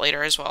worry about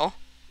later as well.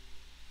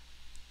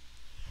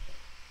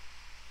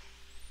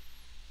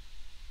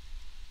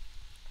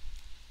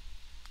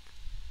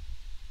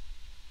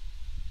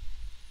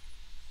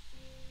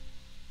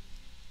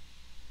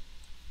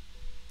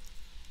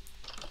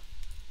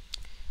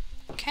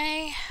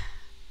 Okay.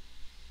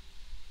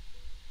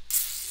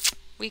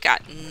 We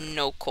got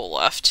no coal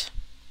left.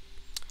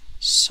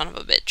 Son of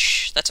a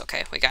bitch. That's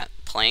okay. We got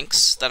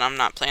planks that I'm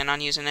not planning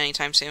on using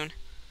anytime soon.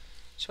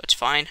 So it's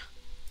fine.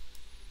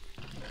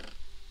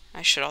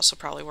 I should also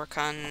probably work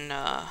on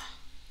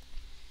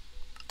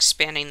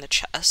expanding the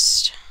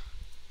chest.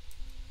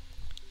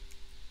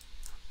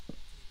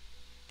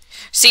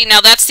 See,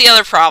 now that's the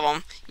other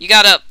problem. You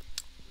gotta...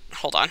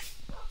 Hold on.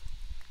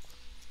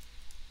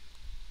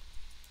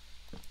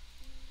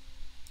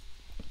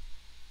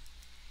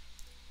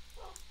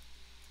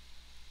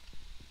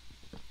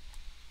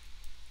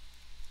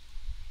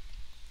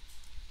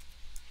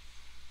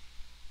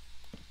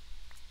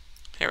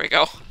 There we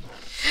go.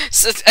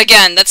 So,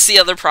 again, that's the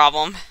other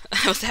problem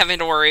with having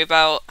to worry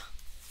about.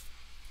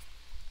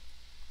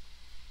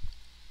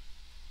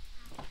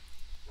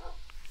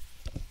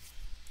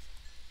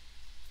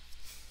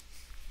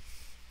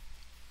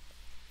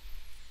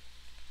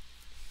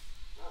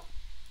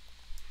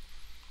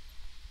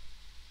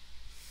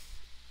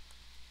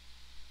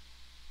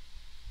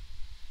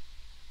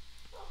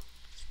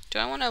 Do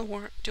I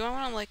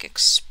want to like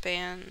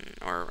expand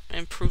or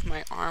improve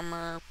my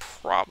armor?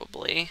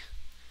 Probably.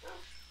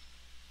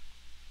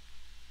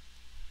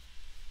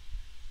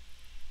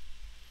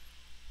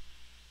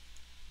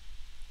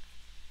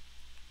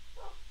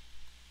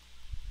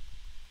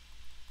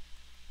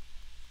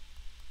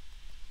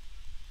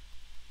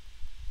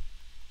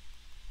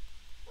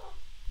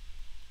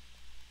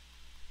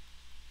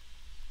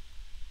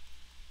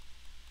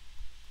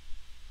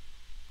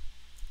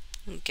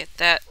 Get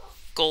that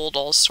gold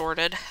all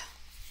sorted.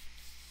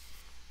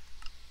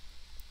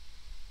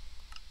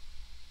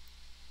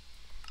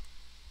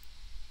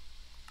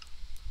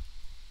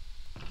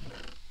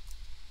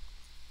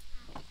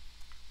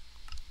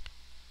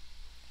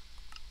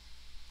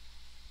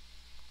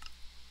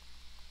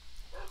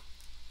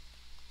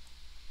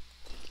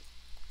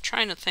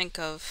 trying to think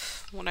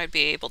of what I'd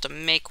be able to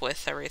make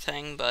with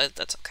everything, but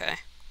that's okay.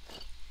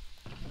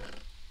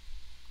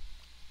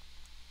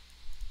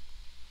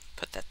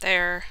 Put that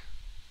there.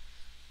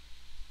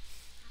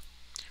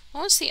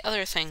 What was the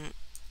other thing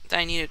that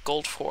I needed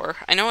gold for?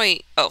 I know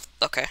oh,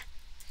 okay.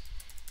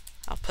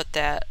 I'll put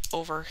that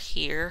over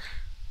here.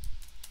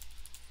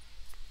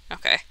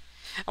 Okay.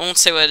 I won't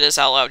say what it is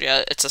out loud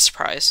yet. It's a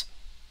surprise.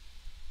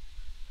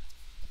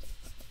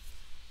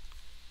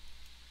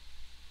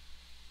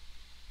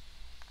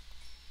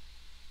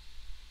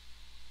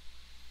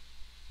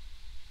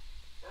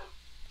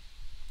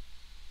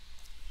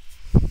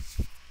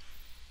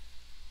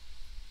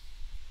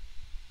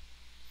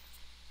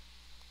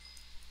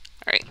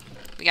 Alright.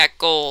 We got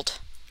gold.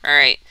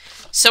 Alright.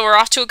 So we're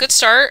off to a good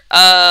start.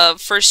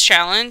 First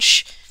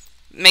challenge,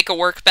 make a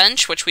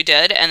workbench, which we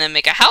did, and then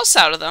make a house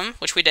out of them,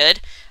 which we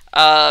did.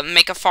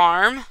 Make a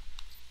farm.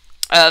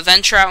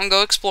 Venture out and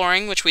go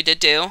exploring, which we did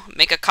do.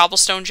 Make a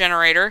cobblestone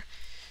generator.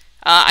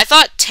 I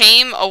thought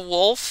tame a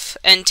wolf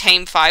and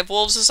tame 5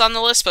 wolves is on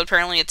the list, but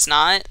apparently it's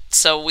not,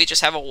 so we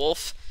just have a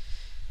wolf.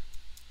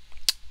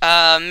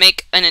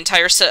 Make an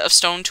entire set of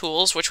stone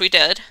tools, which we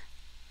did.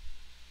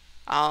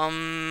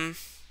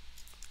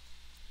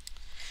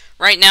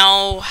 Right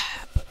now,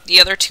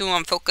 the other 2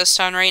 I'm focused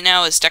on right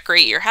now is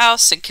decorate your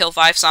house and kill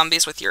 5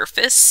 zombies with your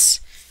fists.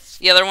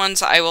 The other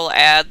ones I will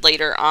add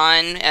later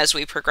on as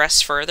we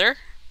progress further.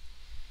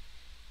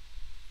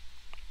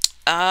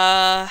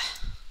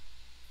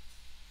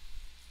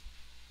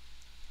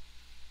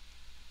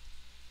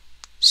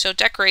 So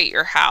decorate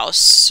your house.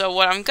 So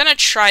what I'm gonna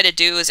try to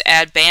do is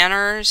add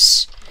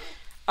banners,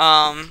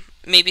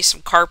 maybe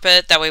some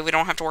carpet. That way we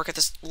don't have to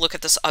look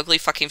at this ugly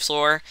fucking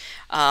floor.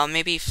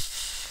 Maybe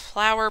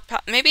flower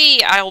pot.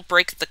 Maybe I'll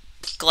break the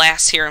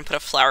glass here and put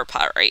a flower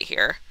pot right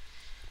here.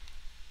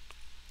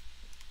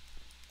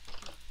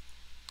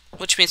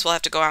 Which means we'll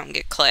have to go out and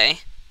get clay.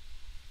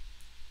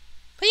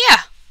 But yeah.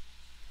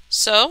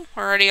 So,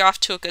 we're already off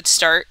to a good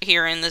start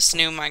here in this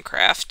new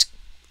Minecraft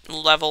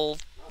level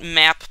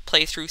map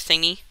playthrough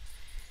thingy.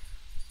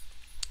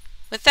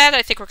 With that,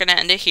 I think we're going to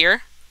end it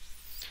here.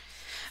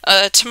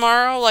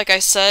 Tomorrow, like I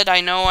said,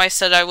 I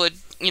said I would,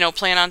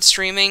 plan on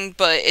streaming,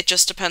 but it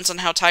just depends on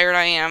how tired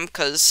I am,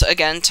 because,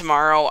 again,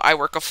 tomorrow I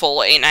work a full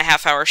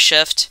 8.5-hour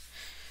shift.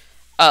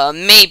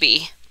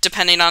 Maybe,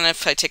 depending on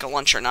if I take a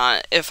lunch or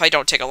not. If I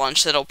don't take a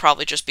lunch, it'll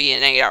probably just be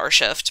an 8-hour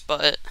shift,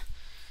 but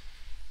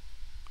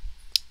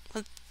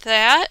with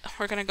that,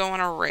 we're going to go on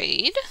a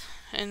raid,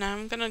 and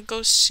I'm going to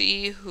go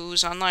see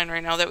who's online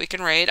right now that we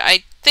can raid.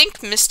 I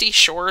think Misty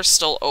Shore is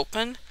still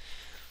open,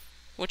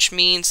 which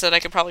means that I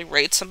could probably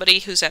raid somebody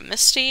who's at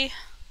Misty.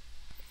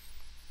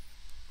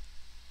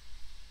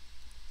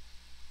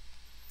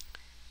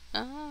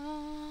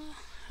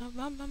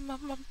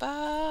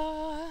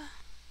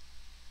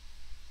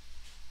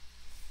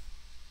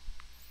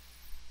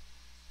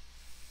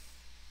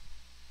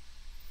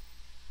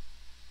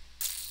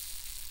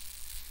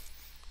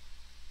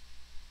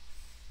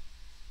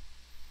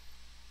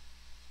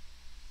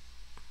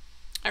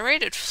 I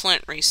raided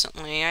Flint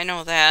recently, I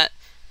know that.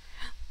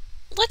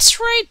 Let's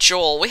raid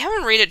Joel. We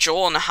haven't raided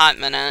Joel in a hot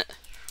minute.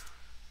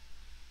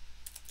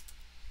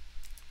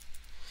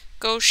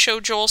 Go show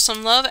Joel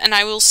some love, and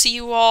I will see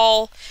you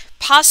all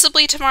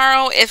possibly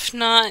tomorrow. If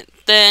not,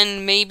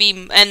 then maybe,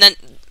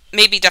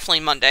 definitely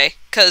Monday,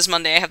 because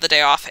Monday I have the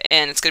day off,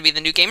 and it's going to be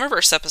the new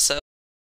Gamerverse episode.